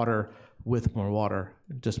more water with more water,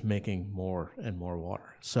 just making more and more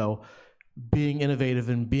water. So being innovative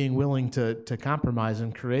and being willing to compromise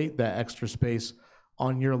and create that extra space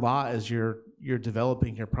on your lot as you're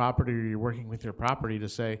developing your property, or you're working with your property, to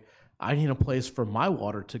say, I need a place for my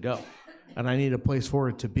water to go, and I need a place for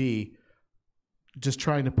it to be. Just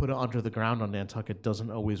trying to put it under the ground on Nantucket doesn't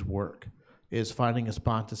always work. Is finding a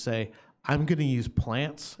spot to say, I'm going to use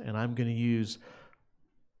plants and I'm going to use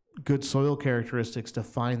good soil characteristics to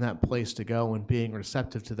find that place to go, and being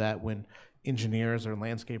receptive to that when engineers or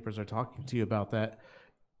landscapers are talking to you about that.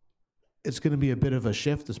 It's going to be a bit of a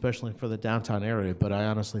shift, especially for the downtown area, but I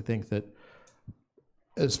honestly think that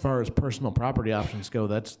as far as personal property options go,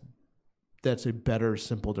 that's a better,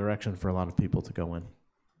 simple direction for a lot of people to go in.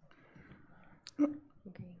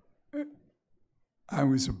 I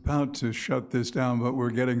was about to shut this down, but we're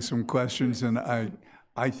getting some questions, and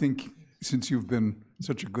I think since you've been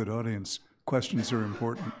such a good audience, questions are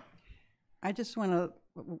important. I just want to,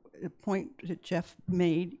 the point that Jeff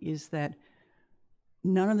made is that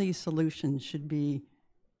none of these solutions should be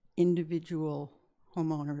individual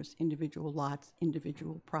homeowners, individual lots,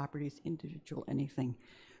 individual properties, individual anything.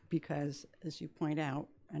 Because as you point out,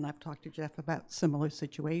 and I've talked to Jeff about similar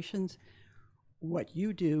situations, what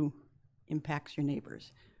you do impacts your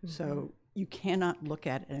neighbors. So you cannot look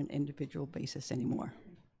at it on an individual basis anymore.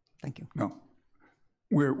 Thank you. No,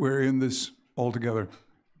 we're in this all together.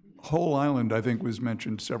 Whole island, I think, was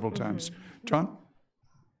mentioned several times. John?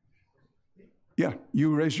 Yeah,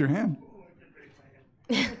 you raised your hand.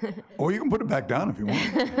 Or you can put it back down if you want.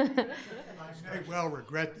 I may well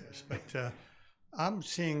regret this, but I'm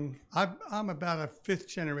about a 5th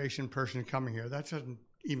generation person coming here. That doesn't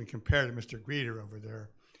even compare to Mr. Greeter over there.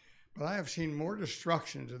 But I have seen more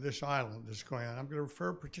destruction to this island that's going on. I'm going to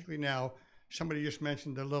refer particularly now, somebody just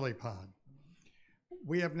mentioned the lily pond.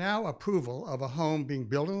 We have now approval of a home being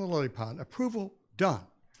built in the lily pond. Approval done.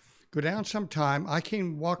 Go down sometime. I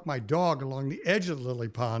can walk my dog along the edge of the lily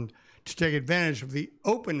pond to take advantage of the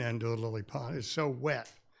open end of the lily pond. It's so wet.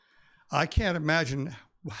 I can't imagine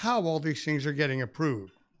how all these things are getting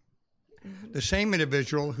approved. The same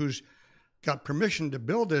individual who's got permission to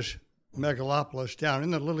build this megalopolis down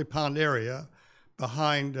in the Lily Pond area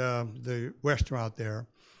behind the restaurant there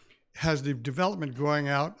has the development going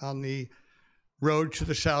out on the road to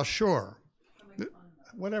the South Shore.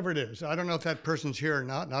 Whatever it is. I don't know if that person's here or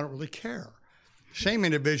not, and I don't really care. Same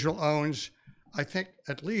individual owns, I think,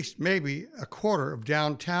 at least maybe a quarter of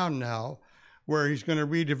downtown now, where he's going to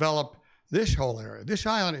redevelop this whole area. This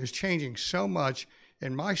island is changing so much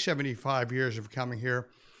in my 75 years of coming here.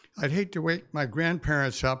 I'd hate to wake my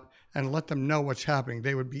grandparents up and let them know what's happening.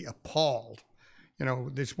 They would be appalled. You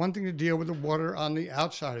know, it's one thing to deal with the water on the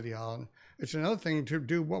outside of the island. It's another thing to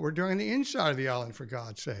do what we're doing on the inside of the island, for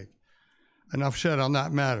God's sake. Enough said on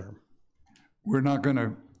that matter. We're not going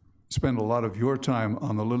to spend a lot of your time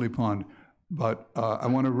on the lily pond, but I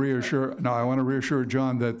want to reassure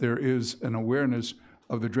John that there is an awareness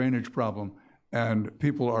of the drainage problem, and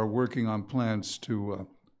people are working on plans to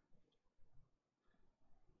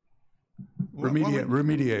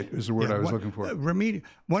remediate is the word I was looking for.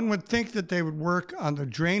 One would think that they would work on the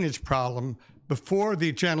drainage problem before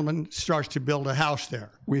the gentleman starts to build a house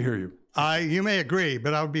there. We hear you. You may agree,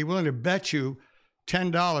 but I would be willing to bet you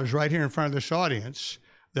 $10 right here in front of this audience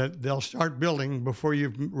that they'll start building before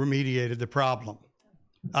you've remediated the problem.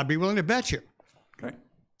 I'd be willing to bet you. Okay.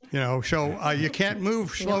 You know, so you can't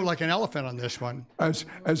move slow like an elephant on this one.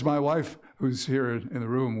 As my wife, who's here in the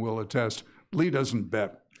room, will attest, Lee doesn't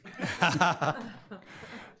bet.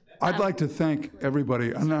 I'd like to thank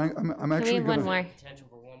everybody. And I'm actually Can we have one more? Potential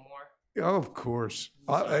for one more? Oh, of course.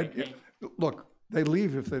 Look, they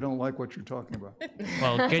leave if they don't like what you're talking about.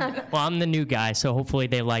 Well, good. Well, I'm the new guy, so hopefully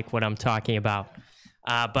they like what I'm talking about.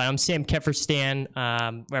 But I'm Sam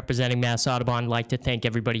Kefferstan, representing Mass Audubon. I'd like to thank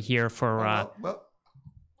everybody here for...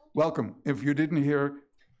 welcome. If you didn't hear,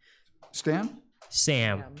 Stan?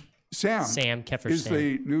 Sam Kefferstan is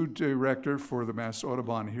the new director for the Mass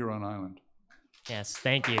Audubon here on Island. Yes,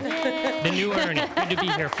 thank you. The new Ernie. Good to be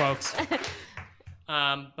here, folks.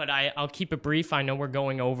 But I'll keep it brief. I know we're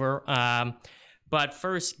going over. But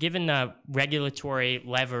first, given the regulatory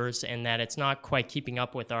levers and that it's not quite keeping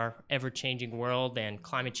up with our ever-changing world and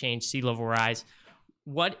climate change, sea level rise,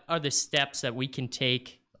 what are the steps that we can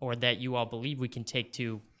take or that you all believe we can take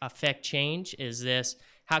to affect change?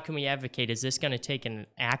 How can we advocate? Is this going to take an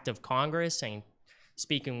act of Congress and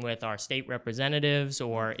speaking with our state representatives,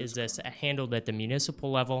 or is this handled at the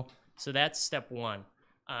municipal level? So that's step one.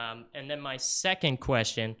 And then my second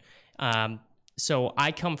question, so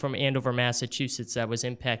I come from Andover, Massachusetts, that was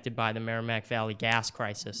impacted by the Merrimack Valley gas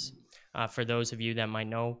crisis. For those of you that might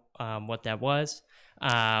know what that was,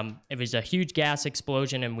 it was a huge gas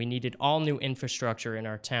explosion and we needed all new infrastructure in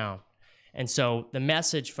our town. And so the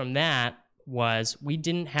message from that was we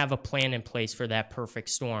didn't have a plan in place for that perfect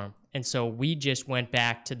storm. And so we just went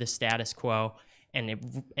back to the status quo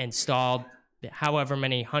and installed however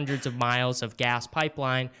many hundreds of miles of gas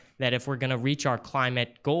pipeline that if we're going to reach our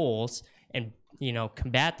climate goals and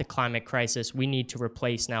combat the climate crisis, we need to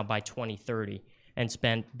replace now by 2030 and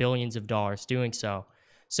spend billions of dollars doing so.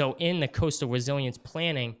 So in the coastal resilience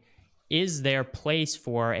planning, is there place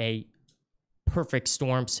for a perfect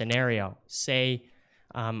storm scenario? Say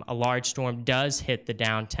a large storm does hit the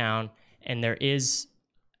downtown and there is,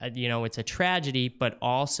 it's a tragedy, but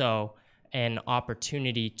also an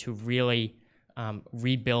opportunity to really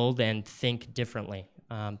rebuild and think differently.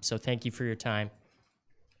 So thank you for your time.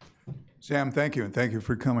 Sam, thank you, and thank you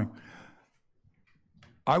for coming.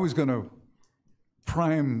 I was going to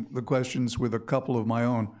prime the questions with a couple of my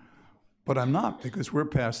own, but I'm not because we're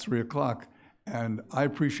past 3 o'clock, and I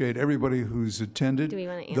appreciate everybody who's attended. Do we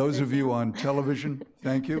want to answer those of you on television,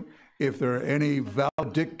 thank you. If there are any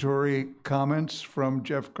valedictory comments from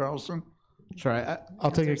Jeff Carlson. Sure,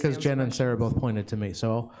 I'll take it because Jen and Sarah both pointed to me.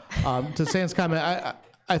 So to Sam's comment,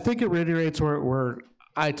 I think it reiterates where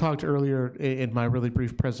I talked earlier in my really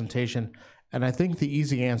brief presentation, and I think the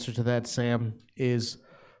easy answer to that, Sam, is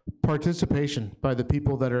participation by the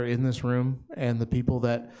people that are in this room and the people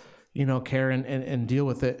that care and deal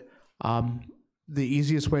with it. The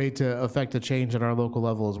easiest way to affect a change at our local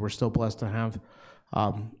level is we're still blessed to have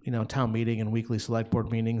town meeting and weekly select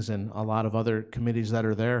board meetings and a lot of other committees that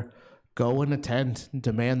are there. Go and attend,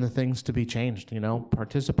 demand the things to be changed,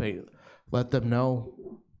 participate, let them know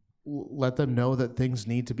that things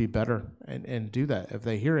need to be better and do that. If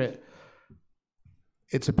they hear it,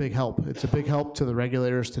 it's a big help. It's a big help to the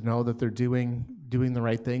regulators to know that they're doing the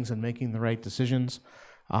right things and making the right decisions,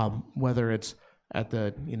 whether it's at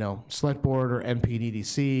the select board or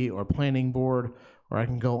NPDDC or planning board, or I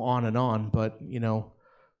can go on and on, but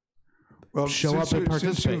well, show up and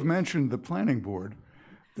participate. Since you've mentioned the planning board,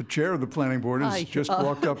 The chair of the planning board has Hi, just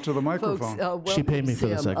walked up to the microphone. Folks, She paid me for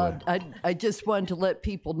the welcome, segue. Sam. I just wanted to let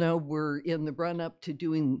people know we're in the run-up to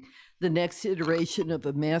doing the next iteration of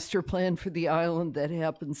a master plan for the island that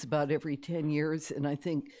happens about every 10 years. And I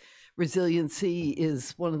think resiliency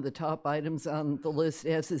is one of the top items on the list,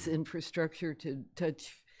 as is infrastructure, to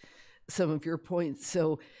touch some of your points.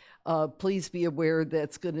 So please be aware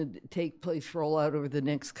that's going to take place, roll out over the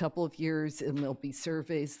next couple of years, and there'll be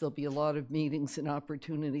surveys, there'll be a lot of meetings and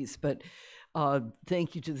opportunities. But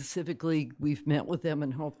thank you to the Civic League. We've met with them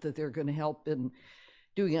and hope that they're going to help in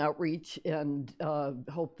doing outreach, and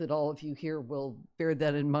hope that all of you here will bear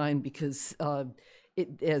that in mind, because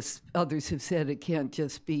as others have said, it can't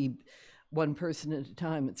just be one person at a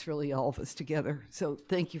time. It's really all of us together. So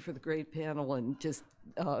thank you for the great panel, and just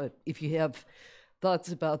if you have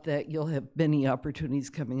thoughts about that, you'll have many opportunities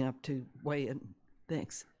coming up to weigh in.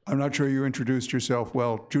 Thanks. I'm not sure you introduced yourself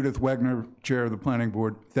well. Judith Wegner, Chair of the Planning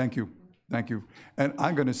Board. Thank you. Thank you. And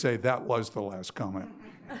I'm going to say that was the last comment.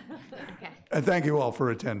 Okay. And thank you all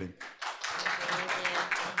for attending. I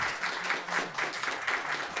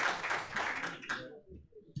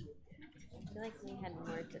feel like we had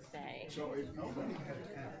more to say. So if nobody had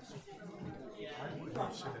asked,